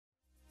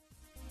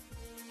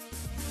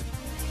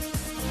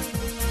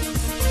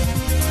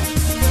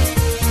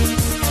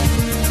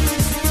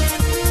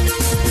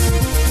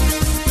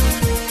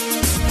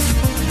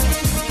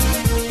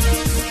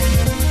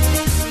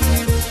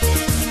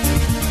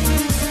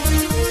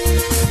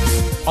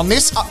On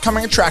this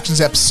upcoming attractions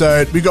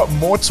episode, we got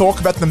more talk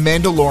about the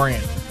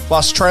Mandalorian,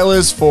 plus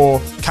trailers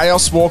for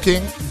Chaos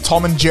Walking,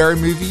 Tom and Jerry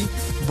movie,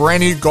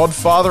 brand new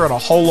Godfather, and a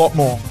whole lot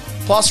more.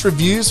 Plus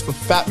reviews for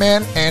Fat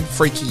Man and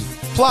Freaky.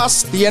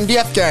 Plus the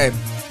MDF game.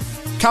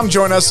 Come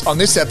join us on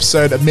this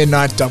episode of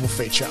Midnight Double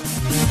Feature.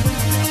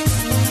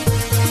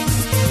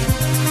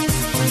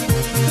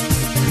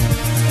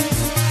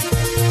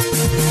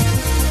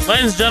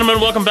 Ladies and gentlemen,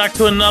 welcome back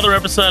to another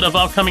episode of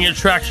Upcoming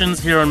Attractions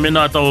here on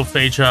Midnight Double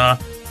Feature.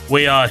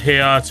 We are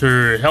here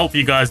to help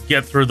you guys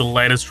get through the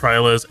latest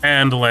trailers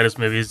and the latest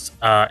movies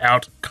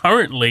out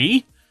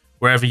currently,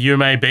 wherever you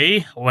may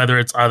be, whether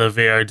it's either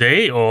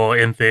VOD or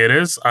in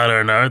theaters. I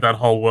don't know. That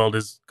whole world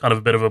is kind of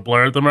a bit of a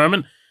blur at the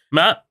moment.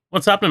 Matt,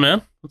 what's happening,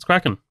 man? What's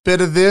cracking?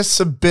 Bit of this,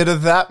 a bit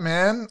of that,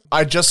 man.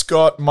 I just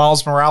got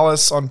Miles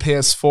Morales on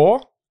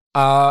PS4.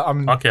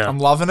 I'm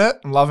loving it.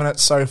 I'm loving it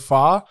so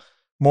far.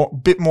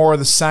 Bit more of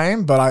the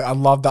same, but I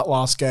love that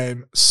last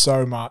game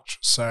so much.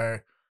 So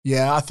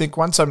yeah, I think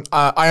once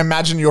I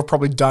imagine you're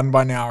probably done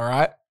by now,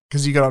 right?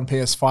 Because you got on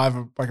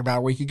PS5 like about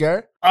a week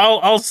ago.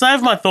 I'll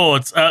save my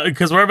thoughts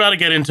because we're about to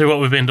get into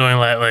what we've been doing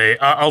lately.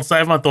 I'll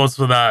save my thoughts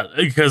for that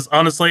because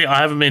honestly, I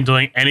haven't been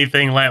doing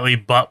anything lately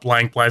but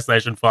playing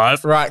PlayStation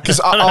 5. Right, because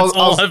that's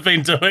all I've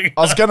been doing.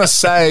 I was gonna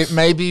say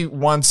maybe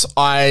once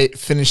I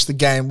finish the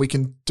game, we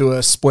can do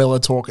a spoiler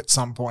talk at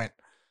some point.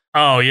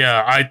 Oh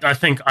yeah, I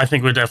think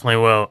we definitely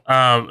will.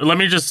 Let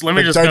me just don't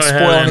go ahead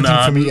spoil anything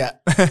and for me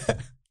yet.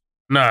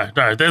 No,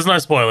 there's no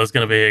spoilers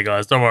going to be here,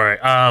 guys. Don't worry.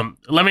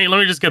 Let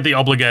me just get the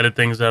obligated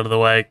things out of the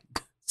way.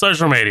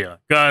 Social media,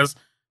 guys.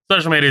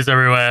 Social media is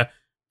everywhere.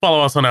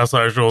 Follow us on our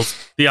socials.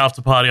 The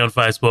After Party on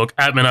Facebook,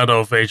 at Midnight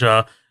Double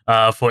Feature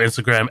for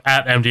Instagram,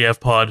 at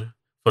MDFPod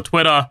for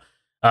Twitter.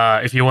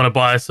 If you want to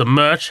buy some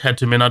merch, head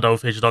to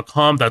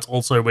midnightdoublefeature.com. That's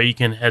also where you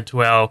can head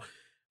to our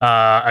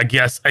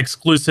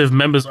exclusive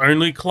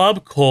members-only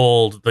club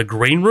called The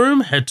Green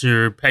Room. Head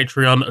to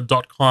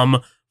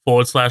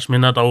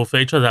patreon.com/Midnight Double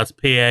Feature. That's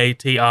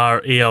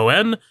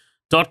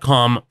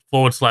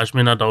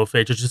patreon.com/Midnight Double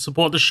Feature to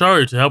support the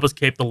show, to help us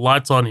keep the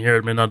lights on here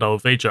at Midnight Double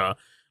Feature.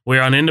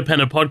 We're an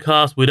independent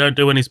podcast. We don't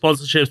do any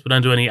sponsorships. We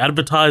don't do any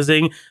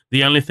advertising.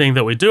 The only thing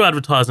that we do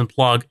advertise and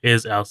plug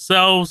is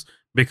ourselves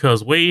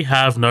because we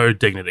have no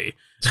dignity.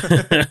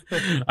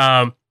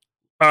 All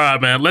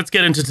right, man, let's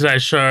get into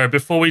today's show.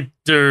 Before we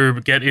do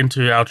get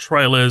into our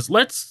trailers,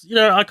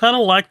 I kind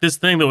of like this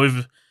thing that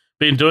we've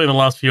been doing the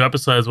last few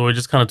episodes where we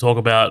just kind of talk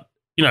about,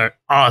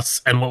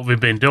 us and what we've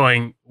been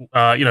doing,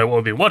 what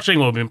we've been watching,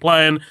 what we've been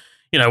playing,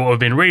 what we've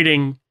been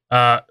reading.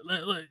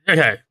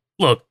 Okay,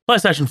 look,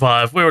 PlayStation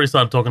 5, we already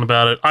started talking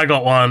about it. I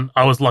got one.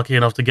 I was lucky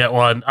enough to get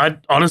one.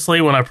 Honestly,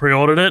 when I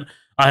pre-ordered it,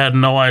 I had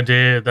no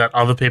idea that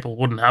other people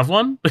wouldn't have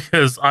one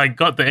because I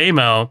got the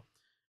email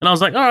and I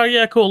was like, oh,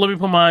 yeah, cool. Let me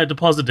put my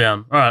deposit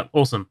down. All right,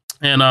 awesome.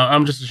 And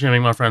I'm just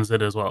assuming my friends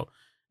did as well.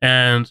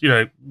 And,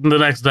 the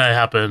next day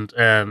happened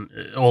and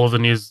all of the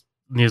news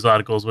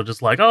articles were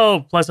just like,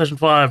 oh, PlayStation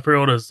 5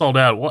 pre-orders sold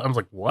out. What? I was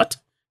like, what?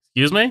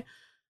 Excuse me?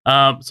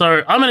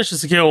 So I managed to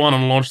secure one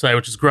on launch day,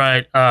 which is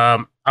great.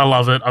 I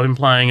love it. I've been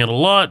playing it a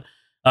lot.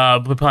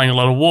 We're playing a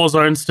lot of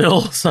Warzone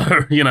still. So,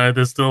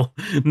 there's still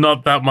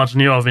not that much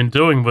new I've been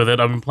doing with it.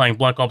 I've been playing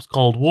Black Ops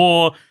Cold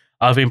War.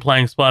 I've been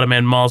playing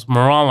Spider-Man Miles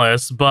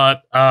Morales,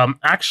 but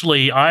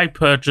actually I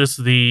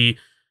purchased the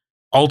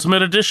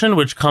Ultimate Edition,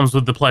 which comes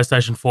with the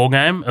PlayStation 4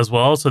 game as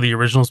well, so the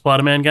original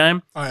Spider-Man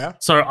game. Oh, yeah?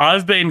 So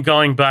I've been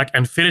going back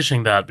and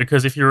finishing that,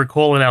 because if you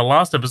recall in our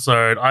last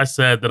episode, I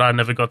said that I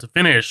never got to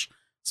finish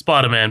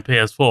Spider-Man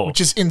PS4.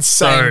 Which is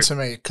insane to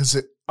me,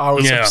 because I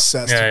was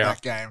obsessed with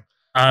that game.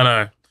 I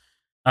know.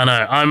 Are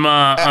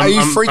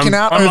you freaking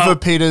out over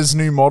Peter's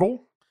new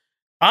model?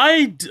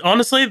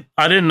 Honestly,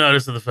 I didn't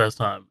notice it the first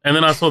time, and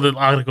then I saw the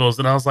articles,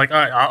 and I was like,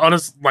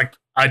 I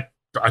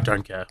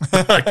don't care.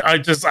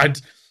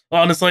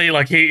 Honestly,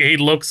 he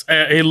looks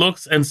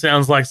and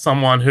sounds like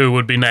someone who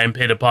would be named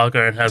Peter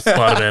Parker and has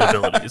Spider-Man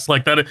abilities.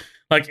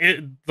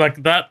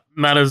 That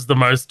matters the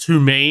most to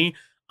me.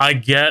 I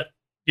get,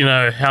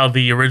 how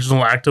the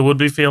original actor would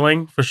be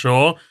feeling for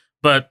sure,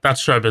 but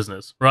that's show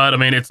business, right? I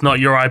mean, it's not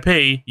your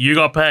IP. You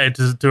got paid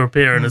to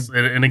appear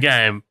in a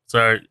game.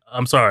 So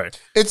I'm sorry.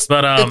 It's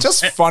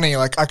just funny.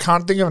 I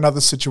can't think of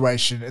another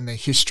situation in the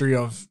history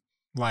of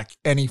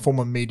any form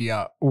of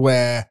media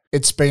where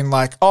it's been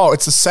like, oh,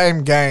 it's the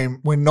same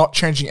game. We're not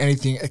changing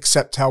anything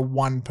except how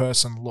one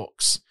person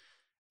looks.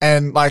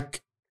 And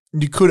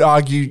you could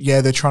argue,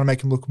 yeah, they're trying to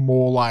make him look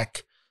more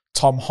like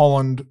Tom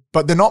Holland,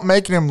 but they're not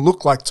making him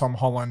look like Tom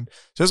Holland.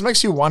 So this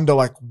makes you wonder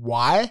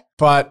why,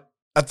 but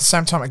at the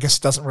same time, I guess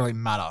it doesn't really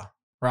matter,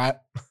 right?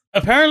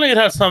 Apparently, it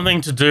has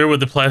something to do with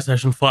the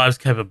PlayStation 5's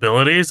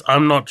capabilities.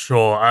 I'm not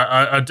sure.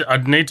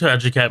 I'd need to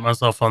educate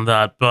myself on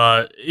that.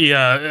 But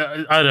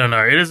yeah, I don't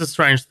know. It is a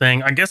strange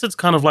thing. I guess it's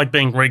kind of like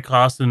being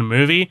recast in a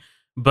movie.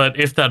 But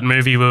if that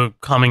movie were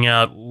coming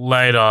out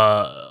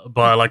later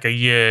by a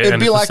year, it'd and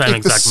be it's like the same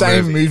if the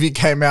same movie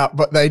came out,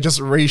 but they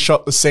just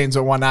reshot the scenes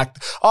with one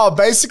act. Oh,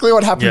 basically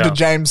what happened to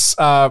James?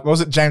 What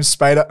was it? James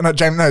Spader?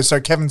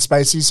 Kevin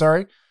Spacey.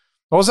 Sorry.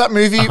 What was that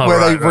movie where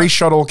they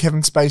reshot all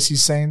Kevin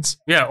Spacey's scenes?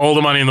 Yeah, All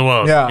the Money in the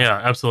World.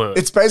 Yeah, absolutely.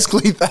 It's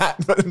basically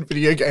that, but in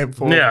video game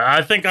form. Yeah,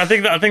 I think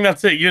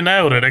that's it. You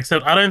nailed it.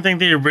 Except I don't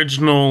think the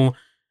original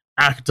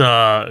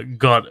actor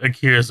got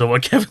accused of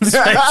what Kevin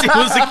Spacey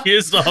was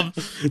accused of.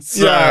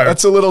 So, yeah,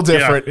 that's a little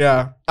different.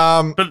 Yeah.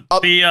 But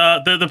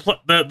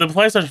the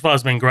PlayStation 5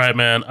 has been great,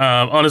 man.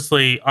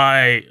 Honestly,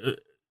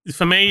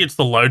 for me, it's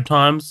the load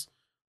times.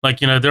 Like,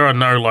 there are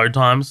no load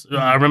times.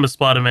 I remember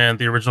Spider-Man,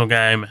 the original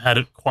game, had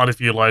quite a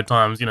few load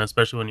times,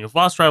 especially when you're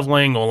fast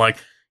traveling or like,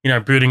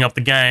 booting up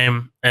the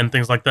game and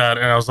things like that.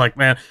 And I was like,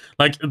 man,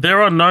 like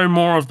there are no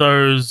more of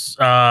those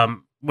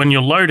when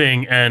you're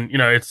loading and,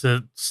 it's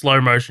a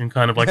slow motion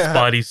kind of like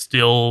Spidey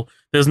still.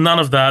 There's none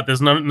of that.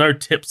 There's no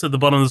tips at the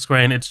bottom of the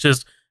screen. It's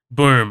just,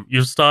 boom,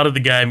 you've started the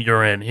game,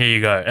 you're in. Here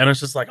you go. And it's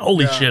just like,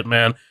 holy shit,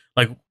 man.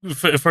 Like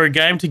for a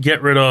game to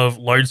get rid of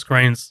load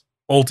screens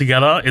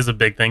altogether is a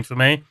big thing for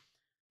me.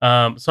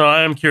 So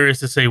I am curious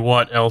to see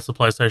what else the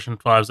PlayStation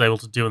 5 is able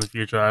to do in the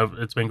future.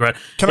 It's been great.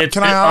 Can I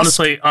ask?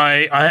 Honestly,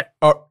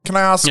 can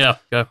I ask? Yeah,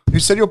 go. You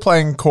said you're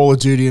playing Call of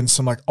Duty and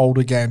some like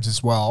older games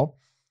as well.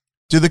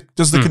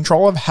 Does the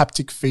controller have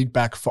haptic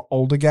feedback for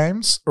older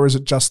games, or is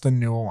it just the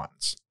newer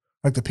ones,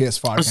 like the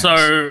PS5 games?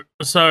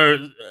 So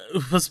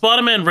for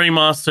Spider-Man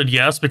Remastered,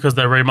 yes, because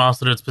they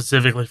remastered it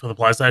specifically for the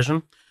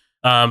PlayStation.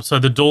 So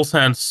the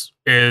DualSense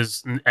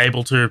is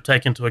able to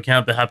take into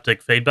account the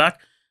haptic feedback.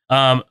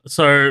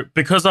 So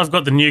because I've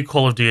got the new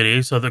Call of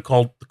Duty, so the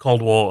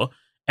Cold War,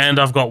 and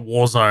I've got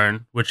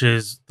Warzone, which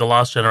is the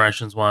last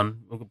generation's one,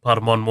 part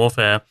of Modern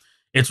Warfare,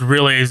 it's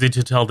really easy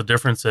to tell the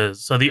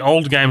differences. So the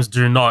old games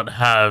do not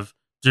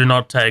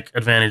take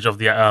advantage of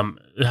the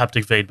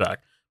haptic feedback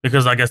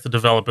because I guess the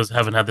developers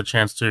haven't had the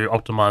chance to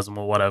optimize them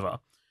or whatever.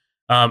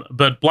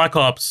 But Black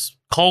Ops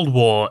Cold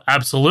War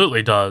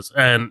absolutely does,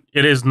 and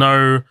it is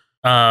no,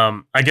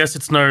 I guess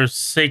it's no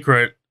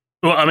secret.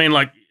 Well, I mean,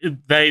 like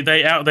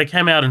they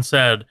came out and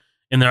said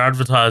in their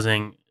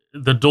advertising,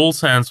 the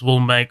DualSense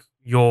will make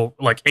your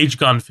like each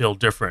gun feel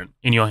different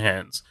in your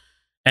hands,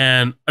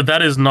 and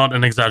that is not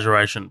an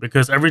exaggeration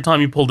because every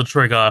time you pull the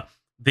trigger,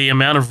 the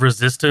amount of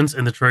resistance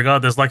in the trigger,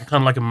 there's like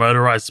kind of like a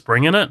motorized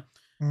spring in it,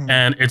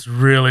 and it's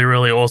really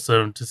really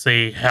awesome to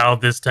see how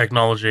this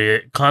technology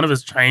kind of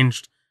has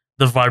changed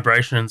the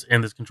vibrations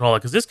in this controller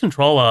because this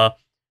controller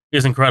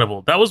is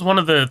incredible. That was one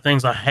of the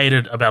things I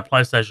hated about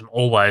PlayStation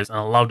always, and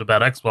I loved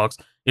about Xbox,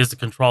 is the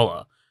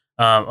controller.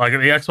 Like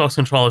the Xbox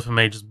controller for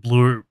me just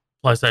blew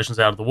PlayStations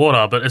out of the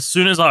water. But as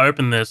soon as I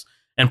opened this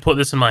and put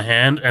this in my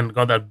hand and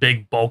got that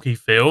big bulky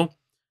feel,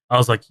 I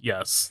was like,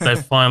 yes,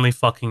 they've finally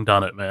fucking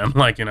done it, man.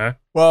 Like,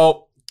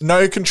 Well,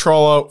 no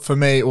controller for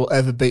me will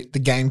ever beat the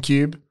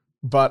GameCube,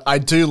 but I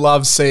do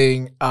love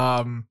seeing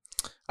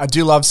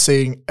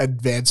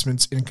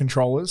advancements in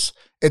controllers.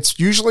 It's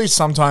usually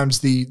sometimes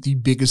the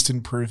biggest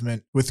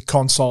improvement with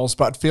consoles,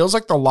 but it feels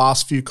like the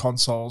last few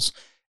consoles,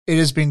 it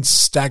has been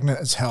stagnant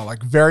as hell,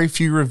 like very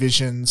few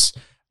revisions.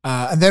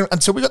 And then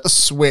until we got the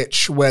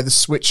Switch, where the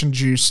Switch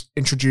introduced,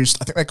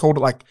 I think they called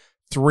it like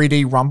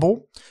 3D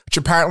Rumble, which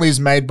apparently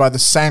is made by the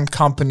same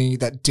company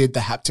that did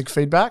the haptic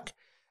feedback.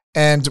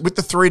 And with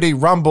the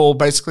 3D Rumble,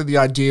 basically the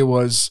idea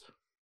was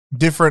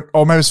different,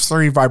 almost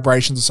 3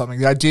 vibrations or something.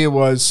 The idea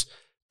was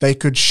they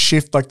could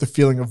shift like the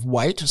feeling of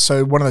weight.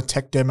 So one of the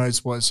tech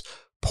demos was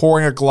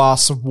pouring a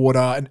glass of water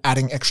and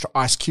adding extra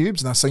ice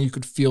cubes, and they're saying you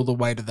could feel the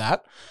weight of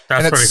that.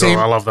 That's pretty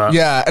cool. I love that.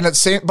 Yeah, and it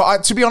seemed,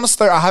 but to be honest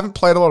though, I haven't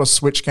played a lot of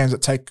Switch games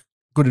that take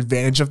good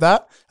advantage of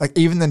that, like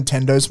even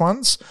Nintendo's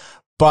ones.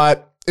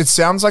 But it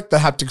sounds like the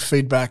haptic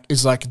feedback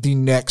is like the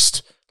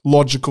next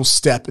logical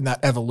step in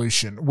that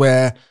evolution,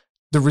 where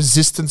the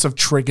resistance of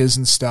triggers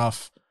and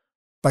stuff,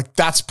 like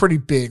that's pretty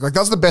big. Like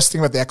that's the best thing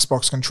about the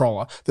Xbox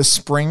controller, the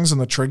springs and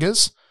the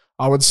triggers,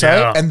 I would say.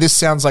 Yeah. And this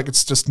sounds like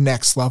it's just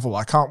next level.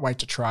 I can't wait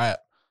to try it.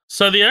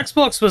 So the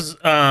Xbox was,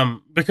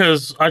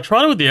 because I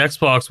tried it with the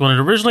Xbox when it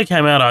originally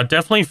came out, I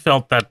definitely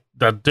felt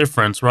that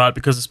difference, right?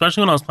 Because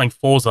especially when I was playing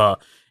Forza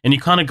and you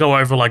kind of go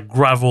over like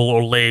gravel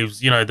or leaves,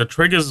 the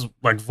triggers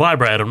like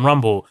vibrate and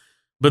rumble.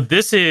 But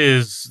this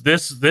is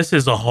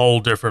a whole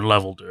different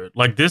level, dude.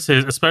 Like this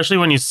is, especially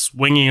when you're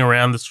swinging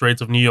around the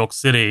streets of New York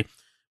City,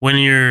 when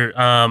you're,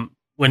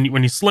 when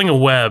you sling a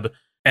web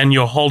and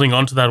you're holding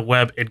onto that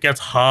web, it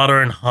gets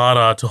harder and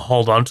harder to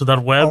hold onto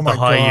that web the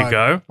higher you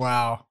go.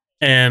 Wow.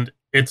 And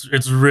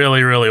it's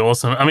really, really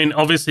awesome. I mean,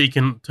 obviously you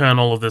can turn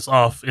all of this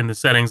off in the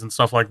settings and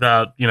stuff like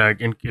that,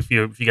 if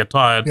you get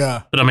tired.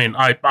 Yeah. But I mean,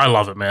 I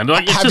love it, man.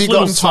 Like, it's Have just you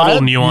little gotten subtle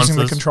tired nuances.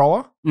 using the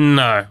controller?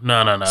 No.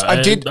 So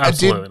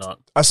Absolutely not.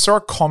 I saw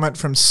a comment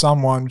from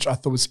someone which I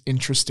thought was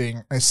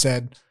interesting. They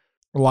said,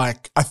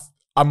 like,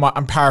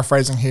 I'm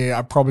paraphrasing here.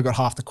 I probably got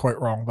half the quote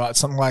wrong, but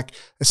something like,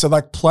 they said,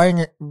 like,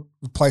 playing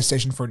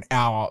PlayStation for an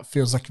hour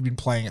feels like you've been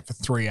playing it for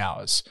 3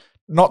 hours.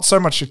 Not so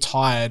much you're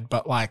tired,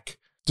 but like,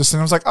 just, and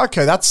I was like,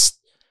 okay, that's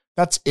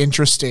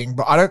interesting,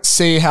 but I don't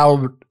see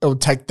how it would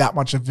take that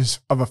much of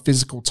a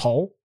physical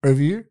toll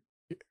over you.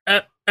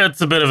 It's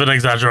a bit of an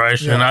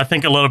exaggeration. Yeah. I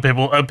think a lot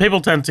of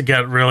people tend to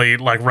get really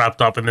like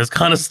wrapped up in this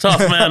kind of stuff,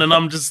 man. And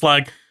I'm just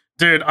like,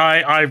 Dude,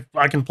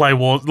 I can play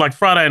war like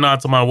Friday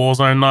nights are my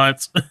Warzone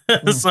nights,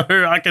 so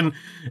I can,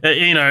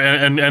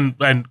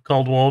 and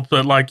Cold War.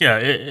 But like,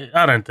 yeah,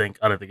 I don't think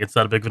it's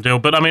that big of a deal.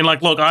 But I mean,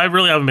 like, look, I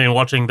really haven't been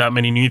watching that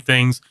many new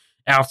things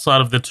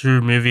outside of the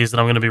 2 movies that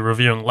I'm going to be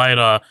reviewing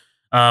later.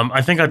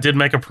 I think I did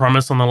make a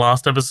promise on the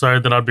last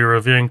episode that I'd be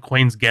reviewing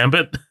Queen's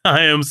Gambit.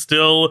 I am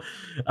still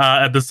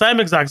at the same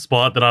exact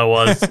spot that I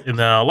was in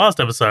the last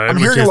episode. I'm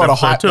hearing a lot of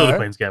hype. Of the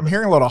Queen's Gambit. I'm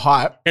hearing a lot of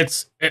hype.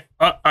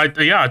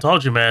 I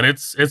told you, man.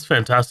 It's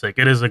fantastic.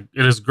 It is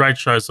a great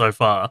show so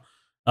far,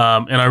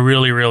 and I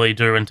really, really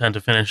do intend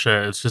to finish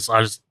it. It's just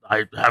I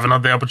haven't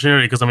had the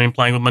opportunity because I've been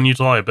playing with my new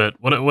toy. But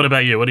what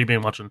about you? What have you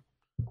been watching?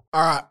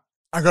 All right,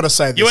 I gotta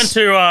say this. You went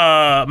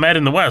to Made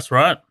in the West,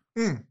 right?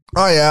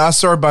 Oh yeah, I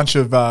saw a bunch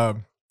of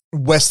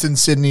Western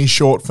Sydney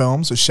short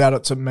films. So shout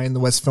out to Made in the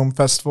West Film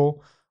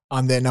Festival.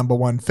 I'm their number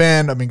 1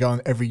 fan. I've been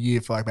going every year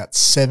for like about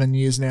 7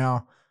 years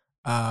now.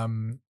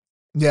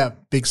 Yeah,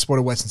 big supporter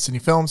of Western Sydney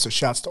films. So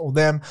shouts to all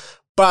them.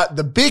 But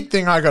the big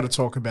thing I got to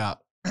talk about,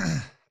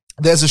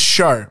 there's a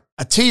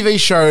TV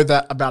show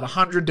that about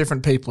 100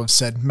 different people have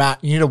said,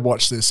 Matt, you need to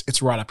watch this.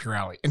 It's right up your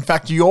alley. In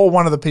fact, you're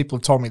one of the people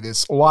who told me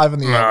this live in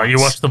the air. You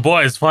watched The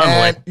Boys,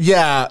 finally. And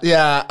yeah.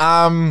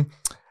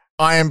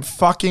 I am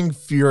fucking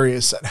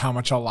furious at how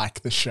much I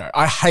like the show.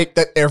 I hate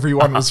that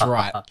everyone was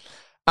right.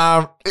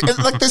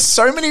 Like, there's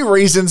so many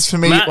reasons for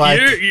me. Matt,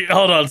 like, you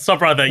hold on, stop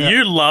right there. Yeah.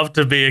 You love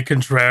to be a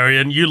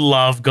contrarian. You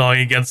love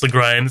going against the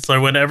grain. So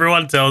when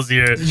everyone tells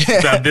you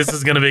that this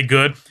is going to be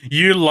good,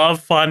 you love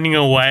finding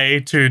a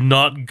way to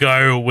not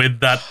go with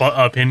that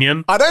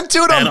opinion. I don't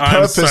do it on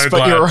purpose,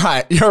 but you're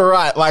right. You're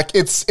right. Like,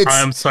 it's.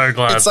 I am so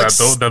glad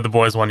that the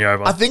Boys won you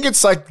over. I think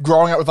it's like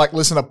growing up with like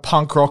listening to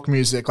punk rock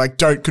music, like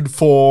Don't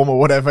Conform or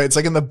whatever. It's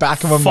like in the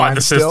back of my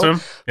mind still.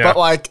 Yeah. But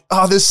like,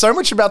 there's so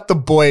much about The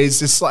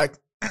Boys. It's like.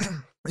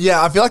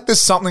 Yeah, I feel like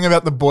there's something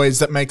about The Boys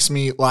that makes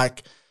me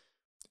like,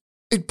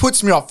 it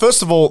puts me off.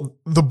 First of all,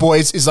 The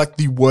Boys is like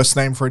the worst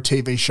name for a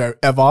TV show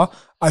ever.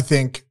 I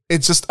think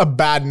it's just a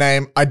bad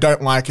name. I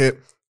don't like it.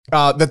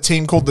 The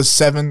team called The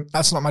Seven,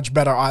 that's not much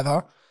better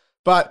either.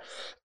 But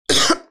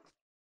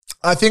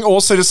I think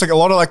also just like a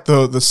lot of like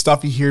the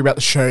stuff you hear about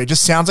the show, it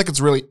just sounds like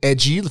it's really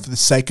edgy for the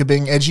sake of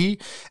being edgy.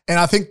 And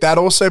I think that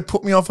also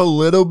put me off a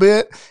little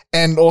bit.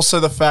 And also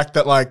the fact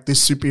that like the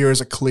superheroes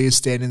are clear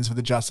stand-ins for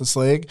the Justice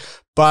League.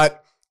 But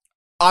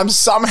I'm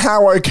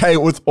somehow okay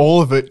with all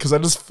of it because I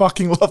just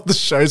fucking love the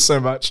show so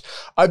much.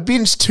 I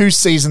binged 2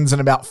 seasons in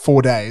about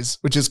 4 days,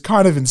 which is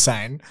kind of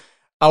insane.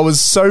 I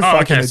was so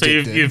fucking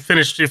addicted.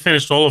 So you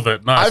finished all of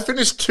it. Nice. I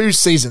finished 2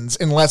 seasons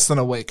in less than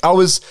a week. I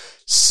was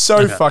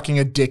so fucking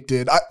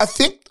addicted. I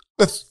think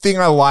the thing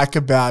I like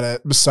about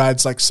it,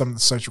 besides like some of the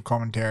social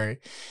commentary,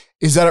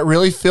 is that it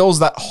really fills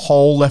that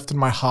hole left in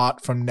my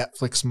heart from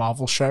Netflix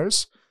Marvel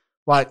shows.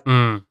 Like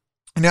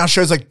now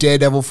shows like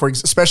Daredevil,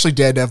 especially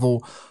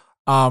Daredevil,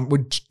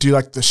 would do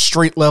like the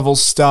street level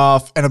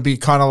stuff, and it'd be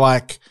kind of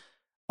like,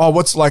 oh,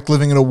 what's it like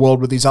living in a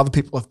world where these other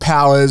people have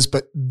powers,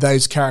 but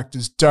those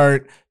characters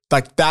don't.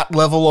 Like that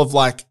level of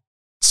like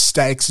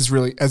stakes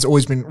has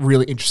always been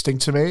really interesting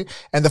to me.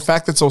 And the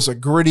fact that it's also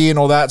gritty and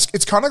all that,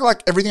 it's kind of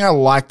like everything I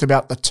liked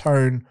about the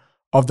tone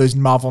of those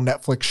Marvel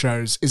Netflix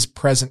shows is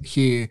present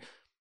here,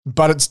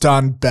 but it's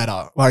done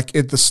better. Like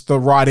the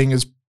writing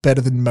is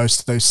better than most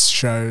of those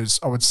shows,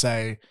 I would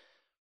say.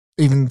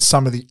 Even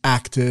some of the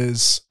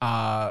actors,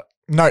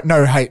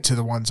 no hate to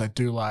the ones I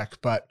do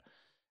like, but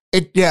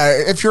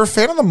if you're a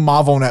fan of the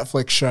Marvel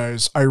Netflix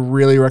shows, I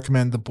really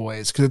recommend The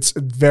Boys because it's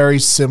very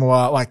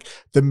similar, like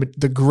the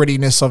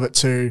grittiness of it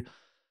too.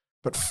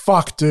 But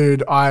fuck,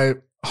 dude,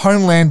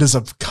 Homelander's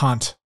a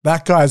cunt.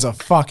 That guy's a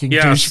fucking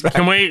douchebag.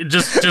 Can we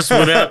just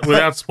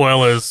without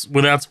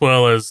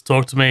spoilers,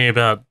 talk to me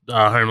about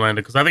Homelander,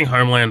 because I think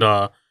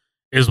Homelander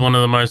is one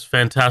of the most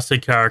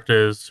fantastic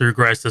characters who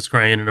graced the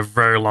screen in a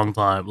very long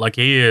time. Like,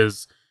 he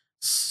is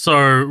so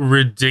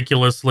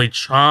ridiculously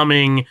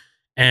charming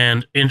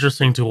and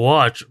interesting to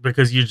watch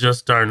because you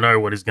just don't know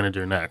what he's going to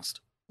do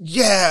next.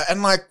 Yeah,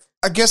 and like,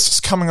 I guess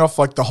it's coming off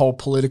like the whole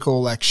political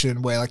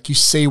election where like you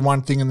see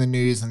one thing in the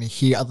news and you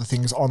hear other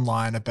things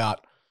online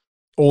about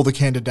all the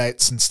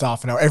candidates and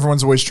stuff. And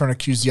everyone's always trying to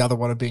accuse the other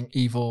one of being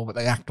evil, but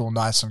they act all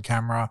nice on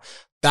camera.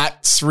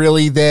 That's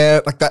really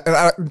there. Like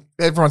that,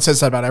 everyone says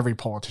that about every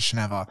politician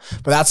ever,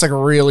 but that's like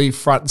really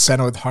front and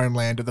center with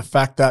Homelander. The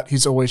fact that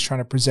he's always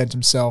trying to present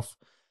himself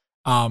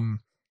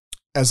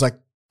as like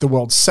the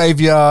world's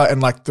savior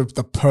and like the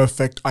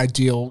perfect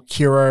ideal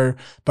hero,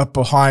 but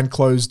behind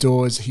closed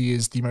doors, he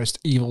is the most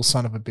evil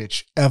son of a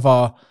bitch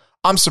ever.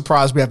 I'm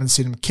surprised we haven't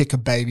seen him kick a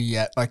baby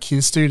yet. Like,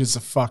 this dude is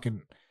a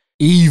fucking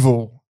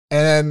evil.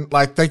 And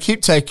like, they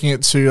keep taking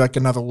it to like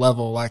another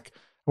level. Like, at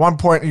one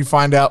point you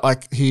find out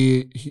like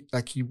he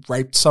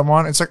raped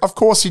someone. It's like, of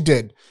course he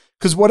did.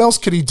 Because what else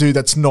could he do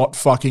that's not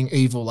fucking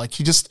evil? Like,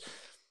 he just,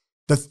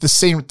 the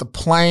scene with the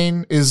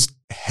plane is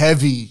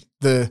heavy.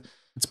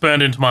 It's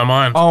burned into my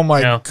mind. Oh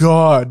my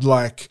God.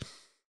 Like,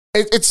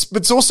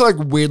 it's also like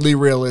weirdly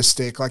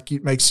realistic. Like,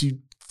 it makes you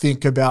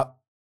think about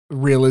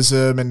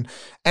realism. And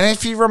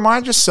if you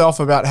remind yourself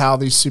about how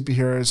these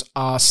superheroes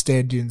are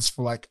stand-ins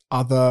for like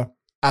other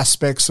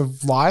aspects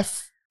of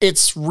life,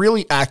 it's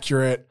really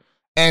accurate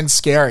and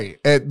scary.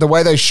 The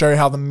way they show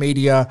how the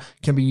media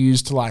can be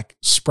used to like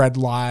spread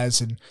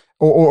lies and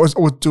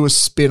or do a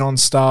spin on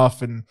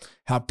stuff, and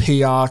how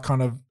PR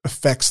kind of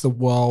affects the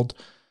world.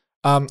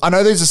 I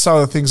know these are some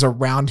of the things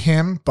around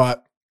him,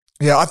 but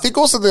yeah, I think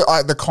also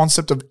the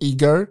concept of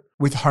ego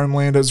with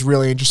Homelander is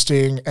really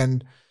interesting,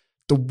 and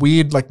the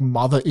weird like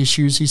mother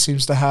issues he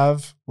seems to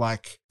have.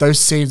 Like those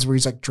scenes where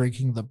he's like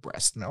drinking the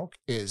breast milk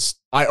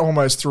I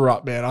almost threw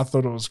up, man. I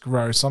thought it was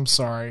gross. I'm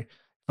sorry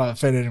if I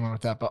offended anyone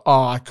with that, but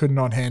I could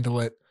not handle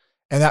it.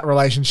 And that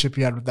relationship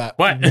he had with that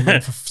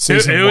woman for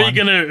season who one.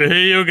 Who are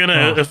you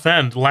gonna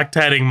offend?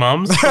 Lactating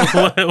mums?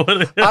 I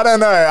don't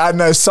know. I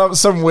know some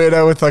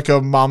weirdo with like a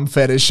mum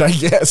fetish, I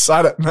guess.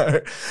 I don't know.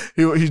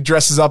 He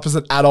dresses up as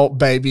an adult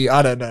baby.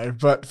 I don't know.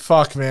 But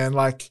fuck, man.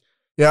 Like,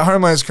 yeah,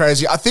 Homeland's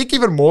crazy. I think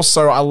even more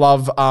so, I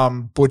love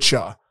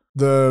Butcher.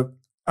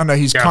 I know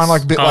he's kind of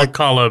like a bit like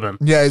Carl Urban.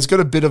 Yeah, he's got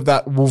a bit of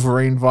that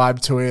Wolverine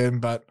vibe to him,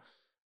 but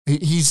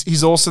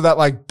he's also that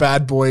like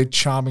bad boy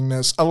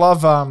charmingness. I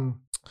love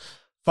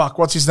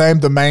what's his name?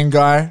 The main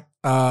guy.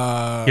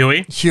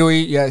 Huey.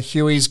 Yeah,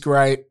 Huey's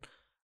great.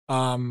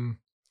 I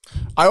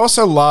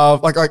also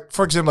love like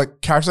for example,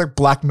 like characters like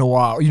Black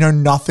Noir. You know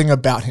nothing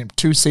about him.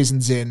 2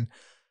 seasons in,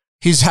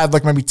 he's had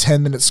like maybe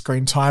 10 minutes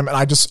screen time, and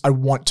I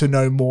want to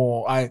know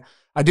more. I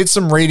did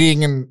some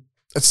reading, and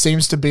it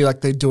seems to be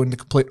like they're doing the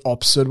complete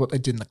opposite of what they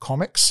did in the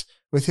comics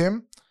with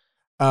him,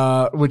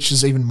 which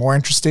is even more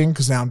interesting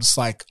because now I'm just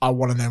like, I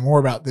want to know more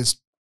about this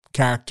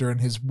character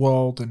and his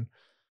world, and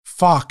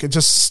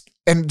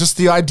just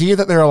the idea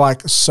that there are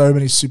like so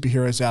many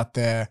superheroes out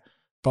there,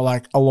 but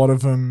like a lot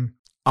of them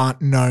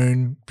aren't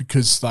known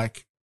because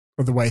like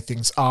of the way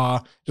things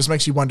are, just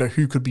makes you wonder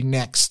who could be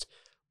next,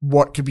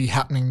 what could be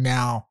happening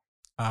now.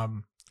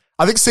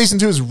 I think season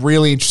 2 is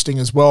really interesting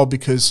as well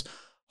because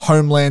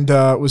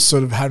Homelander was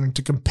sort of having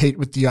to compete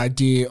with the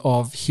idea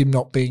of him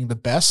not being the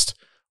best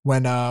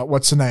when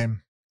what's her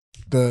name?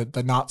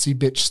 The Nazi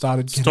bitch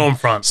started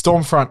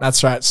Stormfront,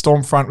 that's right.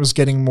 Stormfront was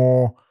getting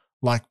more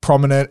like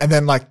prominent, and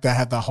then like they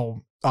had the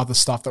whole other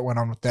stuff that went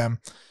on with them.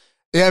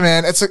 Yeah,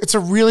 man, it's a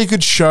really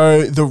good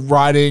show. The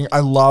writing,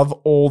 I love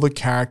all the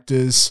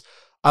characters.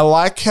 I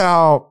like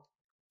how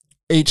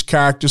each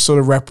character sort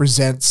of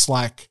represents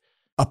like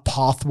a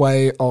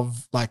pathway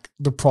of like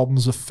the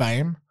problems of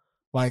fame.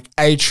 Like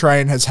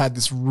A-Train has had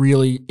this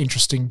really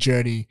interesting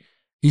journey.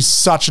 He's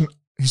such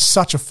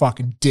a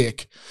fucking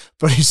dick,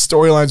 but his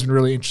storyline's been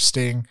really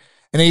interesting.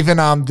 And even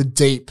the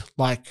Deep,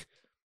 like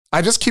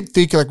I just keep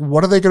thinking like,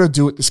 what are they going to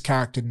do with this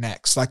character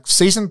next? Like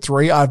season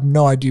 3, I have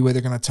no idea where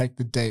they're going to take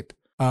the Deep.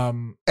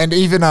 And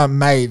even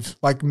Maeve,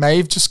 like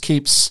Maeve just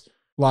keeps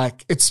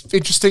like, it's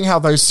interesting how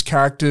those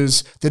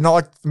characters, they're not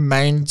like the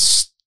main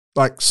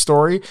like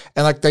story,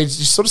 and like you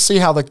sort of see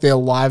how like their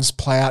lives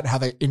play out, how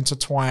they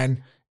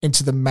intertwine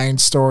into the main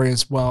story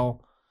as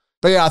well.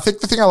 But yeah, I think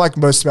the thing I like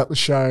most about the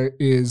show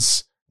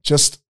is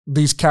just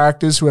these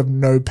characters who have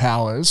no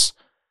powers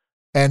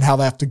and how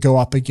they have to go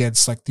up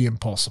against like the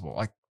impossible.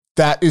 Like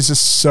that is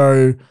just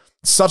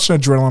such an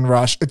adrenaline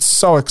rush. It's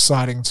so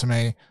exciting to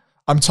me.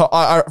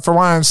 From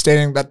my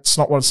understanding, that's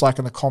not what it's like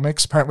in the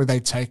comics. Apparently they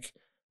take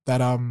that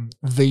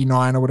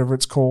V9 or whatever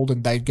it's called,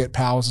 and they get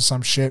powers or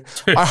some shit.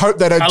 I hope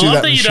they don't do that. I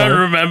love that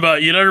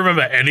you don't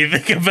remember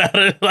anything about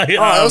it. Like, it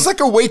was like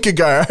a week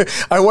ago.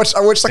 I watched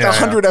like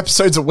 100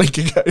 episodes a week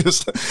ago.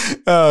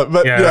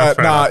 What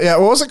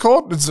was it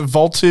called? It's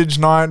Voltage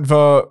 9,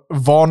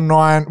 Von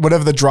 9,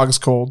 whatever the drug's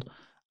called.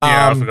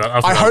 I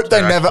forgot.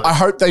 I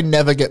hope they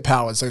never get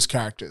powers, those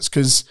characters,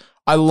 because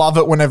I love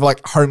it whenever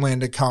like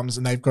Homelander comes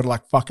and they've got to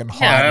like fucking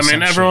hide. Yeah, I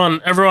mean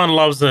everyone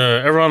loves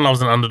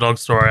an underdog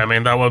story. I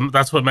mean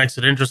that's what makes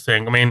it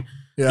interesting. I mean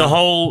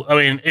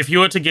if you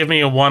were to give me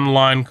a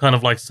one-line kind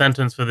of like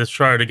sentence for this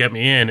show to get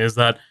me in, is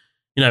that,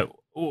 you know,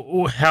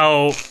 what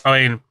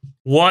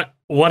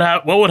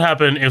would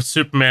happen if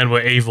Superman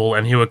were evil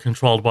and he were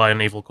controlled by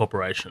an evil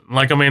corporation?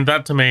 Like, I mean,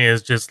 that to me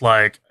is just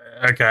like,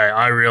 okay,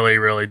 I really,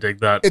 really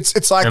dig that.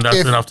 It's like, and that's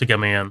enough to get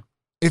me in.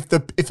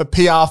 If a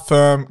PR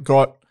firm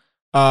got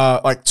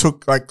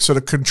sort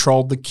of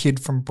controlled the kid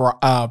from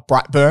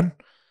Brightburn,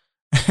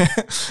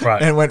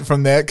 right, and went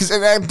from there, because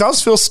it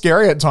does feel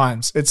scary at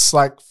times. It's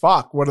like,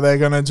 fuck, what are they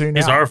gonna do now?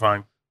 It's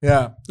horrifying.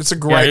 Yeah, it's a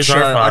great show.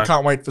 Horrifying. I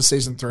can't wait for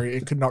season 3.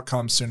 It could not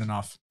come soon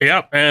enough.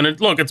 Yep, and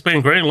it's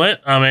been greenlit.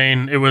 I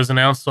mean, it was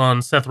announced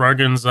on Seth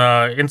Rogen's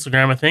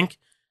Instagram, I think,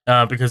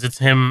 because it's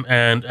him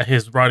and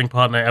his writing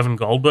partner Evan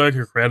Goldberg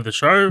who created the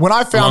show. When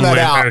I found that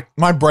out,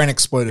 my brain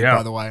exploded.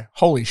 By the way,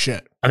 holy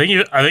shit! I think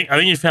you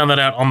found that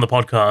out on the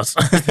podcast.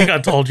 I think I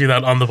told you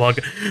that on the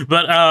podcast.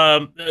 But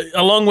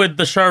along with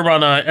the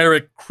showrunner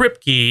Eric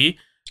Kripke,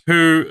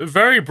 who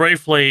very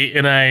briefly,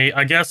 in a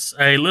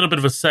little bit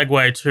of a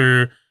segue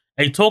to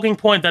a talking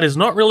point that is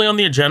not really on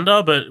the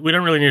agenda, but we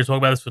don't really need to talk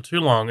about this for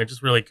too long. It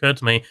just really occurred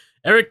to me.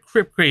 Eric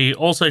Kripke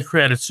also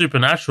created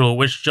Supernatural,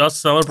 which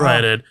just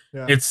celebrated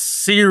its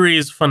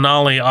series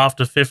finale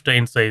after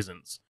 15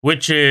 seasons,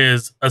 which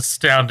is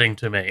astounding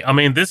to me. I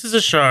mean, this is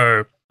a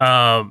show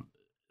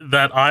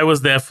that I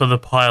was there for the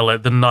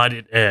pilot the night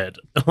it aired.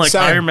 Like,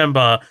 Same.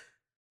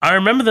 I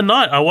remember the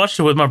night I watched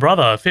it with my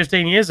brother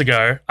 15 years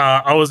ago.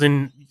 I was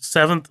in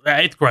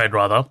 8th grade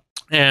rather,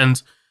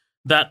 and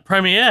that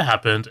premiere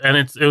happened, and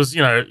it was,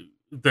 you know,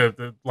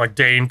 the like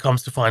Dean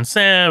comes to find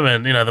Sam,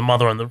 and, you know, the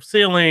mother on the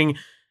ceiling,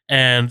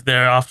 and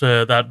they're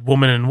after that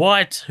woman in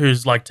white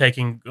who's like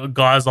taking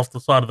guys off the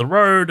side of the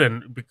road,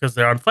 and because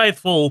they're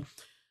unfaithful.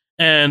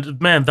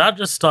 And man, that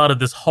just started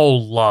this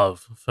whole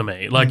love for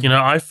me. Like, you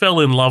know, I fell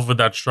in love with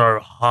that show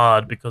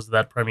hard because of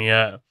that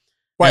premiere.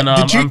 Wait,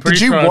 and,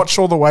 did you watch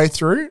all the way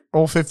through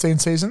all 15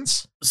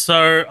 seasons?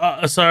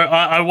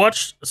 I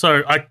watched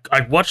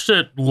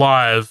it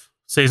live,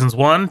 seasons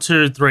 1,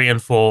 2, 3,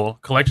 and 4.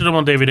 Collected them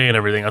on DVD and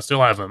everything. I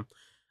still have them.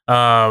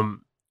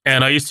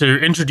 And I used to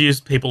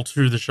introduce people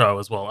to the show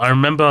as well. I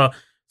remember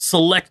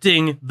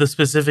selecting the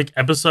specific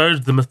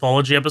episodes, the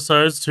mythology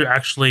episodes, to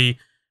actually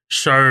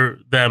show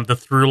them the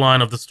through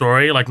line of the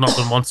story, like not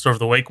the monster of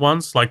the week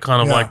ones, like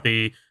kind of like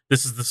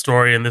this is the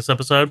story in this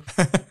episode.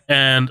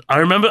 And I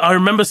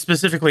remember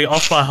specifically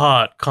off by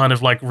heart, kind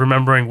of like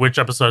remembering which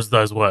episodes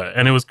those were,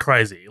 and it was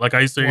crazy. Like, I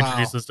used to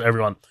introduce this to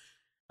everyone.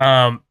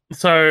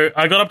 So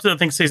I got up to, I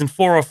think, season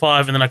 4 or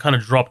 5, and then I kind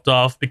of dropped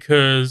off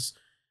because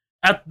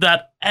at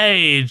that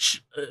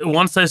age,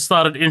 once they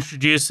started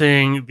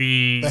introducing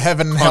the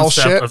heaven and hell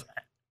shit,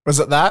 was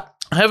it that?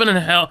 Heaven and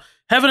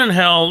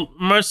hell,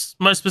 most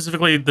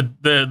specifically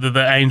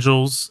the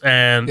angels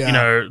and you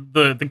know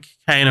the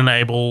Cain and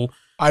Abel.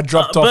 I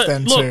dropped off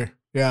then too.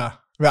 Yeah,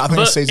 I think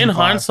it's season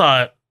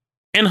 5.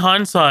 In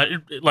hindsight,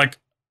 like,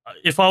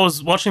 if I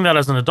was watching that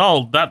as an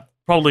adult, that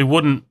probably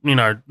wouldn't, you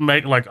know,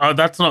 make like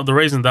that's not the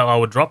reason that I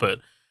would drop it,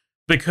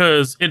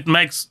 because it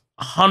makes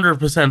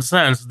 100%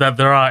 sense that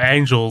there are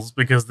angels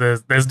because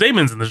there's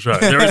demons in the show.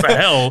 There is a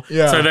hell,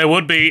 so there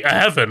would be a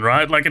heaven,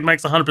 right? Like, it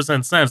makes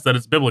 100% sense that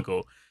it's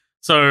biblical.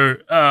 So,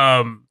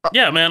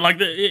 yeah, man, like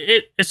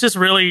it's just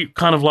really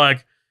kind of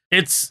like,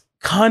 it's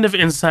kind of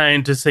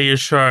insane to see a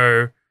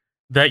show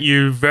that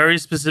you very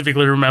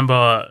specifically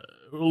remember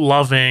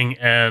loving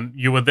and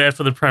you were there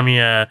for the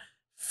premiere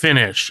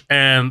finish.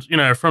 And, you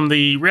know, from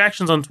the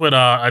reactions on Twitter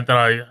that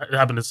I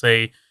happened to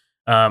see,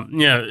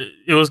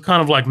 it was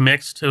kind of like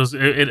mixed.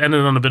 It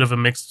ended on a bit of a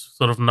mixed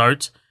sort of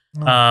note,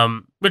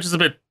 which is a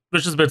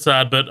bit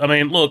sad. But I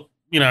mean, look,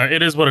 you know,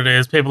 it is what it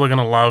is. People are going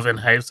to love and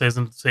hate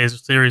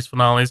series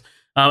finales.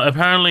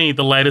 Apparently,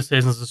 the later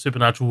seasons of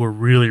Supernatural were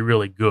really,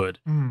 really good.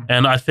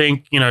 And I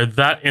think, you know,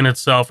 that in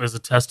itself is a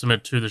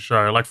testament to the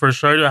show. Like, for a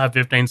show to have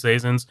 15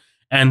 seasons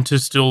and to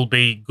still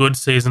be good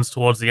seasons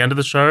towards the end of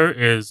the show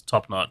is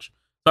top notch.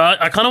 So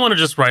I kind of want to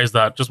just raise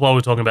that just while we're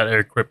talking about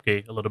Eric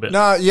Kripke a little bit.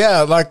 No,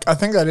 yeah, like, I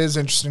think that is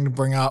interesting to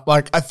bring up.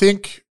 Like, I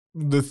think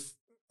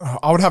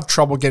I would have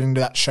trouble getting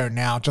to that show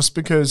now just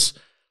because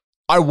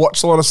I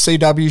watched a lot of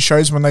CW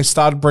shows when they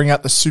started bringing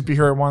out the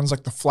superhero ones,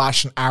 like The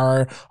Flash and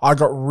Arrow. I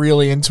got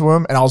really into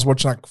them, and I was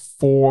watching like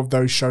 4 of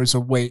those shows a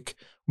week,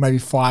 maybe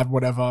 5,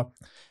 whatever.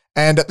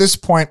 And at this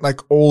point,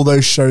 like, all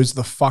those shows are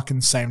the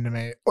fucking same to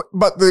me.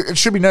 But it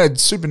should be noted,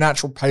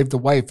 Supernatural paved the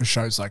way for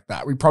shows like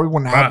that. We probably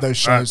wouldn't have those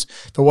shows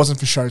if it wasn't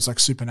for shows like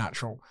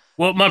Supernatural.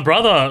 Well, my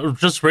brother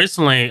just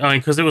recently, I mean,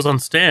 because it was on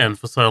Stan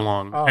for so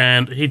long,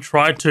 and he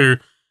tried,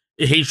 dude.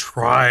 He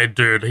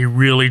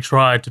really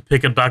tried to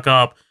pick it back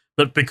up.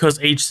 But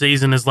because each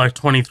season is like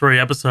 23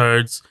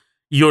 episodes,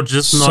 you're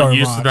just not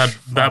used to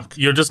that.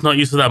 You're just not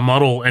used to that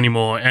model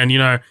anymore. And, you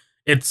know,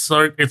 it's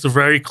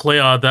very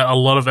clear that a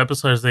lot of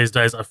episodes these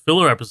days are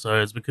filler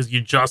episodes because you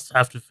just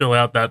have to fill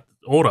out that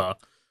order,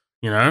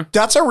 you know?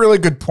 That's a really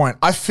good point.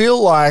 I feel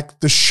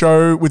like the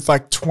show with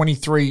like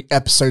 23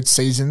 episode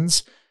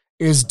seasons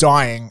is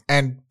dying,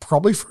 and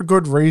probably for a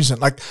good reason.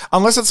 Like,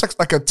 unless it's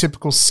like a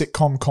typical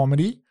sitcom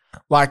comedy,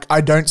 like,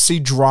 I don't see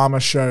drama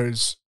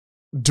shows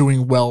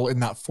doing well in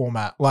that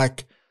format.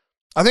 Like,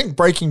 I think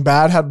Breaking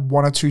Bad had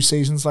 1 or 2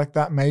 seasons like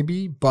that,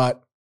 maybe,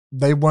 but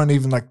they weren't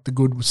even like the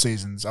good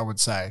seasons, I would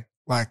say.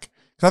 Like,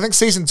 'cause I think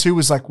season 2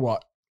 was like,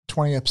 what,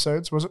 20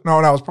 episodes, was it? No,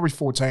 it was probably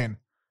 14.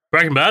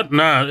 Breaking Bad?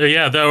 No,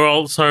 yeah, they were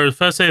all, so the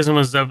first season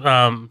was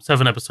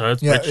 7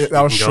 episodes, which you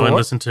can go and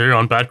listen to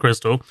on Bad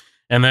Crystal.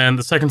 And then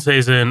the second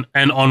season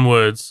and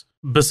onwards,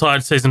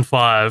 besides season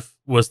 5,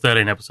 was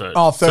 13 episodes.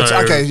 Oh, 13. So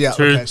okay, yeah.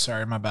 Okay,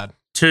 sorry, my bad.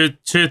 2,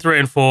 3,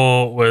 and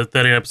 4 were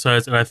 13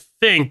 episodes, and I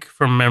think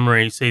from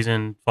memory,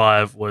 season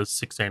 5 was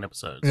 16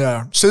 episodes.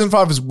 Yeah, season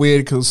 5 is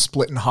weird because it was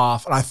split in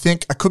half, and I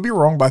think I could be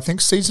wrong, but I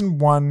think season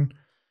 1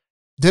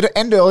 did it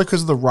end early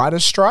because of the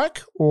writer's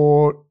strike,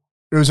 or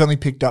it was only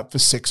picked up for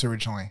 6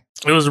 originally.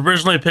 It was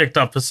originally picked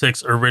up for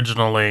 6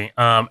 originally,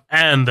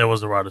 and there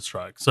was a writer's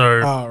strike. So,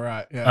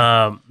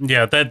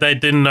 they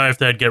didn't know if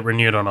they'd get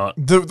renewed or not.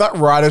 That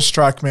writer's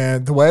strike,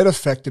 man, the way it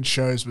affected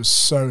shows was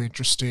so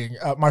interesting.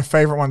 My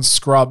favorite one's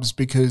Scrubs,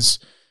 because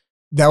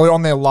they were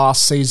on their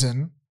last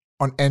season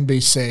on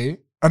NBC.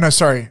 Oh, no,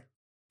 sorry.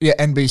 Yeah,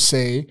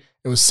 NBC.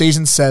 It was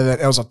season 7.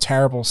 It was a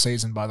terrible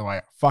season, by the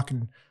way.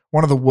 Fucking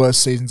one of the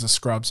worst seasons of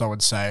Scrubs, I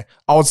would say.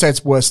 I would say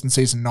it's worse than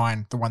season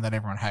 9, the one that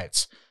everyone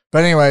hates.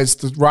 But anyways,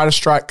 the writer's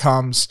strike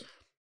comes,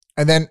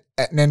 and then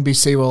at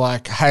NBC were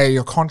like, hey,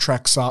 your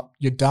contract's up,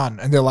 you're done.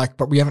 And they're like,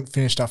 but we haven't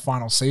finished our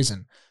final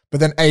season. But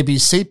then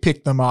ABC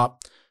picked them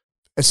up,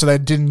 and so they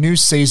did a new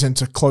season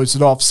to close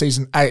it off,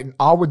 season 8. And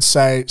I would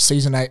say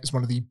season 8 is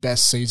one of the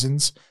best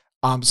seasons.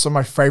 Some of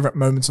my favorite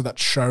moments of that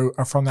show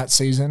are from that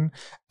season.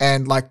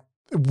 And like,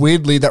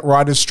 weirdly, that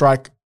writer's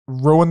strike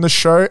ruined the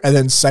show and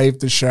then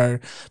saved the show,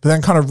 but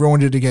then kind of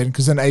ruined it again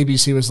because then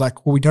ABC was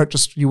like, well,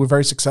 you were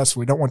very successful.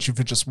 We don't want you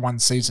for just one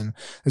season.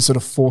 They sort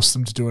of forced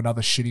them to do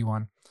another shitty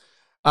one.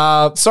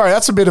 Sorry,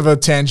 that's a bit of a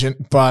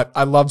tangent, but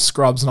I love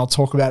Scrubs and I'll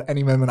talk about it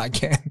any moment I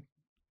can.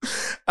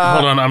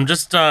 Hold on, I'm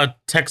just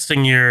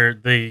texting you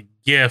the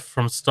GIF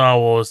from Star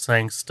Wars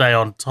saying "Stay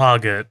on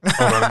target."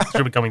 Hold on, it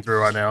should be coming through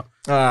right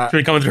now. Should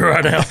be coming through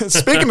right now.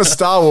 Speaking of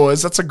Star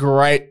Wars, that's a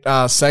great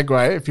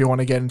segue if you want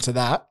to get into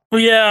that.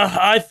 Well, yeah,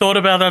 I thought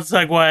about that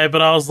segue,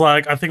 but I was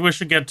like, I think we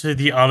should get to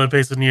the other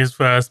piece of news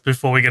first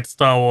before we get to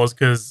Star Wars,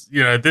 because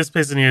this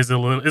piece of news is a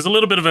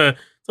little bit of a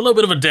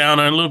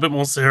downer, and a little bit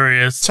more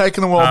serious.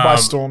 Taking the world by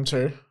storm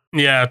too.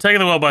 Yeah, taking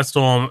the world by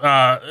storm.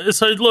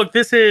 So look,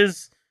 this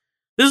is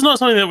not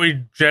something that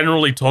we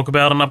generally talk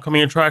about on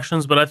upcoming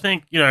attractions, but I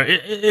think,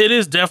 it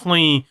is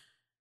definitely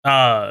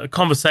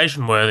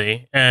conversation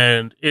worthy,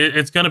 and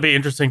it's going to be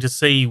interesting to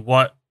see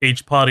what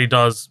each party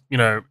does,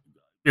 in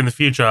the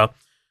future.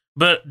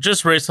 But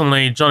just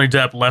recently, Johnny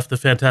Depp left the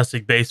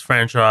Fantastic Beasts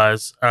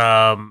franchise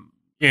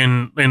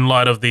in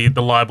light of the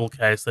libel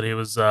case that he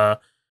was that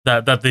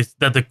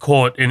the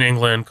court in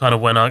England kind of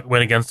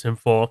went against him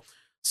for.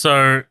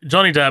 So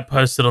Johnny Depp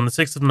posted on the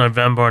 6th of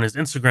November on his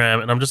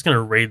Instagram, and I'm just going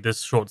to read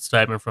this short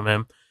statement from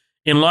him.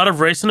 In light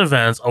of recent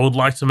events, I would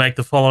like to make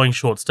the following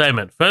short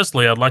statement.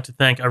 Firstly, I'd like to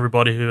thank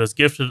everybody who has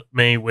gifted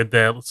me with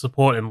their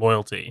support and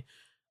loyalty.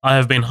 I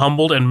have been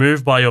humbled and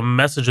moved by your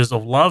messages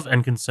of love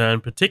and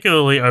concern,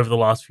 particularly over the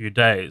last few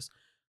days.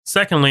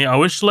 Secondly, I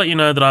wish to let you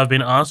know that I've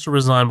been asked to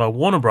resign by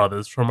Warner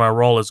Brothers from my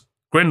role as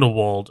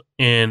Grindelwald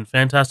in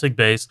Fantastic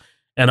Beasts,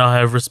 and I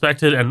have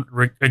respected and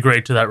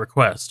agreed to that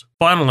request.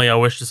 Finally, I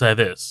wish to say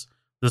this.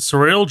 The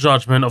surreal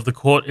judgment of the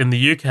court in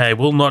the UK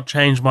will not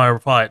change my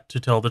fight to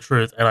tell the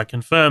truth, and I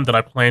confirm that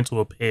I plan to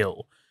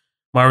appeal.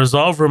 My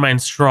resolve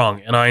remains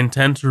strong, and I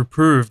intend to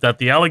prove that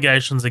the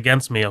allegations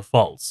against me are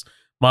false.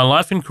 My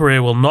life and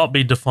career will not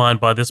be defined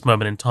by this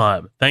moment in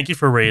time. Thank you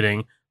for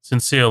reading.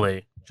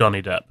 Sincerely,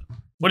 Johnny Depp.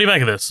 What do you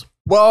make of this?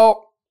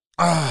 Well,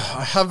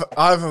 I have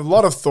a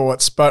lot of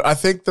thoughts, but I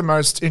think the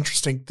most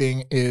interesting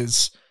thing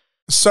is,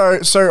 so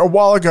a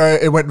while ago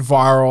it went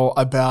viral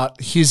about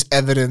his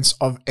evidence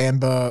of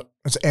Amber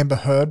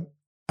Heard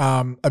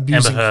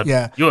abusing. Amber Heard.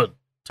 Yeah, you're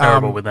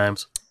terrible with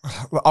names.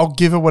 I'll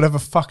give her whatever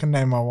fucking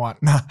name I want.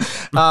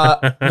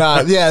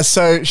 Yeah.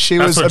 So she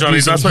was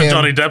abusing That's him. what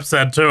Johnny Depp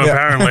said too. Yeah.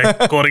 Apparently,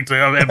 according to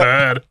Amber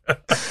Heard.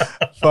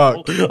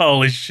 Fuck.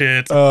 Holy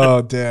shit.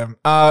 Oh damn.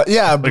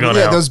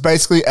 There was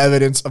basically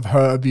evidence of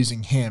her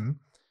abusing him,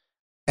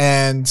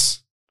 and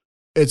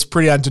it's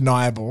pretty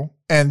undeniable.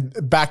 And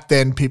back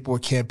then, people were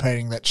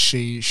campaigning that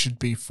she should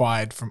be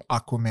fired from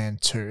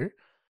Aquaman 2.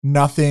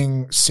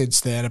 Nothing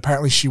since then.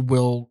 Apparently, she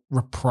will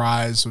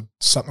reprise, or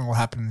something will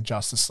happen in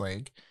Justice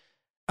League.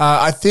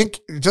 I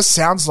think it just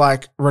sounds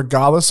like,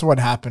 regardless of what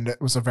happened,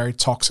 it was a very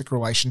toxic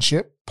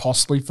relationship,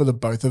 possibly for the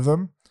both of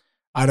them.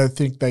 I don't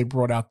think they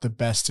brought out the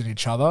best in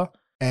each other.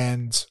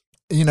 And,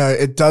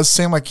 it does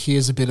seem like he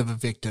is a bit of a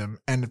victim.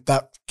 And if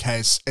that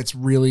case, it's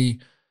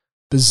really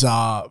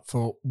bizarre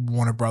for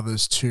Warner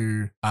Brothers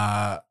to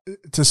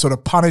sort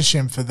of punish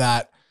him for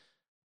that,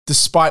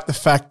 despite the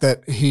fact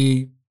that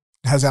he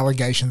has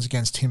allegations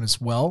against him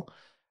as well.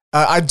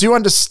 I do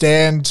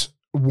understand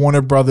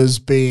Warner Brothers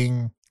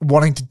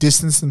wanting to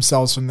distance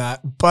themselves from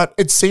that, but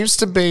it seems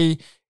to be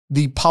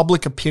the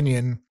public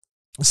opinion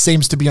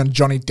seems to be on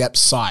Johnny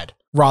Depp's side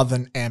rather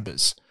than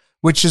Amber's,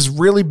 which is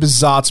really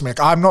bizarre to me. Like,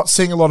 I'm not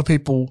seeing a lot of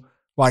people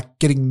like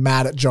getting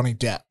mad at Johnny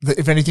Depp.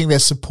 If anything, they're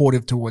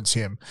supportive towards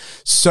him.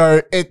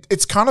 So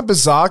it's kind of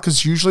bizarre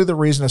because usually the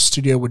reason a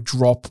studio would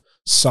drop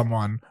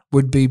someone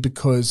would be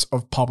because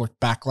of public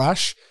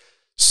backlash.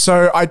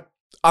 So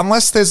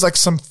unless there's like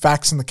some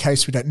facts in the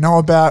case we don't know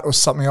about or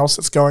something else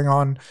that's going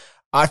on,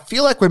 I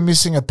feel like we're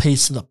missing a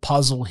piece of the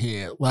puzzle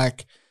here.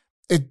 Like,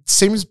 it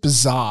seems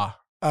bizarre.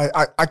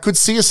 I could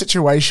see a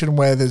situation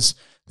where there's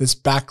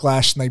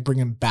backlash and they bring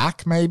him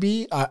back,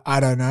 maybe. I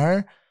don't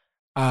know.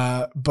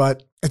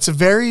 But it's a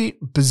very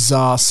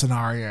bizarre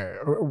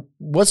scenario.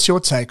 What's your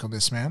take on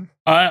this, man?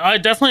 I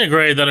definitely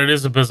agree that it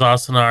is a bizarre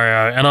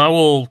scenario, and I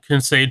will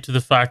concede to the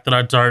fact that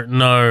I don't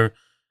know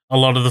a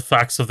lot of the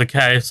facts of the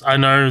case. I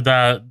know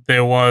that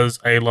there was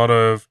a lot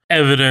of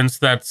evidence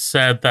that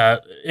said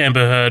that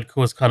Amber Heard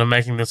was kind of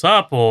making this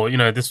up, or,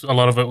 a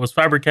lot of it was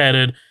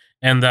fabricated,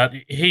 and that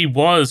he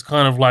was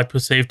kind of like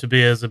perceived to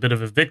be as a bit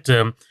of a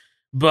victim.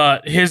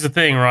 But here's the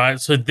thing, right?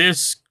 So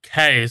this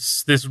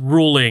case, this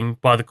ruling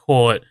by the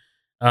court,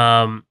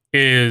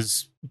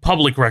 is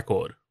public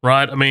record,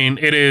 right? I mean,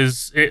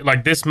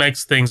 like this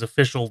makes things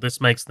official. This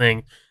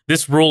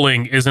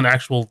ruling is an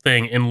actual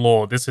thing in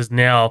law. This is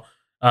now,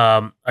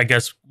 I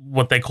guess,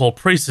 what they call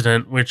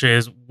precedent, which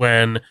is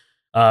when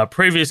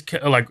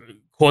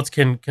courts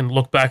can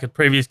look back at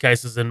previous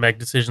cases and make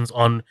decisions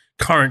on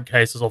current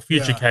cases or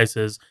future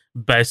cases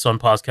based on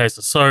past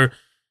cases. So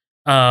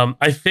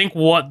I think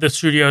what the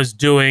studio's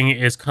doing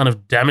is kind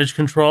of damage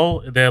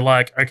control. They're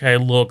like, okay,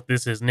 look,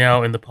 this is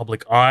now in the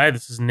public eye.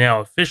 This is now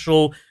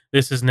official.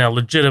 This is now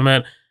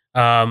legitimate.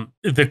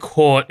 The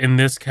court in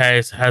this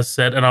case has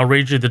said, and I'll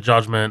read you the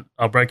judgment.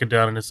 I'll break it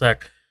down in a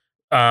sec.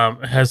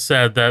 Has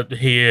said that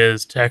he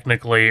is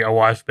technically a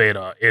wife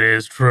beater. It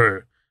is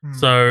true.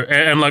 So,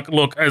 and like,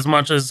 look, as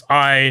much as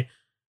I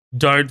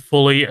don't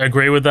fully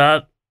agree with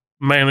that,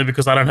 mainly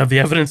because I don't have the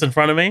evidence in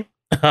front of me,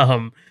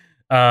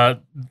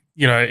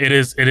 it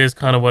is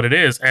kind of what it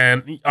is.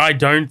 And I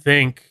don't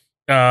think,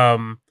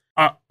 I'm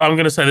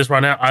going to say this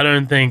right now, I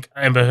don't think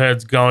Amber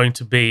Heard's going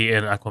to be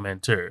in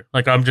Aquaman 2.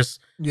 Like, I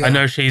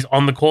know she's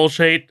on the call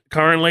sheet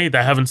currently.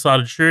 They haven't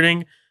started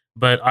shooting,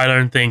 but I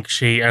don't think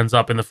she ends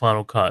up in the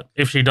final cut.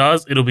 If she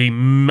does, it'll be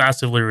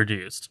massively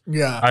reduced.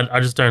 Yeah. I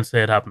just don't see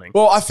it happening.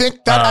 Well, I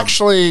think that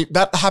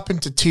that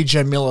happened to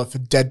TJ Miller for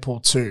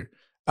Deadpool 2.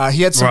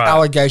 He had some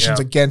allegations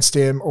against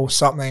him or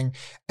something,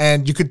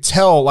 and you could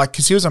tell, like,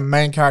 because he was a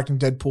main character in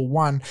Deadpool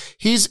 1.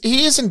 He is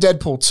in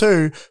Deadpool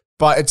 2,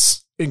 but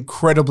it's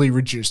incredibly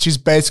reduced. He's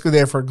basically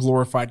there for a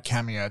glorified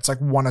cameo. It's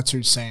like 1 or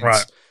 2 scenes.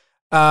 Right.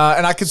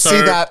 And I could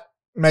see that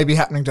maybe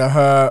happening to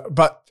her,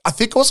 but I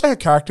think also her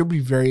character would be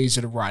very easy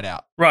to write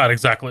out. Right,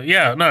 exactly.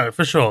 Yeah, no,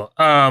 for sure.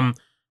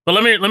 But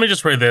let me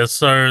just read this.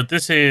 So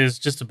this is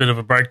just a bit of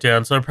a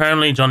breakdown. So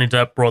apparently Johnny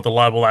Depp brought the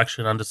libel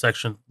action under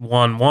Section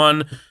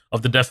 1.1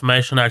 of the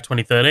Defamation Act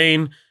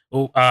 2013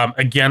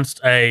 against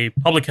a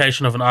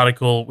publication of an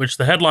article which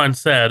the headline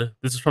said,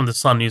 this is from the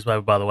Sun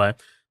newspaper, by the way,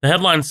 the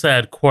headline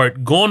said,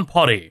 quote, "Gone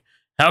potty.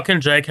 How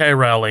can J.K.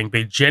 Rowling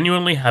be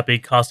genuinely happy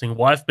casting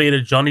wife-beater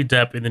Johnny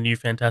Depp in the new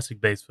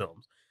Fantastic Beasts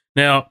films?"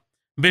 Now,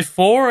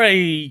 before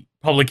a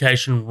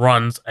publication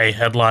runs a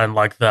headline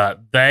like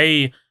that,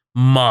 they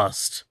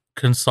must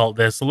consult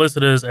their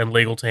solicitors and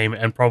legal team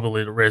and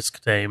probably the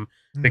risk team,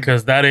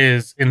 because that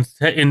is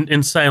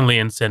insanely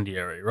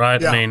incendiary, right?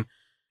 Yeah. I mean,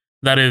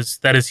 that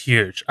is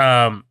huge.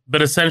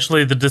 But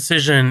essentially, the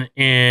decision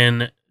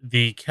in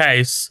the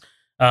case,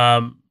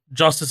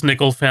 Justice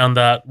Nicol found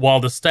that while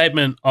the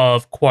statement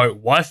of, quote,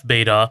 wife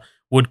beater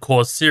would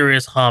cause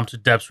serious harm to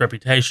Depp's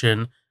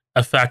reputation,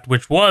 a fact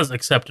which was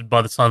accepted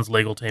by the Sun's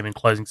legal team in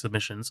closing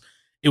submissions,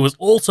 it was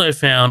also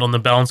found on the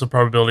balance of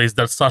probabilities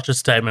that such a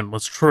statement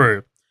was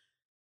true.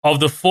 Of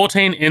the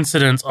 14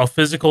 incidents of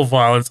physical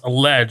violence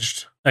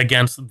alleged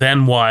against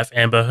then-wife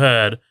Amber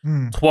Heard,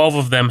 12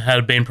 of them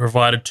had been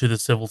provided to the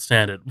civil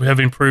standard, have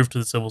been proved to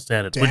the civil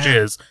standard, which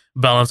is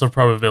balance of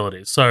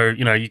probabilities. So,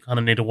 you kind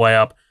of need to weigh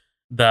up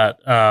that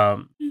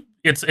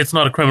it's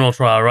not a criminal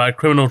trial, right?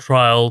 Criminal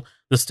trial,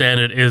 the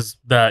standard is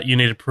that you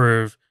need to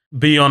prove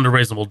beyond a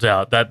reasonable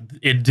doubt that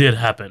it did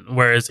happen.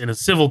 Whereas in a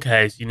civil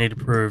case, you need to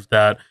prove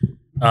that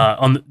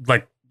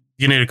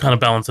you need to kind of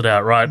balance it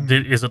out, right?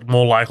 Is it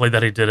more likely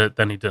that he did it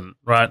than he didn't,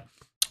 right?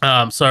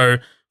 So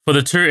for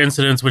the 2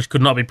 incidents which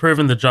could not be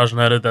proven, the judge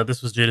noted that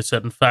this was due to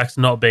certain facts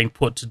not being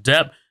put to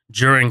Depp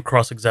during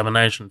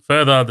cross-examination.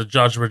 Further, the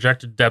judge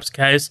rejected Depp's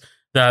case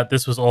that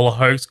this was all a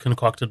hoax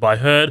concocted by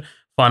Heard,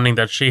 finding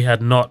that she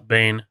had not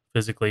been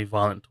physically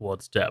violent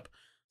towards Depp.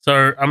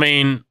 So, I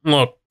mean,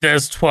 look,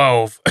 there's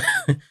 12.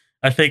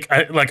 I think,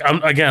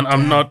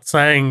 I'm not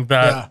saying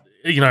that,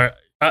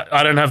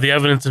 I don't have the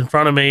evidence in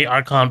front of me.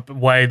 I can't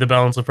weigh the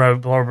balance of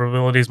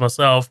probabilities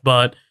myself,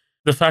 but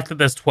the fact that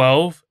there's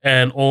 12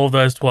 and all of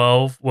those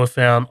 12 were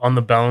found on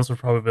the balance of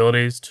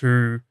probabilities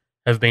to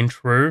have been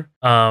true,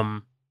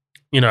 I'm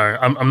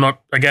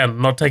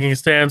not taking a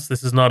stance.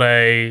 This is not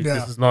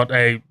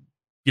an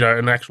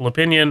actual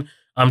opinion.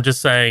 I'm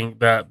just saying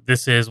that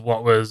this is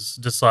what was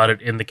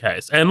decided in the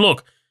case. And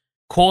look,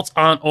 courts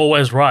aren't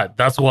always right.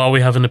 That's why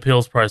we have an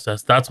appeals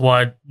process. That's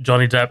why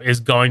Johnny Depp is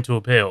going to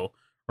appeal,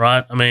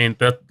 right? I mean,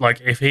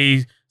 if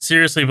he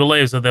seriously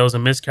believes that there was a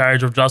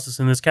miscarriage of justice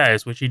in this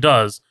case, which he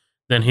does,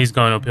 then he's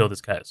going to appeal this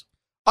case.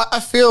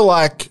 I feel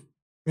like,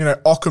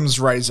 Occam's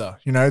razor,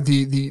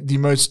 the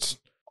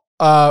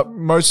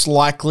most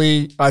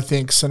likely, I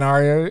think,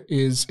 scenario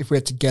is, if we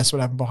had to guess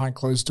what happened behind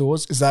closed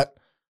doors, is that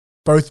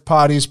both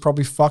parties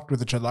probably fucked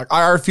with each other. Like,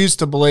 I refuse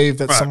to believe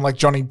that someone like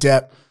Johnny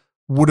Depp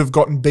would have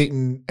gotten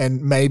beaten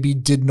and maybe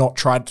did not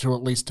try to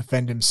at least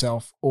defend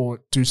himself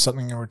or do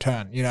something in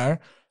return,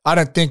 I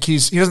don't think he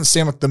doesn't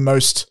seem like the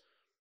most,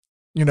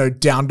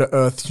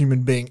 down-to-earth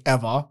human being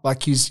ever.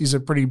 Like, he's a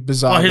pretty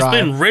bizarre guy.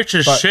 He's been rich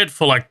as shit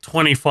for like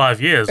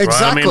 25 years,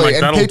 exactly.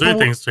 Right? I mean, that'll do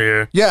things to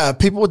you. Yeah,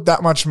 people with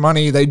that much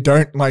money, they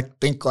don't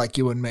think like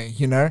you and me,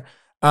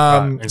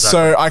 Exactly.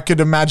 So I could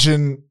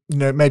imagine,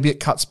 maybe it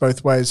cuts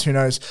both ways. Who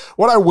knows?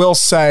 What I will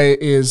say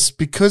is,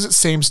 because it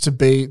seems to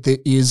be there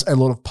is a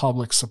lot of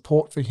public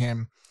support for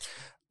him,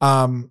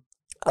 I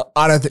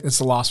don't think it's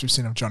the last we've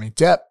seen of Johnny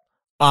Depp.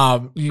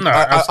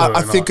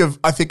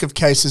 I think of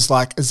cases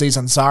like Aziz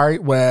Ansari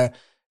where,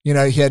 you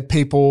know, he had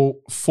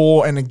people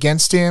for and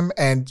against him,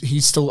 and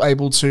he's still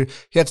able to.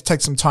 He had to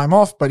take some time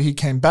off, but he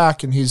came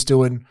back and he's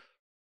doing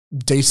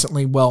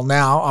decently well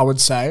now, I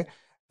would say.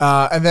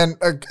 And then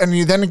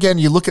again,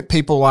 you look at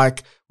people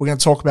like, we're going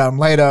to talk about him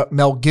later,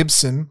 Mel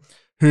Gibson,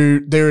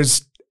 who there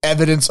is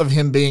evidence of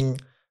him being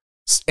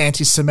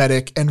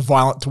anti-Semitic and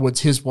violent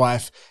towards his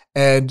wife.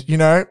 And, you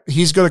know,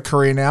 he's got a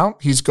career now.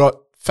 He's got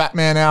Fat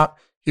Man out.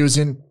 He was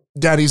in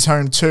Daddy's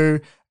Home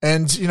too.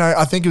 And, you know,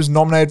 I think he was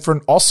nominated for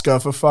an Oscar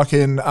for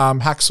fucking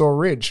Hacksaw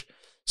Ridge.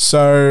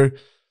 So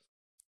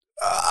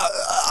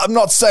I'm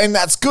not saying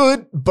that's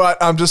good, but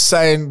I'm just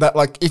saying that,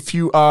 like, if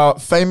you are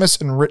famous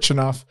and rich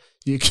enough,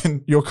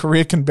 your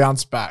career can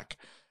bounce back.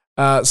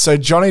 So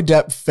Johnny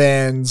Depp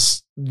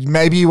fans,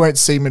 maybe you won't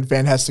see him in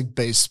Fantastic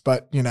Beasts,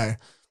 but, you know,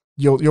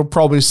 you'll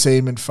probably see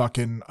him in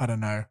fucking, I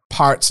don't know,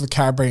 Pirates of the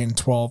Caribbean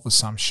 12 or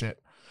some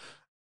shit.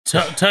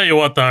 Tell you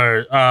what,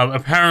 though,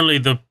 apparently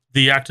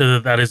the actor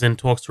that is in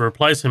talks to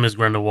replace him as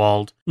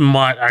Grindelwald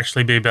might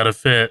actually be a better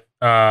fit.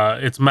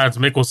 It's Mads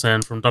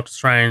Mikkelsen from Doctor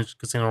Strange,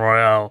 Casino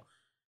Royale.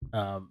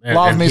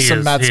 Love me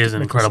some Mads Mikkelsen. He is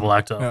an incredible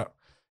actor.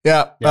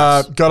 Yeah.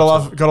 Yes, gotta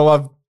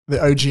love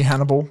the OG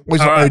Hannibal. Well, he's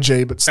not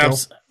OG, but still.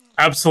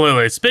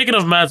 Absolutely. Speaking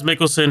of Mads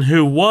Mikkelsen,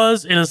 who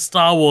was in a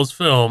Star Wars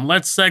film,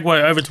 let's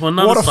segue over to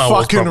another Star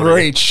Wars property. What a fucking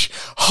reach.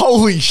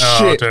 Holy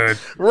shit. Dude.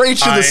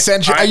 Reach of the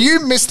century. Are you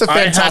Mr.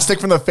 Fantastic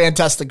from the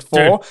Fantastic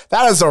Four? Dude,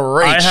 that is a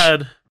reach.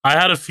 I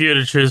had a few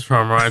to choose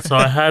from, right? So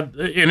I had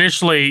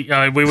initially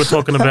we were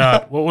talking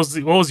about what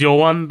was your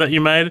one that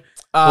you made?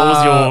 What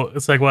was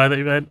your segue that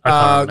you made? I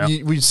can't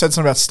remember. We said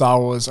something about Star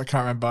Wars. I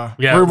can't remember.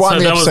 Yeah,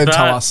 rewind the episode.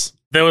 Tell us.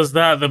 There was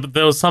that.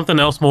 There was something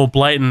else more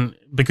blatant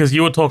because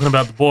you were talking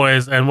about The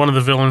Boys, and one of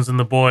the villains in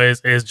The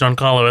Boys is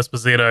Giancarlo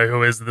Esposito,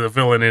 who is the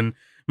villain in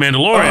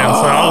Mandalorian.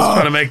 So I was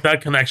trying to make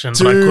that connection,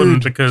 but I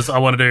couldn't because I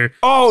wanted to.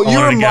 Oh,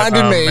 you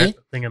reminded me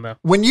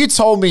when you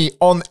told me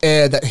on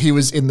air that he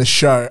was in the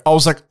show. I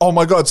was like, oh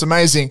my God, it's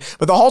amazing.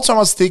 But the whole time I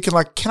was thinking,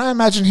 like, can I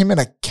imagine him in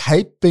a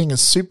cape being a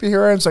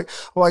superhero? And it's like,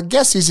 well, I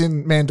guess he's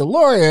in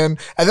Mandalorian.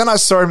 And then I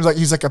saw him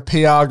he's like a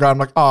PR guy. I'm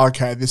like, oh,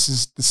 okay,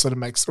 this sort of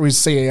makes, or he's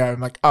CEO.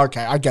 I'm like,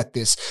 okay, I get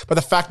this. But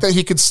the fact that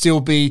he could still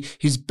be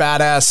his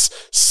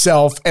badass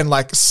self and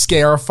like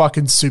scare a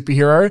fucking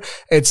superhero,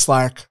 it's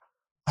like,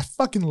 I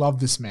fucking love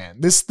this man.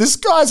 This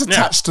guy's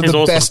attached to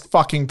the best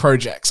fucking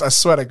projects. I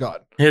swear to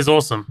God. He's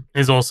awesome.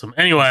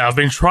 Anyway, I've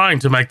been trying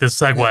to make this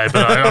segue,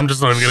 but I'm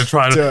just not even going to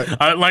try to.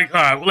 All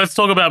right, let's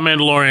talk about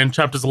Mandalorian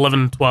chapters 11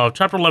 and 12.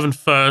 Chapter 11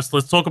 first.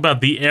 Let's talk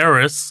about The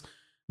Heiress,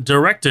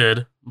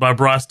 directed by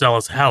Bryce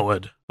Dallas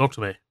Howard. Talk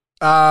to me.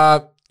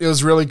 It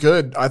was really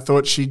good. I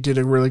thought she did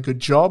a really good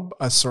job.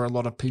 I saw a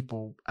lot of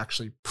people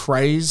actually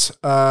praise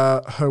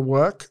her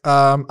work.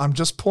 I'm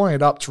just pulling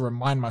it up to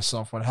remind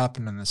myself what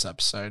happened in this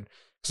episode,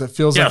 because it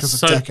feels like it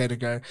was a decade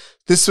ago.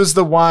 This was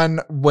the one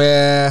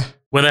where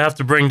they have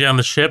to bring down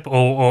the ship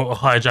or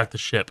hijack the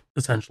ship,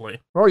 essentially.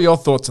 What are your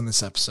thoughts on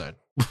this episode?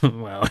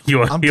 Well,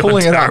 I'm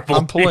pulling it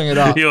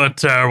up. You are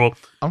terrible.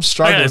 I'm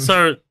struggling. Okay,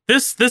 so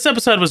this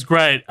episode was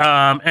great.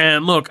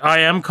 And look, I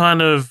am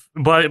kind of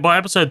by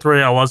episode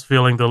 3, I was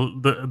feeling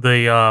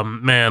the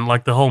man,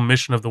 like the whole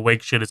mission of the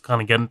week shit is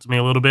kind of getting to me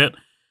a little bit.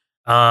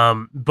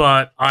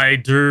 But I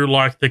do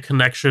like the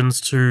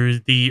connections to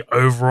the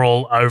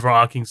overall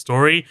overarching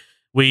story.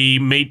 We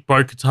meet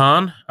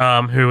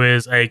Bo-Katan, who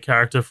is a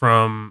character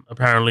from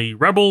apparently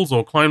Rebels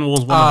or Clone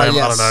Wars, one of them,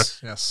 yes, I don't know.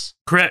 Yes.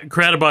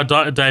 Created by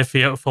Dave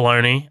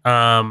Filoni.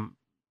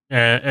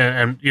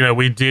 And, you know,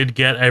 we did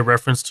get a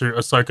reference to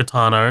Ahsoka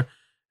Tano,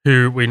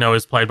 who we know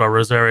is played by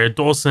Rosario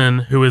Dawson,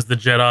 who is the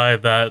Jedi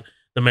that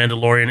the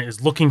Mandalorian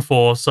is looking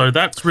for. So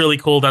that's really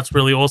cool. That's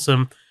really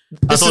awesome.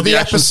 This is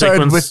the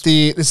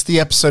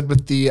episode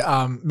with the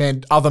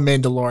other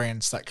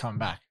Mandalorians that come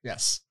back.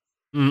 Yes.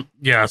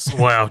 Yes.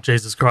 Wow.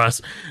 Jesus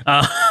Christ.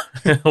 Well,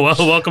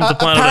 welcome to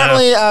Planet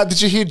Apparently,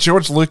 did you hear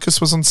George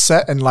Lucas was on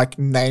set and like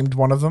named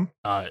one of them?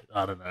 I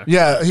don't know.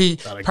 Yeah, he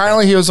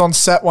was on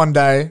set one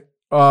day,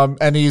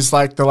 and he's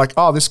like, they're like,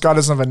 oh, this guy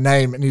doesn't have a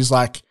name, and he's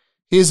like,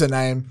 here's a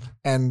name,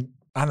 and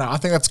I don't know. I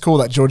think that's cool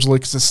that George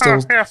Lucas is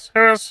still. Yes, it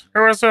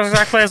was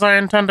exactly as I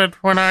intended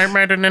when I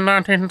made it in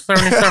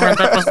 1977.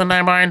 That was the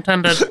name I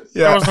intended.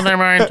 Yeah. That was the name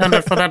I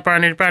intended for that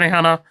bounty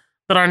hunter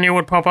that I knew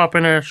would pop up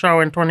in a show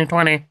in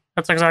 2020.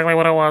 That's exactly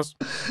what it was.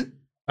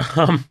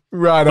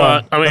 Right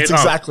on. I mean, that's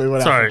exactly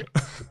what happened.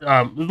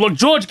 Sorry. Look,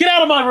 George, get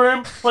out of my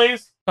room,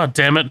 please. God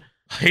damn it.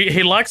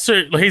 He likes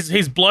to.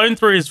 He's blown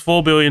through his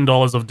 $4 billion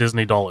of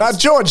Disney dollars.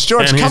 George,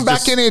 come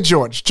back in here,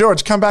 George.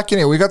 George, come back in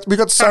here. We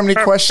got so many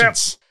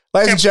questions.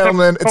 Ladies and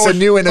gentlemen, it's a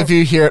new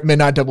interview here at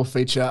Midnight Double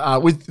Feature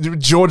with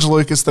George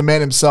Lucas, the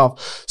man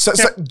himself. So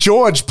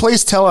George,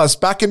 please tell us,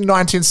 back in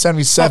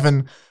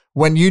 1977,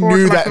 when you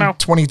knew that in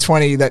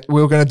 2020 that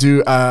we were going to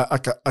do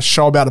a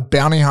show about a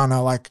bounty hunter,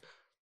 like,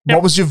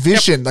 what was your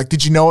vision? Like,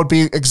 did you know it'd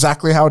be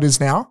exactly how it is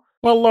now?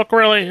 Well, look,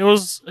 really, it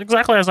was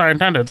exactly as I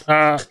intended.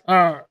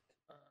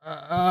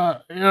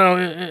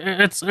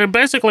 It's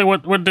basically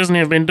what Disney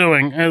have been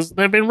doing is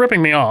they've been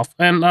ripping me off,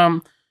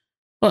 and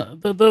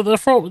But the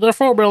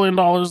 $4 billion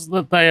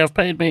that they have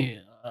paid me,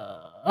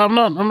 I'm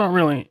not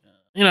really,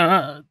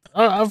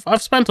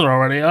 I've spent it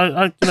already.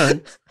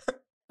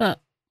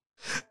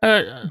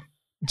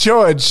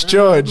 George,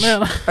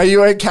 are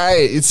you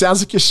okay? It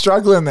sounds like you're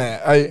struggling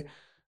there.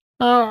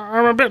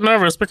 I'm a bit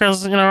nervous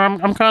because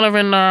I'm kind of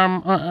in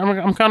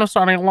I'm kind of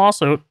starting a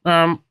lawsuit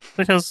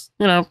because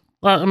I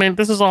mean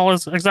this is all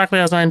exactly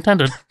as I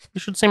intended. You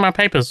should see my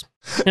papers.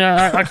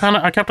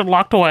 I kept it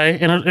locked away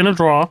in a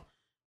drawer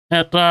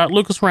at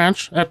Lucas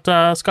Ranch at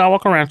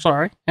Skywalker Ranch,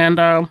 sorry,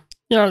 and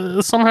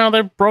somehow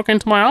they broke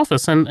into my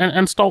office and broke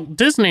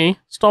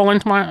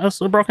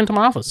into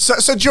my office.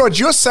 So George,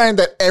 you're saying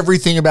that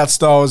everything about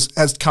Star Wars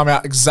has come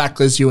out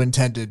exactly as you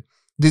intended.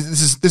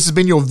 This has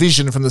been your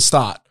vision from the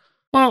start.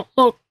 Well,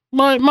 look,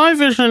 my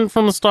vision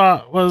from the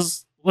start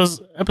was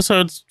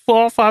episodes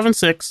 4, 5, and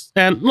 6,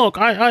 and look,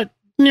 I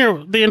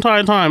knew the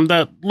entire time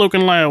that Luke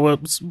and Leia were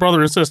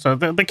brother and sister.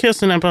 The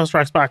kiss in Empire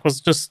Strikes Back was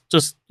just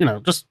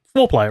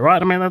foreplay,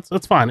 right? I mean,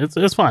 that's fine.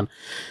 It's fine.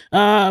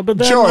 But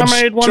then George, I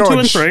made 1, 2,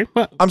 and 3.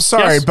 But, I'm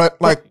sorry, yes,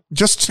 but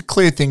just to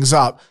clear things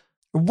up,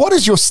 what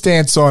is your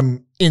stance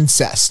on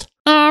incest?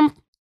 Hold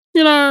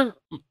on,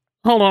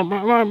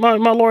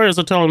 my lawyers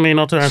are telling me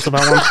not to answer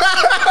that one.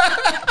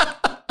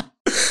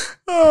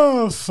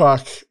 Oh,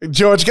 fuck.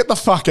 George, get the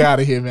fuck out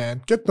of here,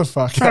 man. Get the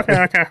fuck out.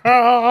 Okay.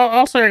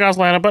 I'll see you guys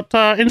later, but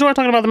enjoy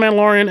talking about The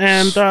Mandalorian,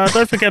 and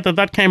don't forget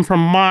that came from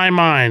my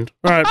mind.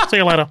 All right, see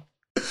you later.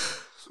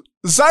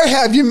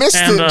 Zohab, you missed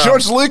it.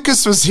 George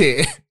Lucas was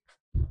here.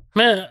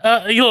 Man,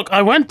 look,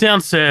 I went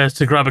downstairs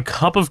to grab a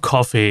cup of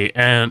coffee,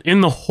 and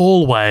in the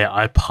hallway,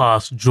 I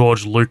passed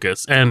George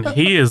Lucas, and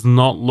he is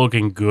not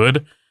looking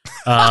good.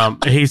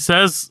 He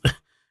says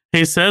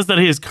that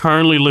he is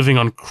currently living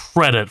on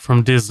credit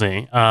from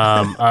Disney.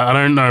 I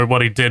don't know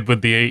what he did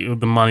with the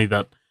money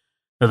that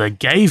they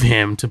gave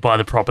him to buy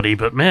the property,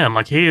 but man,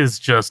 he is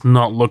just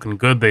not looking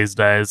good these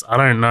days. I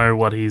don't know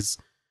what he's.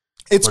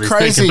 It's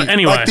crazy. But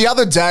anyway, the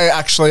other day,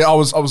 actually, I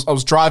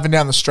was driving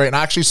down the street and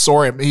I actually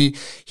saw him. He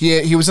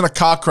was in a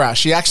car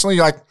crash. He actually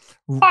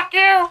Fuck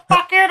you,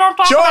 don't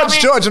talk about me.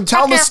 George, I'm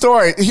telling the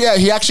story. Yeah,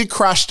 he actually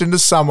crashed into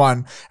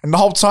someone, and the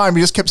whole time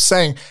he just kept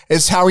saying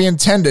it's how he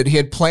intended. He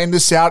had planned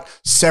this out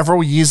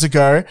several years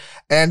ago,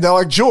 and they're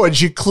like,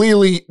 George, you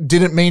clearly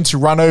didn't mean to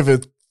run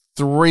over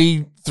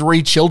three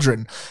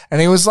children.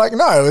 And he was like,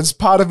 no, it's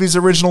part of his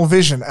original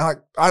vision.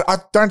 And I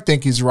don't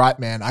think he's right,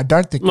 man. I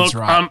don't think he's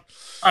right.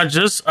 I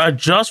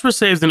just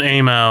received an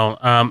email.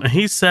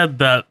 He said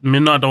that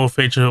Midnight Double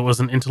Feature was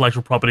an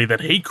intellectual property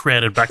that he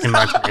created back in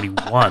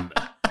 1981.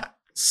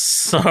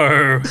 So,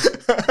 I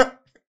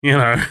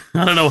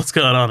don't know what's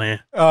going on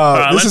here. All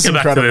right, let's get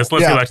back to this.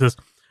 Let's get back to this.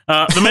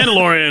 The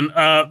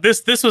Mandalorian.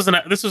 This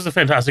was a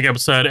fantastic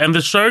episode, and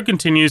the show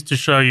continues to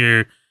show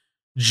you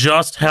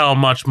just how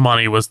much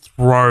money was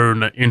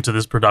thrown into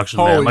this production.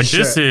 Holy man,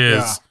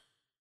 shit.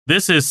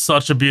 This is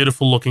such a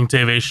beautiful looking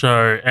TV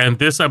show, and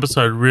this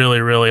episode really,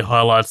 really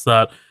highlights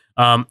that.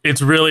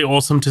 It's really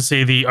awesome to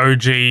see the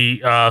OG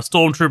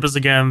stormtroopers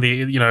again.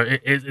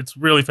 It's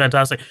really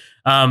fantastic.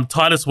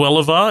 Titus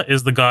Welliver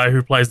is the guy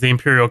who plays the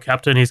Imperial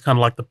captain. He's kind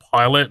of like the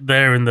pilot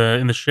there in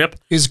the ship.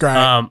 He's great.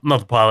 Not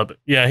the pilot, but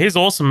yeah, he's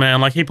awesome,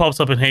 man. He pops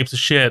up in heaps of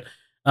shit.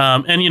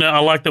 And I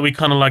like that we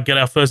kind of get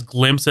our first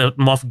glimpse at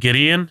Moff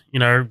Gideon.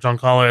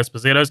 Giancarlo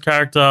Esposito's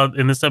character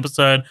in this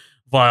episode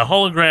via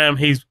hologram.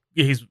 He's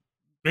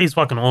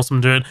fucking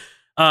awesome, dude.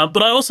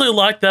 But I also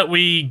like that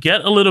we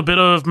get a little bit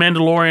of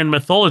Mandalorian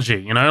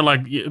mythology,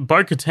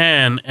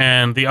 Bo-Katan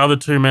and the other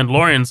two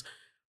Mandalorians,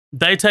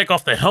 they take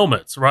off their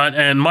helmets, right?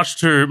 And much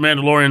to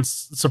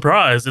Mandalorian's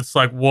surprise, it's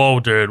like,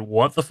 whoa, dude,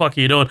 what the fuck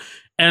are you doing?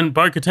 And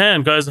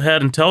Bo-Katan goes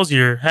ahead and tells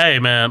you, hey,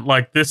 man,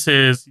 this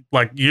is,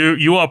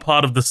 you are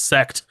part of the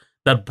sect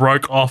that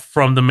broke off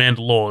from the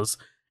Mandalores.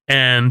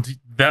 And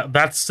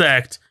that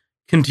sect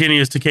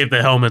continues to keep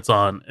their helmets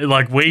on.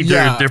 We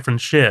do different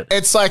shit.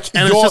 It's it's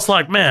just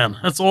man,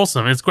 that's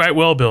awesome. It's great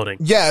world building.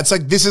 Yeah, it's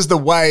this is the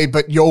way,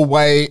 but your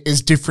way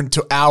is different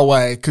to our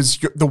way because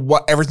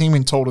everything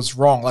we've been told is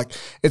wrong.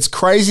 It's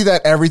crazy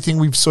that everything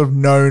we've sort of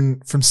known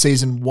from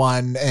season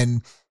 1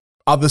 and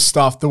other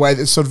stuff, the way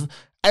that's sort of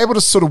able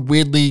to sort of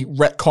weirdly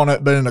retcon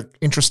it, but in an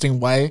interesting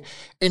way.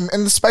 In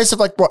the space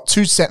of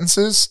 2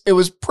 sentences, it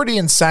was pretty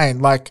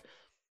insane.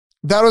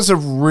 That was a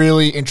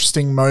really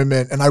interesting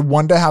moment, and I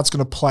wonder how it's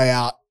going to play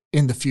out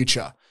in the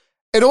future.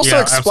 It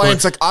also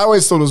explains, I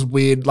always thought it was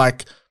weird,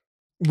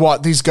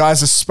 what, these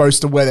guys are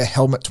supposed to wear their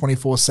helmet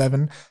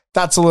 24/7.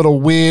 That's a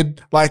little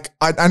weird.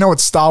 I know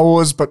it's Star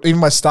Wars, but even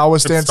by Star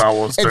Wars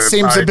standards, it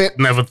seems a bit...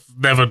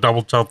 Never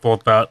double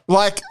thought that.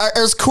 It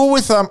was cool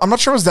with, I'm not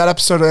sure it was that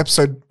episode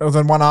or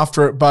the one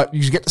after it, but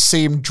you get to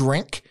see him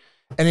drink.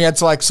 And he had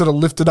to sort of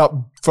lift it up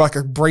for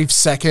a brief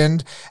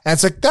second. And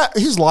it's that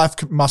his life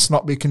must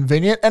not be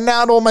convenient. And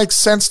now it all makes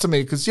sense to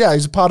me because,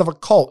 he's a part of a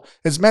cult.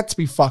 It's meant to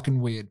be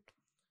fucking weird.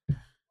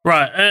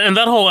 Right. And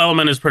that whole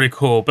element is pretty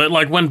cool. But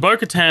when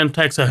Bo-Katan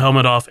takes her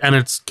helmet off and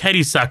it's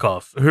Katie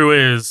Sackhoff, who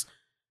is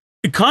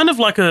kind of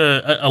like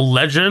a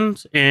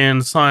legend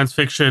in science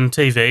fiction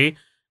TV.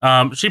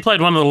 She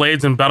played one of the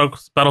leads in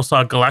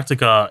Battlestar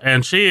Galactica,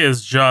 and she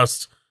is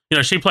just,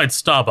 she played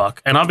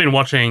Starbuck, and I've been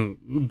watching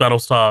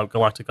Battlestar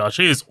Galactica.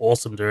 She is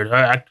awesome, dude.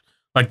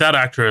 That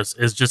actress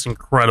is just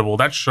incredible.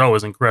 That show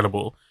is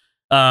incredible.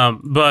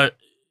 But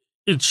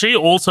she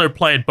also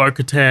played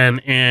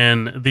Bo-Katan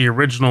in the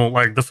original,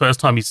 like the first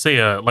time you see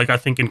her, like I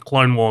think in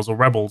Clone Wars or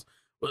Rebels.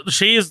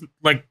 She is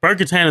like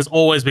Bo-Katan has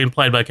always been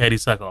played by Katie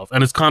Sackhoff,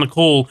 and it's kind of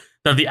cool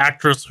that the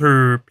actress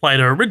who played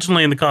her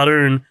originally in the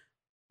cartoon,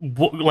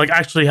 like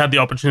actually had the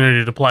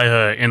opportunity to play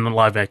her in the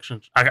live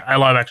action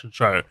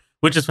show,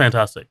 which is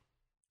fantastic.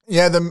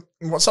 Yeah,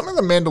 something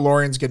the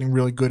Mandalorian's getting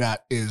really good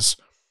at is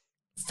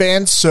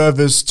fan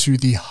service to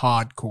the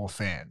hardcore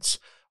fans.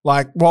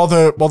 Like while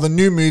the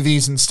new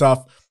movies and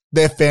stuff,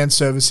 their fan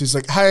service is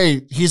like,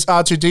 hey, here's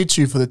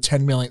R2-D2 for the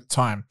 10 millionth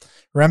time.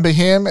 Remember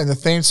him and the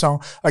theme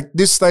song? Like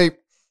this,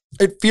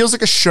 it feels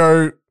like a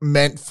show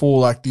meant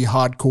for like the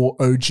hardcore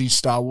OG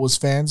Star Wars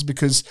fans,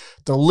 because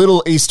the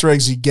little Easter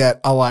eggs you get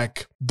are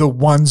like the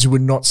ones you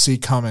would not see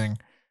coming,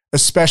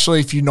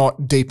 especially if you're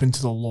not deep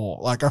into the lore.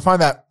 Like I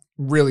find that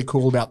really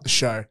cool about the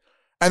show.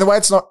 And the way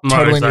it's not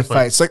totally in your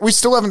face. Like we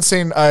still haven't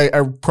seen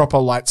a proper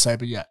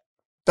lightsaber yet.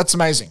 That's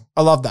amazing.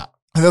 I love that.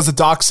 And there's a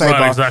dark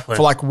saber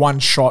for like one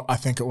shot, I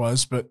think it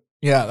was. But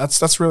yeah,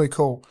 that's really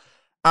cool.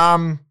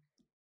 I'm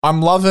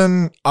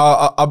loving,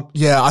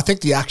 I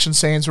think the action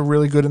scenes were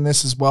really good in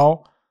this as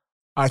well.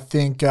 I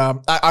think,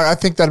 I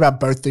think that about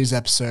both these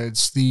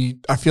episodes.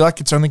 I feel like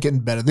it's only getting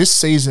better. This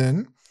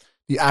season,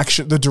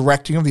 the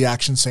directing of the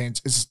action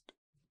scenes is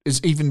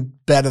even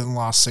better than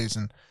last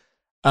season.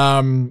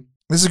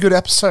 This is a good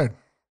episode.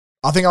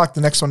 I think I like the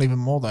next one even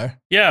more though.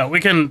 Yeah, we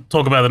can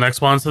talk about the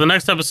next one. So the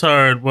next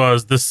episode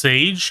was The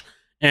Siege.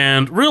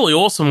 And really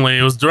awesomely,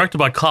 it was directed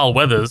by Carl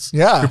Weathers,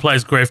 who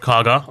plays Greef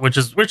Karga, which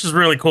is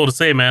really cool to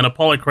see, man.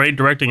 Apollo Creed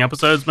directing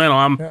episodes, man.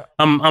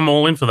 I'm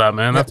all in for that,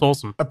 man. That's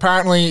awesome.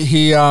 Apparently,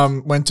 he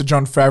went to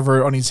Jon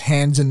Favreau on his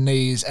hands and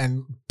knees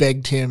and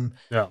begged him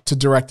to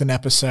direct an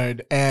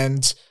episode,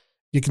 and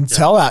you can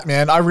tell that,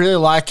 man. I really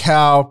like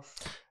how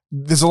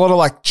there's a lot of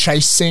like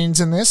chase scenes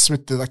in this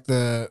with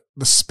the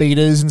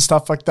speeders and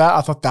stuff like that.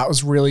 I thought that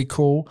was really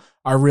cool.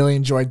 I really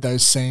enjoyed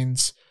those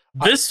scenes.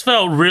 This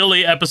felt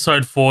really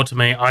episode 4 to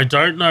me. I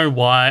don't know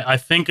why. I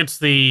think it's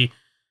the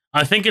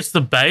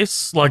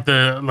base, like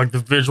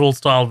the visual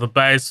style of the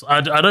base.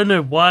 I don't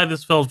know why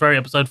this felt very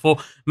episode 4.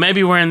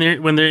 Maybe when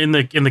they're in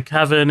the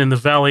cavern in the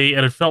valley,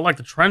 and it felt like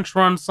the trench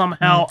run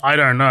somehow. I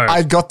don't know.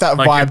 I got that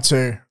vibe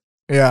too.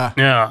 Yeah.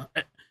 Yeah.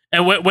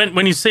 And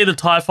when you see the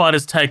TIE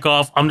fighters take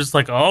off, I'm just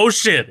like, oh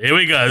shit, here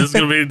we go. This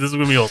is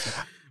gonna be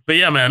awesome. But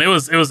yeah, man, it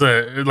was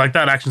like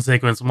that action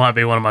sequence might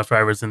be one of my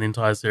favorites in the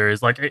entire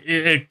series. Like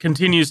it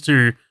continues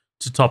to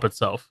top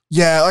itself.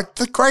 Yeah, like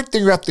the great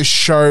thing about this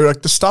show,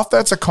 like the stuff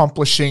that's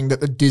accomplishing that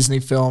the Disney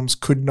films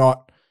could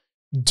not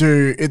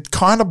do, it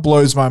kind of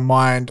blows my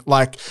mind.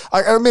 Like,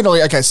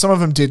 admittedly, okay, some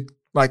of them did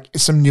like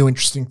some new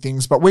interesting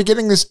things, but we're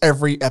getting this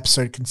every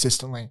episode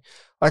consistently.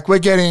 Like we're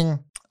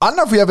getting, I don't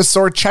know if we ever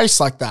saw a chase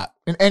like that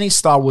in any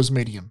Star Wars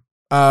medium.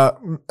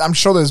 I'm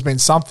sure there's been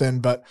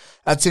something, but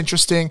that's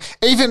interesting.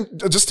 Even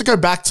just to go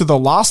back to the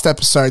last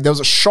episode, there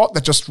was a shot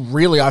that just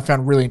really, I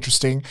found really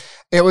interesting.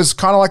 It was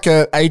kind of like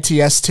a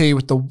ATST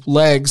with the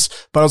legs,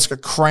 but it was like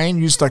a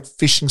crane used like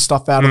fishing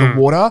stuff out of the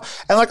water.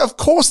 And like, of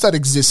course that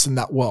exists in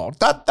that world.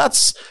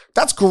 That's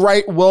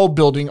great world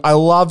building. I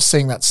love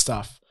seeing that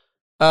stuff.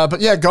 But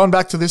yeah, going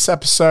back to this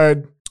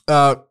episode,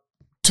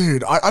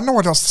 dude, I don't know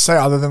what else to say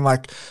other than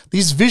like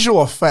these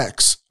visual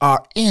effects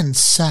are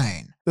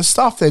insane. The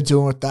stuff they're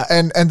doing with that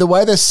and the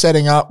way they're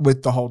setting up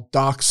with the whole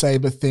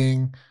Darksaber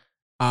thing,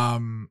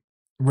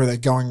 where they're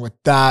going with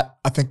that.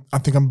 I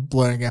think I'm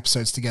blurring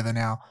episodes together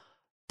now,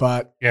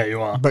 but yeah,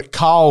 you are. But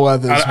Carl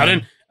Weathers, I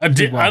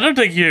don't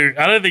think you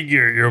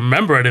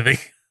remember anything.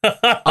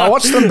 I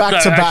watched them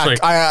back to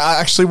back. I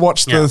actually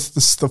watched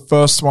the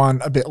first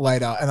one a bit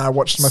later, and I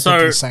watched them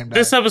the same day.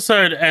 This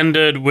episode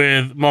ended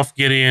with Moff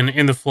Gideon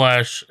in the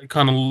flesh,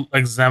 kind of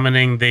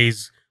examining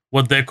these.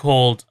 What they're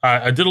called,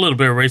 I did a little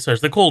bit of research.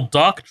 They're called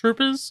Dark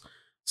Troopers.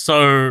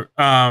 So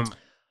a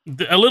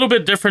little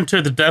bit different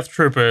to the Death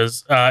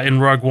Troopers in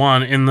Rogue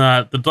One, in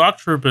that the Dark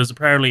Troopers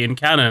apparently in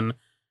canon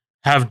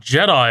have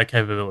Jedi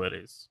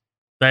capabilities.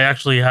 They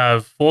actually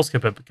have Force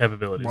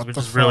capabilities, which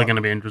is really going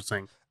to be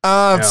interesting.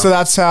 So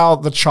that's how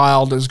the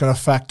child is going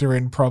to factor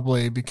in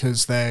probably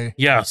because they...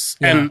 Yes.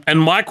 Yeah. And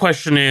my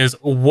question is,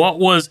 what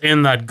was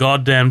in that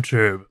goddamn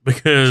tube?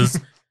 Because...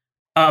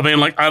 I mean,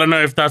 like, I don't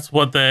know if that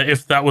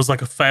was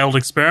like a failed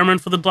experiment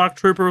for the Dark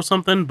Trooper or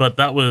something, but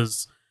that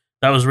was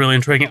really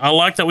intriguing. I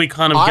like that we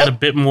kind of get a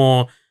bit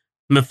more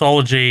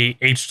mythology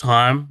each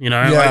time, you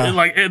know? Yeah.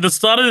 Like the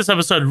start of this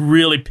episode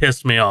really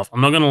pissed me off.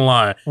 I'm not going to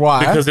lie. Why?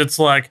 Because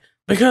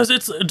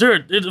it's,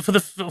 dude, for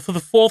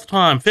the fourth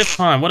time, fifth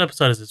time, what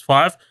episode is this?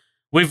 5?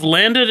 We've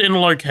landed in a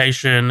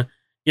location,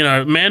 you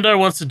know, Mando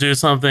wants to do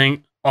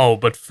something. Oh,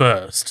 but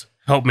first,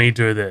 help me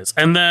do this.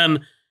 And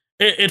then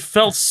it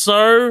felt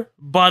so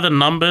by the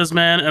numbers,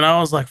 man, and I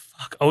was like,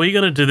 "Fuck, are we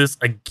gonna do this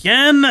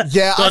again?"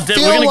 Yeah, so I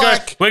feel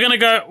like we're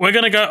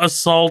gonna go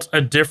assault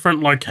a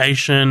different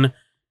location,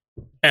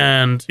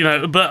 and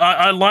but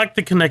I like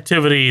the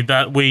connectivity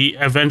that we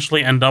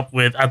eventually end up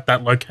with at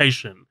that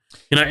location.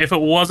 If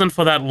it wasn't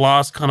for that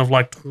last kind of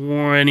like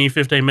 20,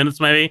 15 minutes,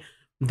 maybe,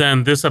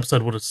 then this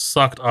episode would have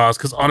sucked ass.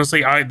 Because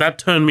honestly, that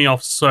turned me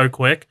off so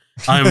quick.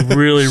 I'm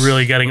really,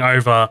 really getting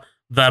over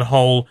that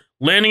whole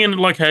landing in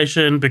a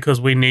location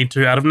because we need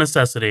to out of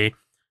necessity,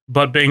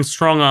 but being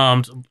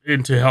strong-armed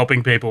into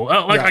helping people.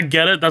 I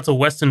get it. That's a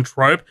Western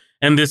trope,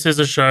 and this is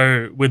a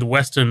show with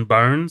Western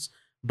bones.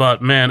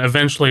 But man,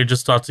 eventually it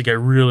just starts to get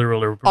really,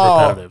 really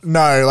repetitive. Oh,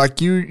 no, like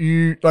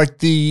you like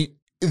the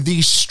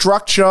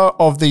structure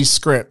of these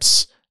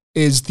scripts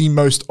is the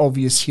most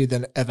obvious here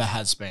than it ever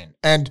has been.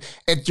 And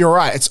you're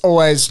right. It's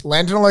always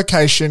land in a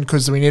location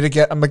because we need to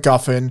get a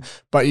MacGuffin,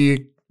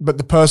 but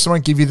the person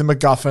won't give you the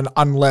MacGuffin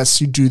unless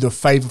you do the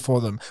favor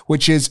for them,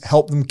 which is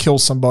help them kill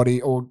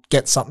somebody or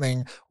get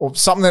something or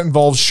something that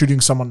involves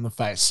shooting someone in the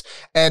face.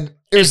 And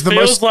it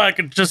feels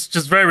like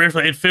just very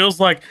briefly. It feels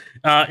like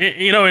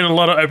in a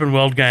lot of open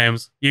world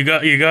games, you go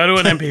to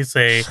an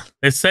NPC,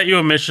 they set you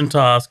a mission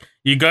task,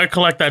 you go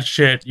collect that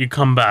shit, you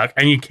come back,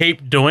 and you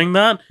keep doing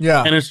that.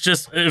 Yeah, and it's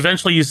just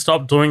eventually you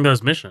stop doing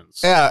those missions.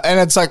 Yeah, and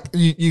it's like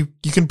you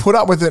can put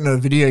up with it in a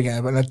video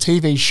game, but in a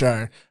TV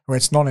show where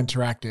it's not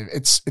interactive,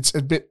 it's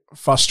a bit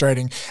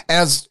frustrating.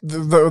 And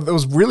it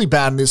was really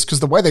bad in this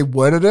because the way they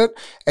worded it,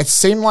 it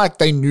seemed like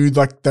they knew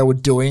like they were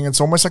doing. It's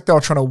almost like they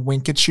were trying to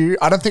wink at you.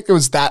 I don't think it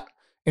was that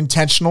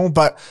intentional,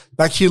 but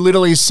like he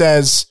literally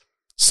says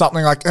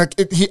something like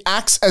he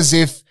acts as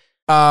if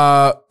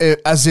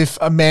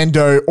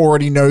Amando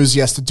already knows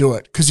he has to do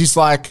it because he's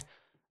like,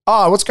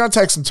 oh, it's going to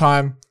take some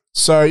time.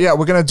 So yeah,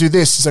 we're going to do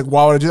this. He's like,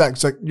 why would I do that?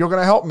 It's like, you're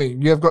going to help me.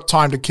 You have got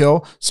time to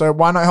kill. So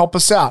why not help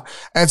us out?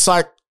 And it's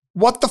like,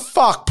 what the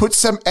fuck? Put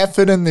some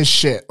effort in this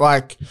shit.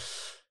 Like,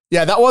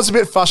 yeah, that was a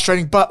bit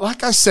frustrating. But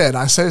like I say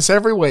this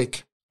every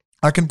week.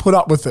 I can put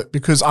up with it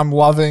because I'm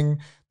loving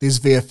these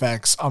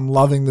VFX. I'm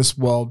loving this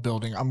world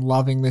building. I'm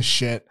loving this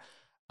shit.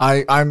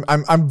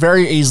 I'm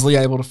very easily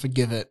able to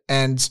forgive it.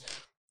 And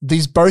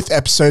these both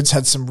episodes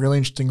had some really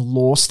interesting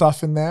lore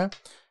stuff in there.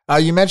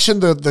 You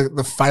mentioned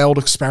the failed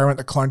experiment,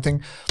 the clone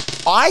thing.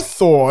 I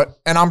thought,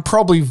 and I'm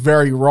probably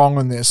very wrong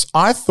on this,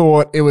 I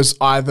thought it was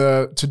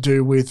either to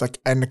do with like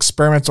an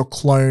experimental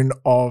clone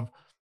of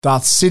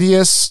Darth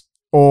Sidious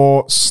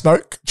or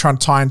Snoke, trying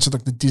to tie into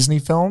like the Disney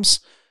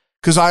films.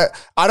 Because I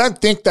don't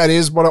think that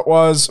is what it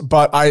was,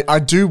 but I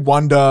do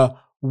wonder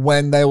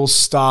when they will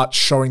start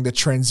showing the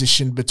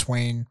transition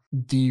between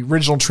the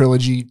original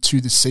trilogy to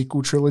the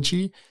sequel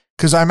trilogy.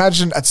 Because I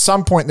imagine at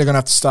some point they're going to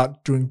have to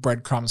start doing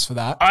breadcrumbs for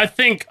that. I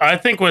think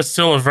we're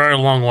still a very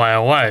long way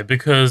away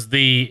because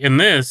in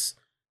this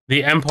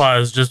the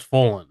Empire's just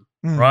fallen,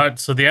 right?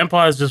 So the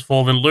Empire's just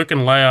fallen. Luke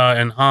and Leia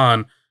and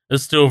Han are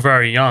still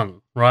very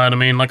young, right? I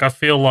mean, like I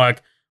feel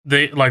like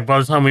by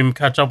the time we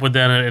catch up with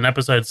them in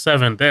episode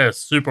 7, they're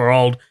super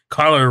old.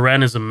 Kylo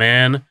Ren is a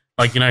man,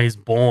 he's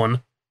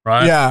born,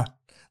 right? Yeah.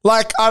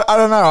 Like, I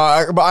don't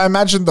know, but I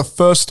imagine the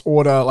First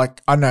Order,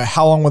 like, I don't know,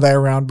 how long were they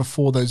around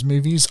before those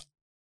movies?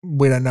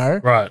 We don't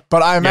know. Right.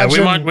 But I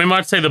imagine... we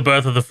might see the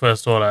birth of the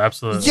First Order,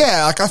 absolutely.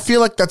 Yeah, like, I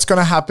feel like that's going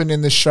to happen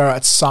in the show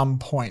at some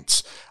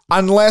point.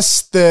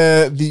 Unless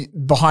the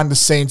behind the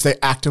scenes, they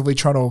actively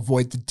try to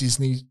avoid the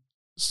Disney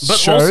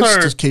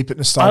shows to keep it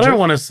nostalgic. I don't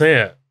want to see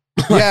it.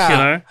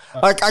 Yeah.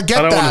 Like, I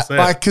get that.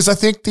 Like, because I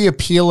think the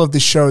appeal of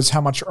the show is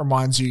how much it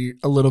reminds you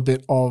a little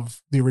bit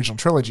of the original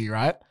trilogy,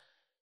 right?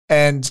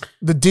 And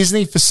the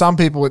Disney, for some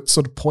people, it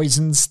sort of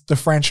poisons the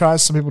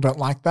franchise. Some people don't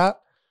like that.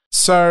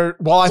 So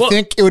while I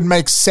think it would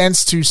make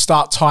sense to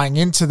start tying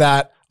into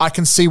that, I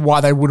can see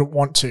why they wouldn't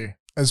want to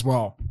as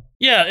well.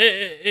 Yeah,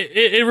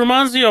 it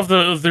reminds me of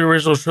the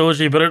original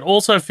trilogy, but it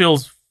also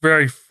feels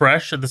very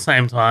fresh at the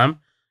same time.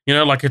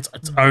 Like it's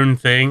its own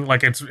thing.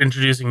 Like it's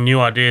introducing new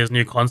ideas,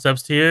 new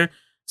concepts to you.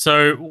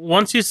 So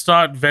once you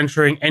start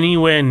venturing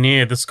anywhere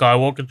near the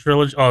Skywalker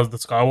trilogy or the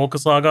Skywalker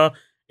saga,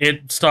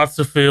 it starts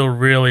to feel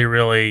really,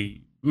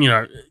 really,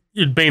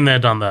 you'd been there,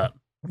 done that.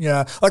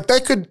 Yeah, like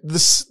the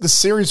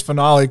series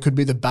finale could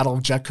be the Battle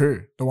of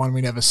Jakku, the one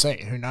we never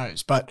see. Who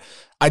knows? But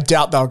I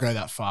doubt they'll go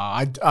that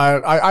far.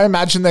 I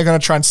imagine they're going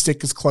to try and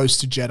stick as close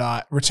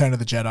to Return of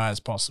the Jedi as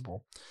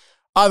possible.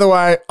 Either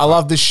way, I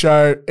love this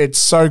show. It's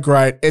so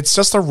great. It's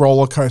just a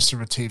roller coaster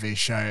of a TV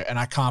show, and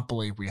I can't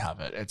believe we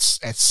have it.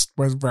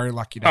 We're very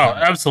lucky to have it.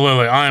 Oh,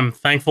 absolutely. I'm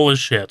thankful as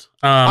shit.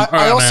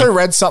 I also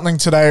read something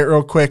today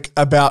real quick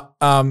about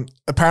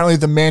apparently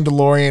The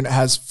Mandalorian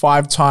has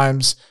 5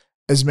 times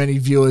as many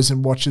viewers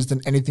and watchers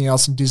than anything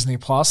else in Disney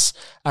Plus.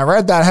 I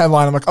read that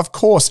headline. I'm like, of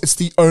course, it's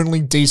the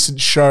only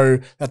decent show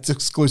that's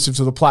exclusive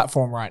to the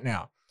platform right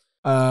now.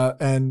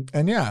 And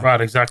yeah,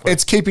 right, exactly.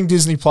 It's keeping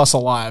Disney Plus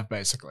alive,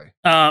 basically.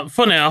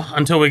 For now,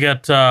 until we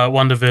get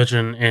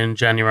WandaVision in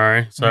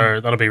January, so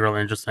that'll be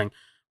really interesting.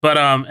 But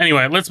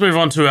anyway, let's move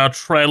on to our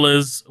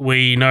trailers.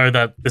 We know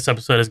that this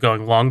episode is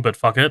going long, but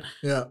fuck it.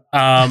 Yeah.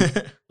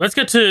 Let's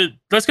go to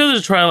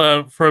the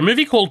trailer for a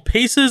movie called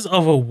Pieces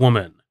of a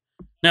Woman.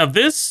 Now,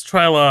 this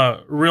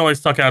trailer really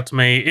stuck out to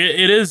me.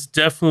 It is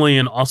definitely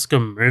an Oscar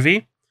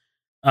movie.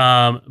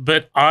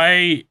 But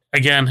I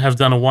again have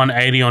done a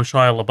 180 on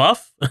Shia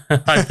LaBeouf.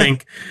 I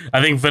think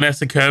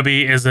Vanessa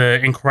Kirby is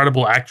an